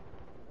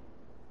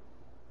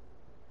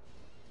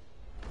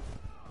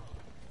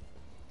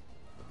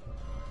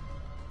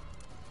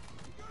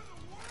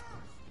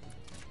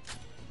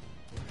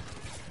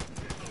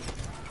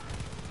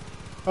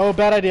 Oh,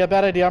 bad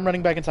idea, I'm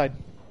running back inside.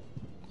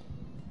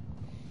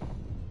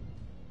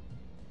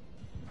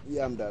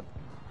 Yeah, I'm dead.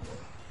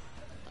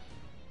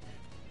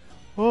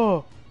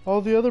 Oh, all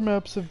the other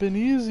maps have been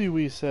easy,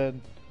 we said.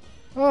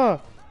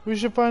 Ah, we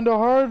should find a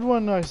hard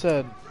one, I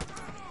said.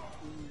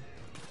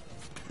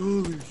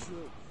 Holy shit.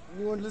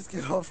 You want to just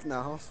get off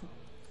now?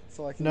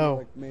 So I can No. get,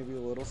 like, maybe a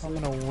little I'm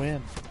sleep? gonna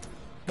win.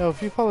 No,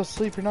 if you fall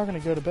asleep, you're not gonna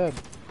go to bed.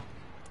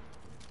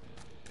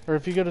 Or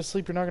if you go to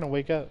sleep, you're not gonna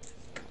wake up.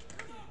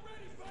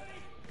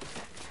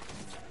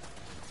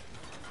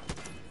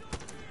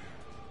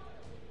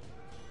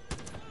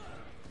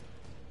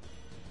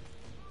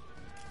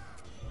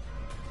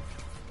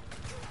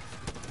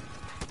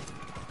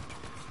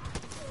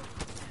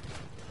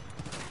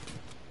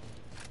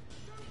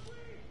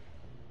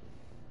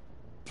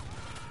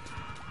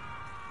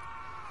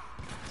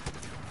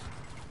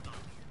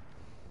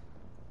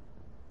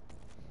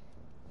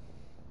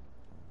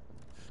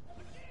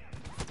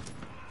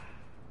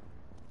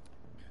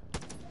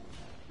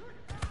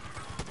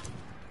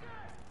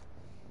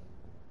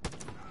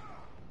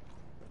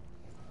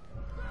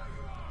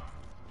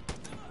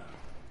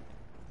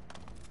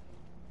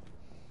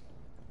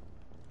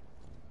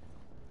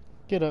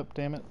 Get up,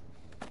 damn it.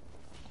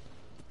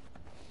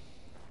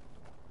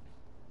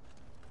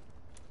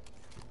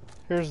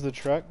 Here's the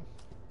truck.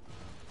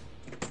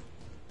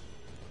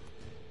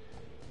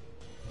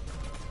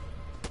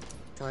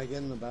 Can I get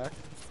in the back?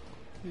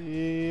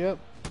 Yep.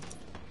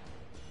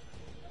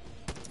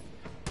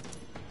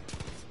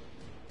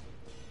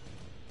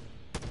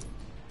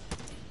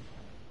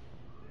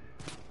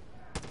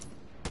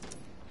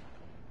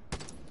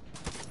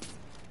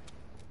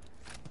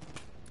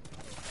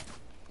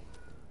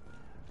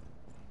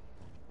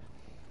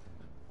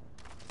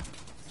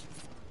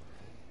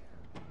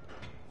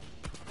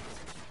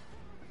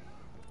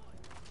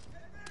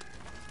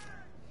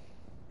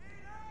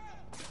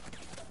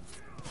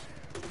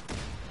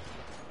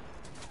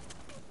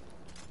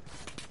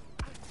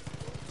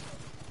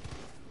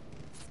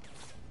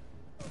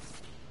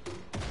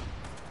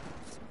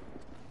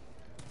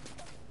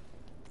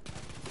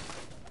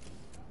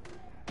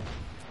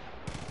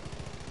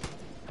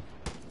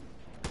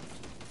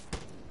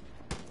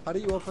 How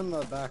do you open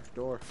the back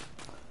door?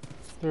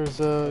 There's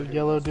a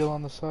yellow deal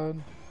on the side.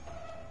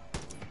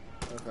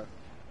 Okay.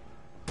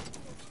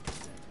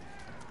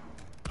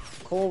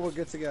 Cole, we're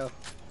good to go.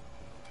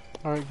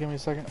 Alright, give me a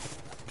second.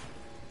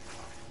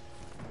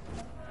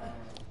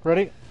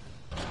 Ready?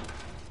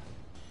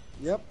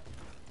 Yep.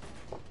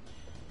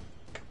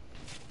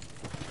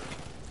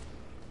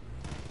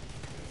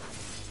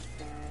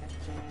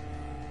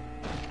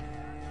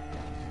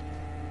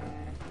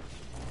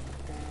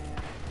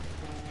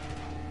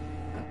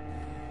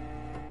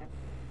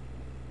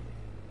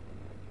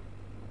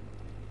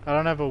 I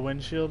don't have a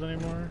windshield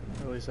anymore.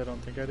 Or at least I don't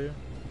think I do.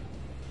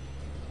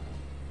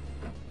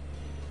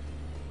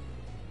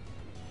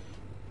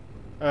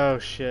 Oh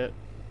shit.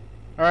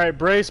 Alright,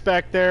 brace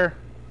back there.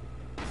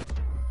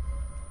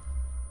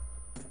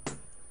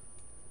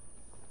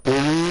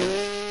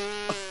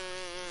 I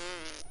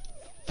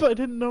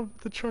didn't know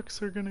the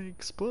trucks are gonna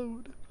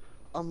explode.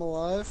 I'm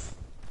alive.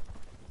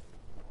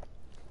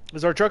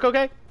 Is our truck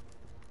okay?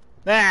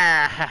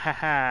 Ah, ha, ha,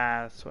 ha.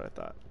 That's what I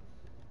thought.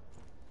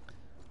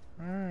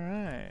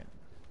 Alright.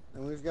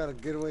 And we've got a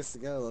good ways to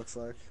go, looks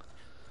like.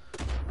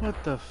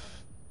 What the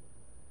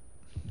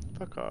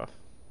fuck off.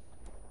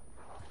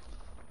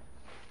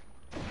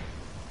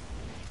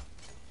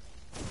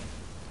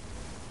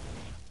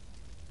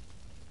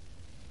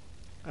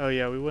 Oh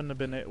yeah, we wouldn't have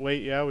been...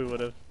 Wait, yeah, we would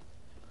have.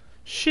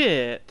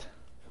 Shit!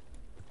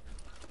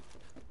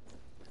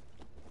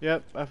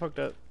 Yep, I fucked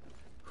up.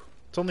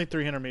 It's only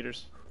 300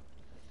 meters.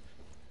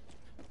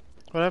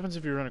 What happens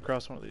if you run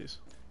across one of these?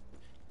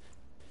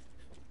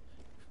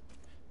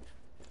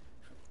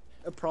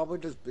 It probably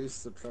just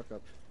boosts the truck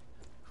up.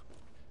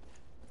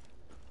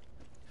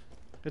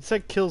 It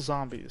said kill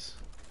zombies.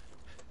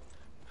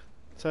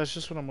 So that's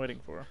just what I'm waiting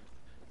for.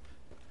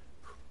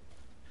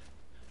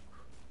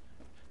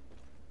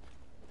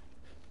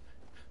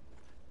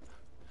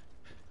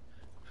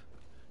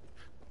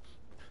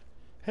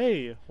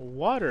 Hey,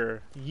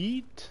 water.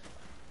 Yeet.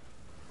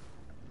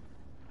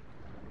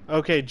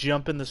 Okay,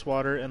 jump in this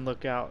water and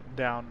look out,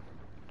 down.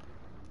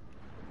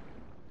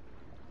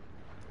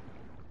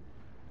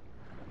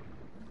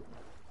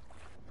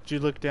 Did you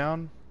look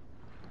down?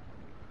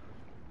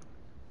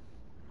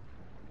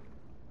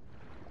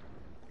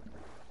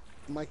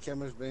 My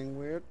camera's being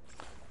weird.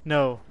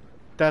 No,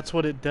 that's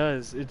what it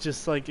does. It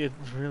just like, it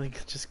really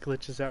just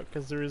glitches out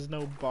because there is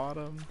no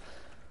bottom.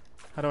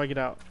 How do I get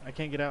out? I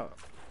can't get out.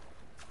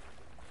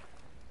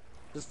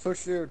 Just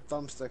push your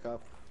thumbstick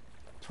up.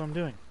 That's what I'm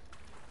doing.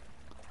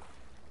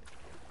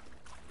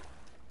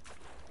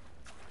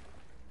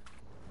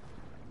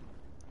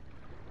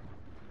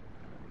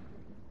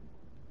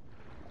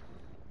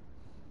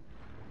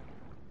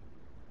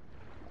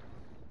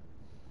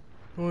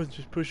 Oh,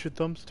 just push your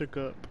thumbstick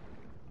up.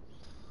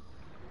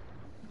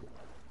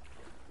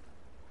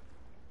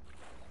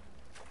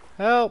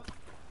 Help!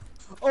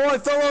 Oh, I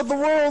fell out of the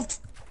world!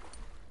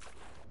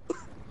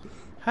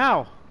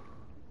 How?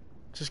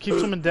 Just keep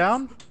swimming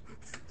down?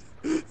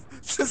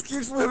 Just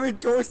keeps moving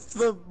towards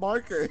the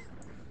marker.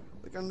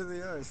 Like under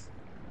the ice.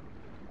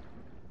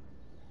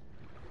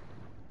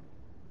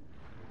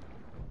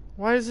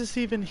 Why is this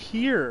even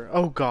here?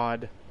 Oh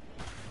god.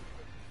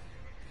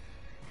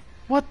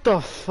 What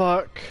the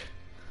fuck?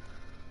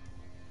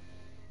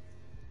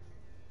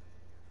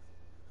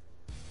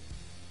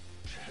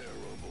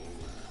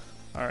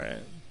 Alright,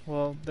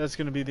 well, that's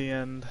gonna be the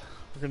end.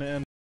 We're gonna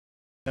end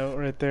the note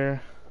right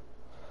there.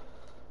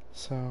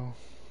 So...